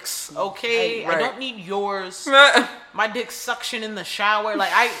have dicks. Okay, right. I don't need yours. My dick suction in the shower.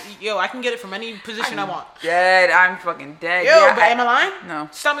 Like I can get it from any position I want. Dead. I'm fucking dead. But am I lying? No.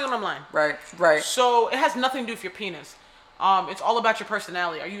 Tell me when I'm lying. Right. So it has nothing to do with your penis. It's all about your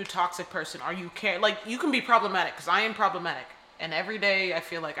personality. Are you a toxic person? Are you like, you can be problematic, because I am problematic. And every day I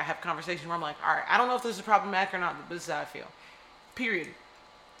feel like I have conversations where I'm like, all right, I don't know if this is problematic or not, but this is how I feel. Period.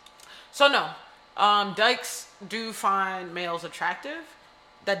 So no, dykes do find males attractive.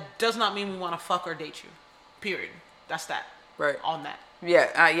 That does not mean we want to fuck or date you. Period. That's that. Right. On that. Yeah.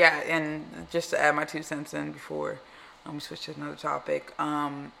 And just to add my 2 cents in before we switch to another topic.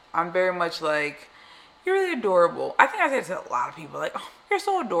 I'm very much like, you're really adorable. I think I say it to a lot of people, like, oh, you're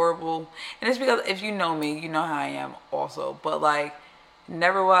so adorable. And it's because if you know me, you know how I am also. But like,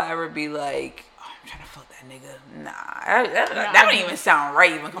 never will I ever be like, oh, I'm trying to fuck that nigga. Nah, that don't even sound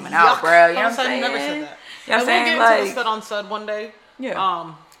right even coming out, bro. You know what I'm saying? Never said that. You know what I'm saying? We'll get into the stud on stud one day.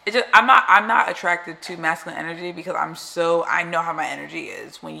 Yeah. It's just, I'm not attracted to masculine energy because I know how my energy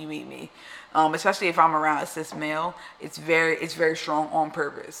is when you meet me. Especially if I'm around a cis male, it's very strong on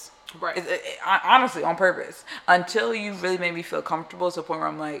purpose. Right. Honestly, on purpose. Until you really made me feel comfortable to the point where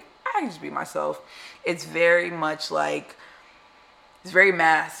I'm like, I can just be myself. It's very much like, it's very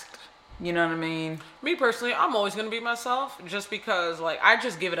masked. You know what I mean? Me personally, I'm always going to be myself just because, like, I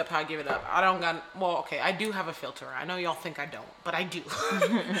just give it up how I give it up. I don't got, well, okay, I do have a filter. I know y'all think I don't, but I do.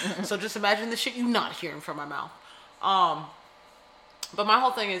 So just imagine the shit you not hearing from my mouth. But my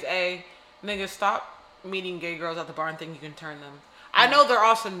whole thing is, niggas, stop meeting gay girls at the bar and think you can turn them. I know there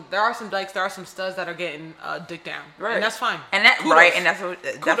are some dykes, there are some studs that are getting dick down, right? And that's fine. And that's right, and that's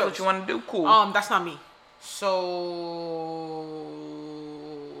what you want to do. Cool. That's not me. So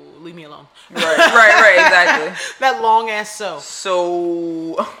leave me alone. Right, exactly. That long ass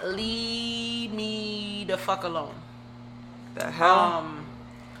So leave me the fuck alone. The hell.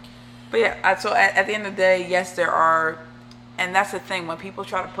 But yeah, so at the end of the day, yes, there are, and that's the thing when people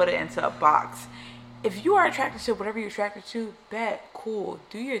try to put it into a box. If you are attracted to whatever you're attracted to, bet, cool,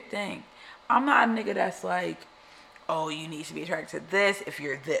 do your thing. I'm not a nigga that's like, oh, you need to be attracted to this if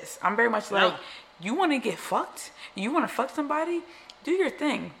you're this. I'm very much like, you want to get fucked? You want to fuck somebody? Do your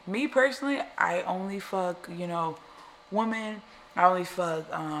thing. Me personally, I only fuck, women. I only fuck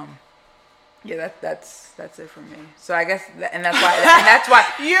Yeah, that's it for me. So I guess that's why.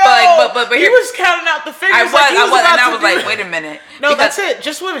 Yo, but he was counting out the figures. I was like, wait a minute. No, that's it.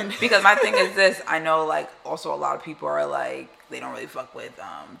 Just women. Because my thing is this. I know, like, also a lot of people are like, they don't really fuck with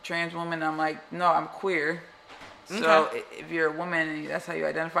trans women. I'm like, no, I'm queer. So if you're a woman and that's how you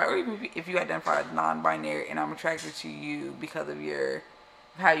identify, or even if you identify as non-binary and I'm attracted to you because of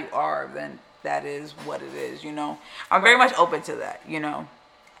how you are, then that is what it is. You know, I'm very much open to that. You know.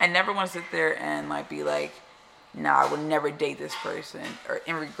 I never want to sit there and like be like, nah, I would never date this person, or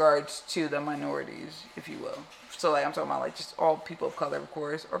in regards to the minorities, if you will. So like I'm talking about like just all people of color, of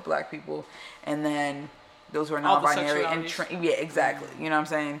course, or black people, and then those who are non-binary and yeah, exactly. You know what I'm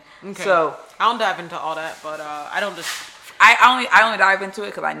saying? Okay. So I don't dive into all that, but I don't just. I only dive into it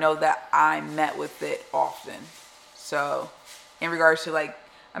because I know that I met with it often. So in regards to like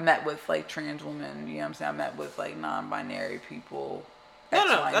I met with like trans women, you know what I'm saying? I met with like non-binary people. No,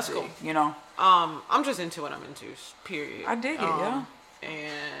 that's cool. You know, I'm just into what I'm into. Period. I dig it, yeah.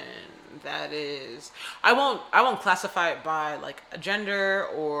 And that is, I won't classify it by like a gender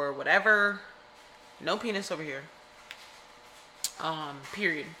or whatever. No penis over here.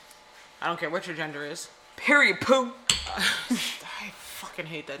 Period. I don't care what your gender is. Period. Poo. I fucking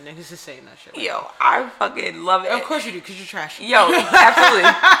hate that niggas is saying that shit. Yo, I fucking love it. Of course you do, because you're trash. Yo, absolutely.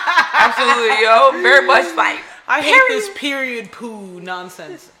 Absolutely, yo. Very much like, I hate this period poo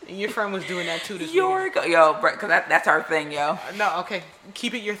nonsense. And your friend was doing that too this week. Yo, bro, because that's our thing, yo. No, okay.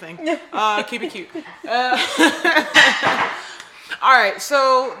 Keep it your thing. Keep it cute. All right,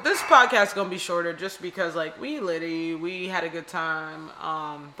 so this podcast is going to be shorter just because, like, we had a good time,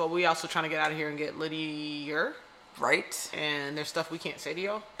 but we also trying to get out of here and get littier. Right. And there's stuff we can't say to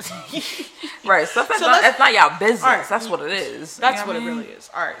y'all. Right, stuff that's not y'all business. Right. That's what it is. That's what it really is.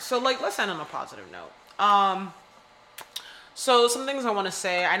 All right, so, like, let's end on a positive note. So some things I want to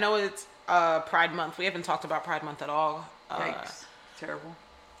say. I know it's Pride Month. We haven't talked about Pride Month at all. Yikes. Terrible.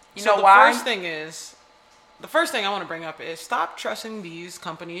 You know why? The first thing I want to bring up is stop trusting these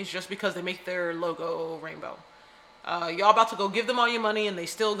companies just because they make their logo rainbow. Y'all about to go give them all your money and they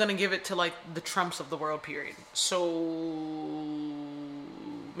still gonna give it to like the Trumps of the world, period. So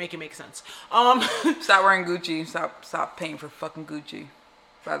make it make sense. Stop wearing Gucci. Stop paying for fucking Gucci,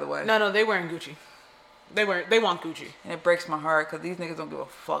 by the way. No, they wearing Gucci. They want Gucci. And it breaks my heart because these niggas don't give a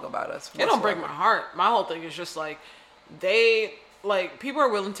fuck about us whatsoever. It don't break my heart. My whole thing is just like, people are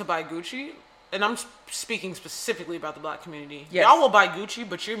willing to buy Gucci, and I'm speaking specifically about the black community. Yes. Y'all will buy Gucci,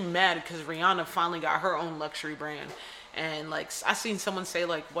 but you're mad because Rihanna finally got her own luxury brand. And like, I seen someone say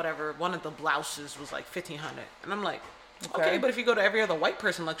like, whatever, one of the blouses was like $1,500. And I'm like, okay, but if you go to every other white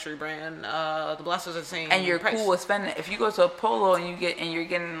person luxury brand, the blouses are the same and you're price. Cool with spending. If you go to a Polo and you're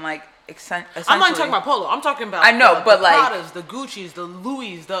getting like I'm not talking about Polo. I'm talking about but the like Pradas, the Gucci's, the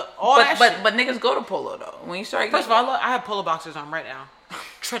Louis, all that shit. But niggas go to Polo though. When you start First of all, I have Polo boxers on right now.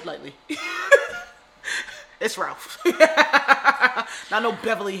 Tread lightly. It's Ralph. Not no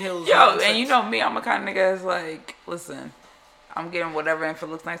Beverly Hills. Yo, and you know me, I'm a kind of nigga that's like, listen, I'm getting whatever, and if it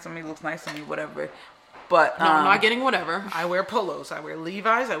looks nice on me, whatever. But no, I'm not getting whatever. I wear Polos. I wear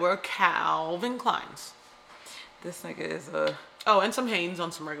Levi's. I wear Calvin Kleins. This nigga is and some Hanes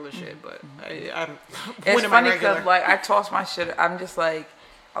on some regular shit, but I'm it's funny because like I toss my shit. I'm just like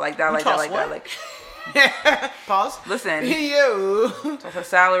I like that, like. Pause. Listen. You. Toss a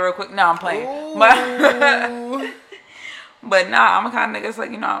salad real quick. No, I'm playing. But nah, I'm a kind of nigga. It's like,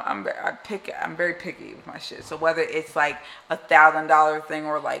 you know, I'm very picky with my shit. So whether it's like $1,000 thing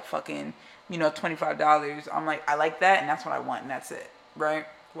or like fucking, you know, $25, I'm like, I like that and that's what I want and that's it, right?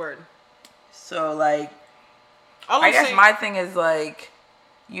 Word. So like, I guess my thing is like,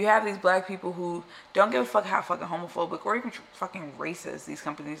 you have these black people who don't give a fuck how fucking homophobic or even fucking racist these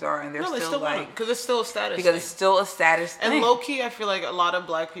companies are, and they're still like, because it's still a status. Because it's still a status thing. And low key, I feel like a lot of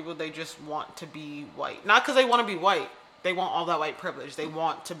black people, they just want to be white, not because they want to be white. They want all that white privilege. They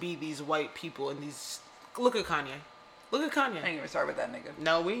want to be these white people and these. Look at Kanye. I ain't even start with that nigga.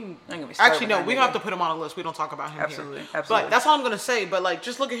 No, we actually no. We have to put him on a list. We don't talk about him absolutely. here. Absolutely. But that's all I'm gonna say. But like,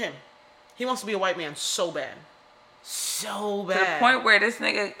 just look at him. He wants to be a white man so bad. So bad. To the point where this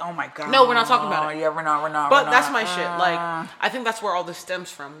nigga, oh my god. No, we're not talking about it. Yeah, we're not. But that's my shit. Like, I think that's where all this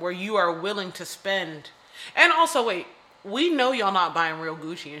stems from. Where you are willing to spend. And also, wait. We know y'all not buying real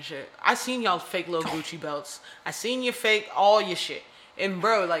Gucci and shit. I seen y'all fake little Gucci belts. I seen you fake all your shit. And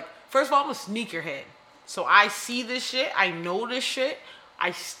bro, like, first of all, I'm a sneakerhead. So I see this shit. I know this shit.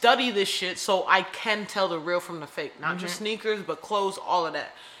 I study this shit so I can tell the real from the fake. Not just sneakers, but clothes, all of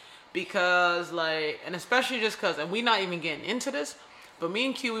that. Because, like, and especially just because, and we not even getting into this, but me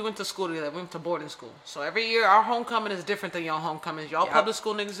and Q, we went to school together. We went to boarding school. So every year, our homecoming is different than y'all homecomings. Y'all public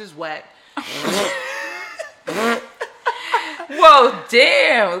school niggas is whack. Whoa,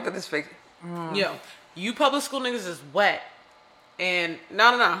 damn! Look at this face. Yo, you public school niggas is whack. And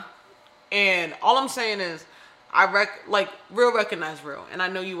no. And all I'm saying is, real recognize real. And I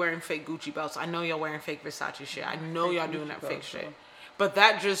know you wearing fake Gucci belts. I know y'all wearing fake Versace shit. I know y'all doing that fake shit. But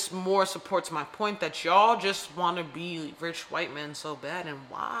that just more supports my point that y'all just want to be rich white men so bad, and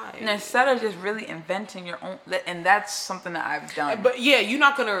why? And instead of just really inventing your own, and that's something that I've done. But yeah, you're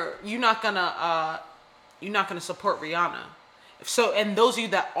not gonna support Rihanna. So, and those of you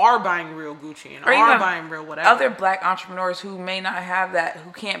that are buying real Gucci and are buying real whatever, other black entrepreneurs who may not have that,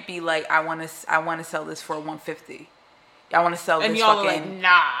 who can't be like, I want to sell this for $150. I want to sell this, and y'all are like,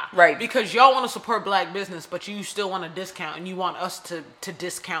 nah, right? Because y'all want to support black business, but you still want a discount, and you want us to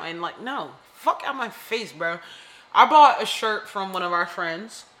discount, and like, no, fuck out my face, bro. I bought a shirt from one of our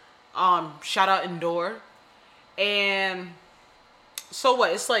friends, shout out Endor, and so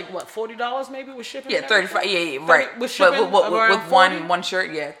what? It's like what, $40 maybe with shipping? Yeah, 35. Yeah, right. With shipping, with one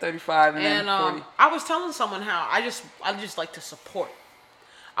shirt, yeah, 35 and then 40. I was telling someone how I just like to support.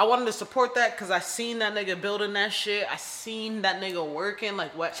 I wanted to support that because I seen that nigga building that shit. I seen that nigga working,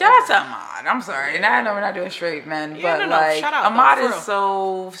 like what. Shout out to Ahmad. I'm sorry. And I know we're not doing straight men, but like shout out, Ahmad is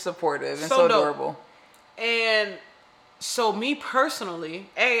so supportive and so adorable. And so me personally,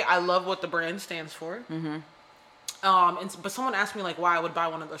 I love what the brand stands for. Mm-hmm. But someone asked me like why I would buy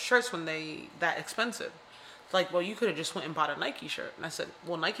one of those shirts when they that expensive. Like, well, you could have just went and bought a Nike shirt. And I said,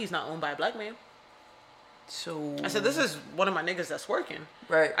 well, Nike's not owned by a black man. So I said, this is one of my niggas that's working.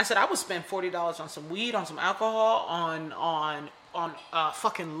 Right. I said, I would spend $40 on some weed, on some alcohol, on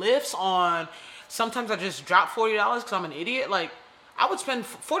fucking lifts, on sometimes I just drop $40 because I'm an idiot. Like, I would spend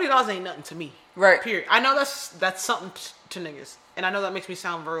 $40 ain't nothing to me. Right. Period. I know that's something to niggas. And I know that makes me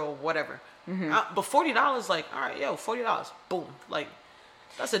sound real whatever. Mm-hmm. But $40, like, all right, yo, $40. Boom. Like,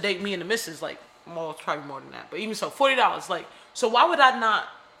 that's a date me and the missus, like, well, it's probably more than that. But even so, $40. Like, so why would I not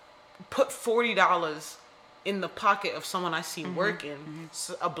put $40 in the pocket of someone I see working,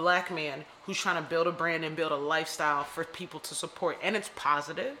 a black man who's trying to build a brand and build a lifestyle for people to support, and it's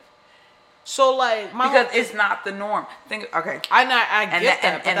positive. So like, because it's not the norm. Okay, I get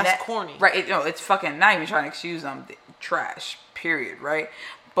that, but that's corny, right? It's fucking not even trying to excuse them. Trash, period, right?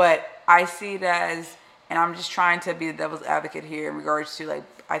 But I see it as, and I'm just trying to be the devil's advocate here in regards to like,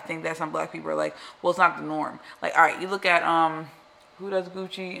 I think that some black people are like, well, it's not the norm. Like, all right, you look at who does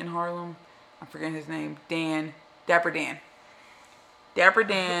Gucci in Harlem? I'm forgetting his name. Dapper Dan.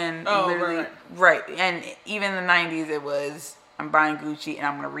 Oh, literally, right. And even in the 90s, it was, I'm buying Gucci and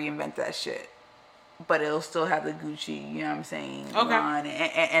I'm going to reinvent that shit. But it'll still have the Gucci, you know what I'm saying, line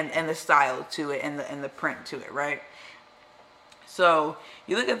and the style to it and the print to it, right? So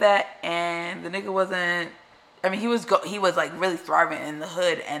you look at that and the nigga wasn't, I mean, he was like really thriving in the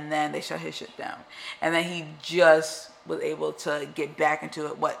hood, and then they shut his shit down. And then he just was able to get back into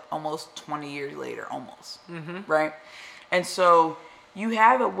it, almost 20 years later, almost, right? And so you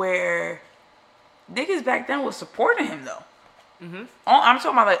have it where niggas back then was supporting him, though. Mm-hmm. I'm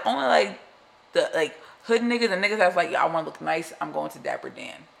talking about, like, only, like, the, like, hood niggas and niggas that's like, I want to look nice, I'm going to Dapper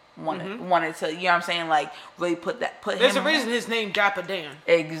Dan. Wanted to, you know what I'm saying, like, really put There's a reason his name Dapper Dan.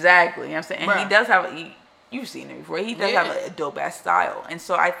 Exactly, you know what I'm saying? And he does have, you've seen it before, he does have a dope-ass style. And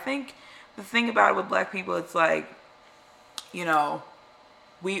so I think the thing about it with black people, it's like, you know,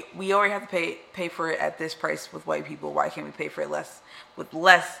 we already have to pay for it at this price with white people. Why can't we pay for it less with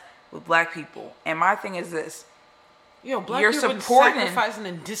black people? And my thing is this. Yo, black people been sacrificing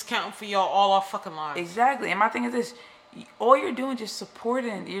and discounting for y'all all our fucking lives. Exactly. And my thing is this. All you're doing is just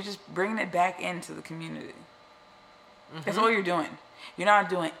supporting. You're just bringing it back into the community. Mm-hmm. That's all you're doing. You're not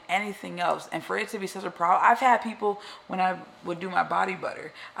doing anything else. And for it to be such a problem, I've had people, when I would do my body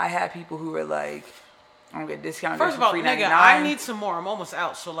butter, I had people who were like, I'm gonna get discounted. First of all, nigga, I need some more. I'm almost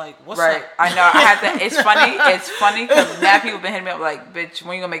out. So like, what's up? Right. I know. I had to. It's funny. It's funny because now people been hitting me up like, bitch,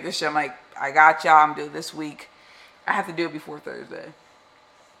 when you gonna make this shit? I'm like, I got y'all. I'm doing it this week. I have to do it before Thursday.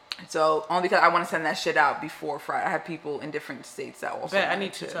 So only because I want to send that shit out before Friday. I have people in different states that also. Bet I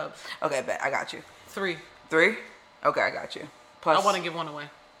need 2 tubs. Okay, bet I got you. 3. 3? Okay, I got you. Plus, I want to give 1 away.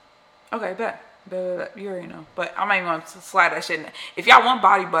 Okay, bet. You already know. But I'm not even gonna slide that shit in. If y'all want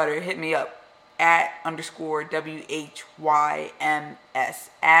body butter, hit me up. @_WHYMS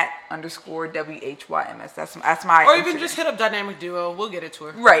 @_WHYMS. That's my. Or even just hit up Dynamic Duo. We'll get it to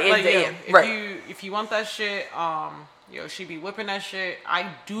her. Right. Like, if you want that shit, she be whipping that shit.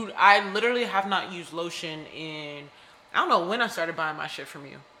 I literally have not used lotion in, I don't know when I started buying my shit from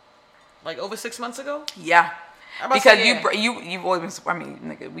you. Like over 6 months ago. Yeah. Because you've always been. I mean,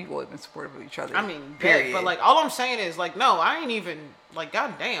 nigga, we've always been supportive of each other. I mean, period. But like, all I'm saying is like, no, I ain't even like,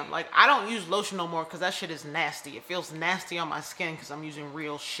 goddamn, like I don't use lotion no more because that shit is nasty. It feels nasty on my skin because I'm using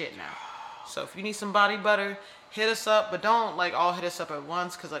real shit now. So if you need some body butter, hit us up, but don't like all hit us up at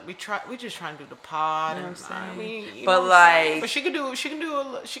once because like we just trying to do the pod. You know what I'm saying? I mean, but like, but she can move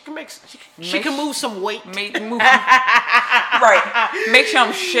some weight. Move, right. Make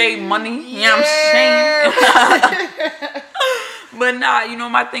some shave money. You know what I'm saying? But nah, you know,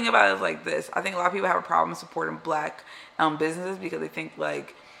 my thing about it is like this. I think a lot of people have a problem supporting black businesses because they think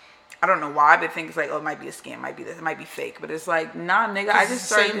like, I don't know why, but they think it's like, oh, it might be a scam, might be this, it might be fake. But it's like, nah, nigga, I just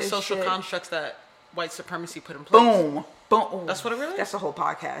started this social shit. constructs that white supremacy put in place. Boom. That's what it really is? That's a whole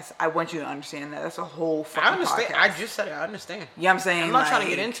podcast. I want you to understand that. That's a whole fucking I understand. podcast. I just said it. I understand. You know what I'm saying? I'm not trying to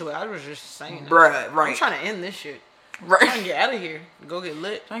get into it. I was just saying bruh, right. I'm trying to end this shit. Right. I'm trying to get out of here. Go get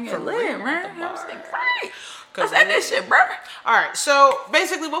lit. Trying to get lit, man. You know what I'm saying? Right. Let's end this shit, bruh. Alright, so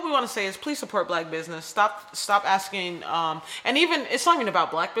basically what we want to say is please support black business. Stop asking, and even, it's not even about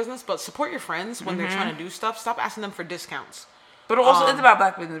black business, but support your friends when they're trying to do stuff. Stop asking them for discounts. But also, it's about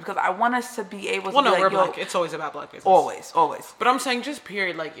black business because I want us to be able to. Well, no, we're black. It's always about black business. Always. But I'm saying, just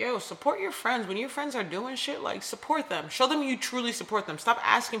period. Like, yo, support your friends. When your friends are doing shit, like, support them. Show them you truly support them. Stop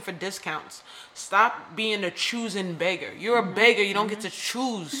asking for discounts. Stop being a choosing beggar. You're a beggar. You don't get to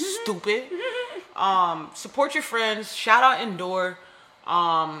choose, stupid. Support your friends. Shout out Endure.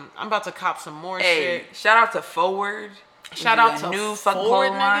 I'm about to cop some more shit. Shout out to Forward. Shout out to new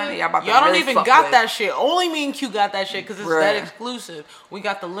Forward, nigga. Y'all don't really even got that shit. Only me and Q got that shit because it's that exclusive. We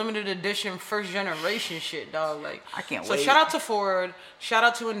got the limited edition first generation shit, dog. Like, I can't wait. So shout out to Forward. Shout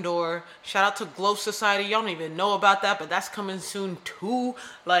out to Endure. Shout out to Glow Society. Y'all don't even know about that, but that's coming soon too.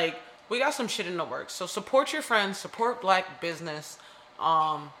 Like, we got some shit in the works. So support your friends. Support black business.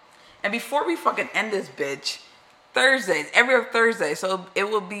 And before we fucking end this bitch, Thursdays, every other Thursday, so it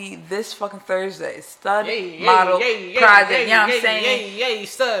will be this fucking Thursday. Stud Model Project, you know what I'm saying?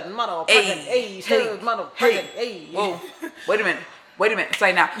 Stud Model Project, Stud Model Project, Whoa, wait a minute, it's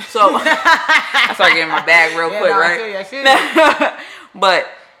like now. So, I started getting my bag real quick, right? I feel you. But,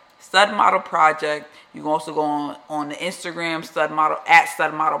 Stud Model Project, you can also go on the Instagram, Stud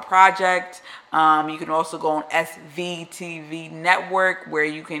Model Project. You can also go on SVTV Network, where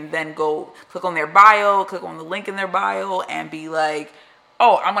you can then go click on their bio, click on the link in their bio, and be like,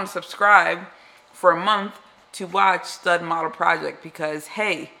 oh, I'm going to subscribe for a month to watch Stud Model Project because,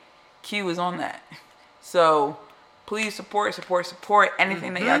 hey, Q is on that. So please support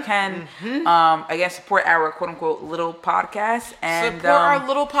anything that y'all can. Again, support our quote-unquote little podcast. And support our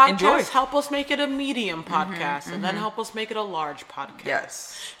little podcast. Enjoy. Help us make it a medium podcast. And then help us make it a large podcast.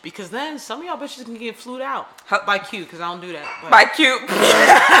 Yes. Because then some of y'all bitches can get flued out by Q, because I don't do that. But. By Q.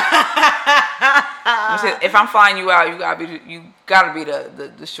 If I'm flying you out, you gotta be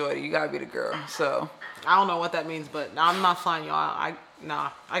the shorty. You gotta be the girl. So I don't know what that means, but I'm not flying y'all out.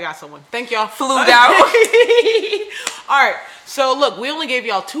 I got someone. Thank y'all. Flued out. Alright, so look, we only gave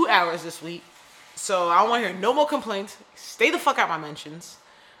y'all 2 hours this week. So I don't want to hear no more complaints. Stay the fuck out my mentions.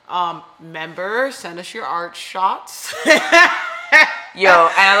 Member, send us your art shots. Yo,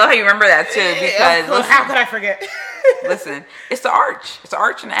 and I love how you remember that too, because listen, how could I forget? Listen, it's the arch. It's the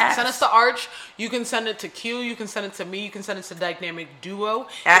arch and the ass. Send us the arch. You can send it to Q. You can send it to me. You can send it to Dynamic Duo.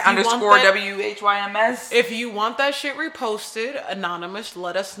 @ WHYMS. If you want that shit reposted, anonymous,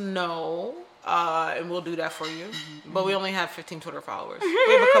 let us know. And we'll do that for you. But we only have 15 Twitter followers. We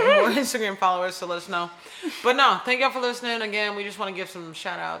have a couple more Instagram followers, so let us know. But no, thank y'all for listening. Again, we just want to give some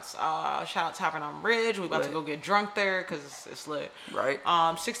shout outs. Shout out Tavern on Ridge. We about to go get drunk there because it's lit. Right.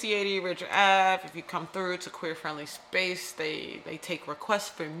 6080 Ridge Ave. If you come through, it's a queer friendly space. They take requests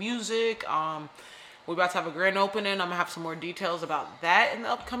for music. We're about to have a grand opening. I'm gonna have some more details about that in the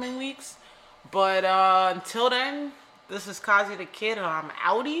upcoming weeks. But until then, this is Kazi the Kid, and I'm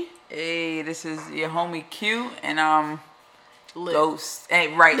outie. Hey, this is your homie Q, and lit. Ghost.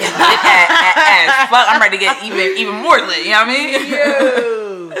 Hey, right. Lit as fuck. I'm ready to get even more lit. You know what I mean?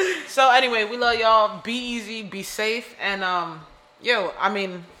 Yo. So anyway, we love y'all. Be easy, be safe, and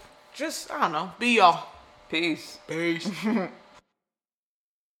just I don't know, be y'all. Peace.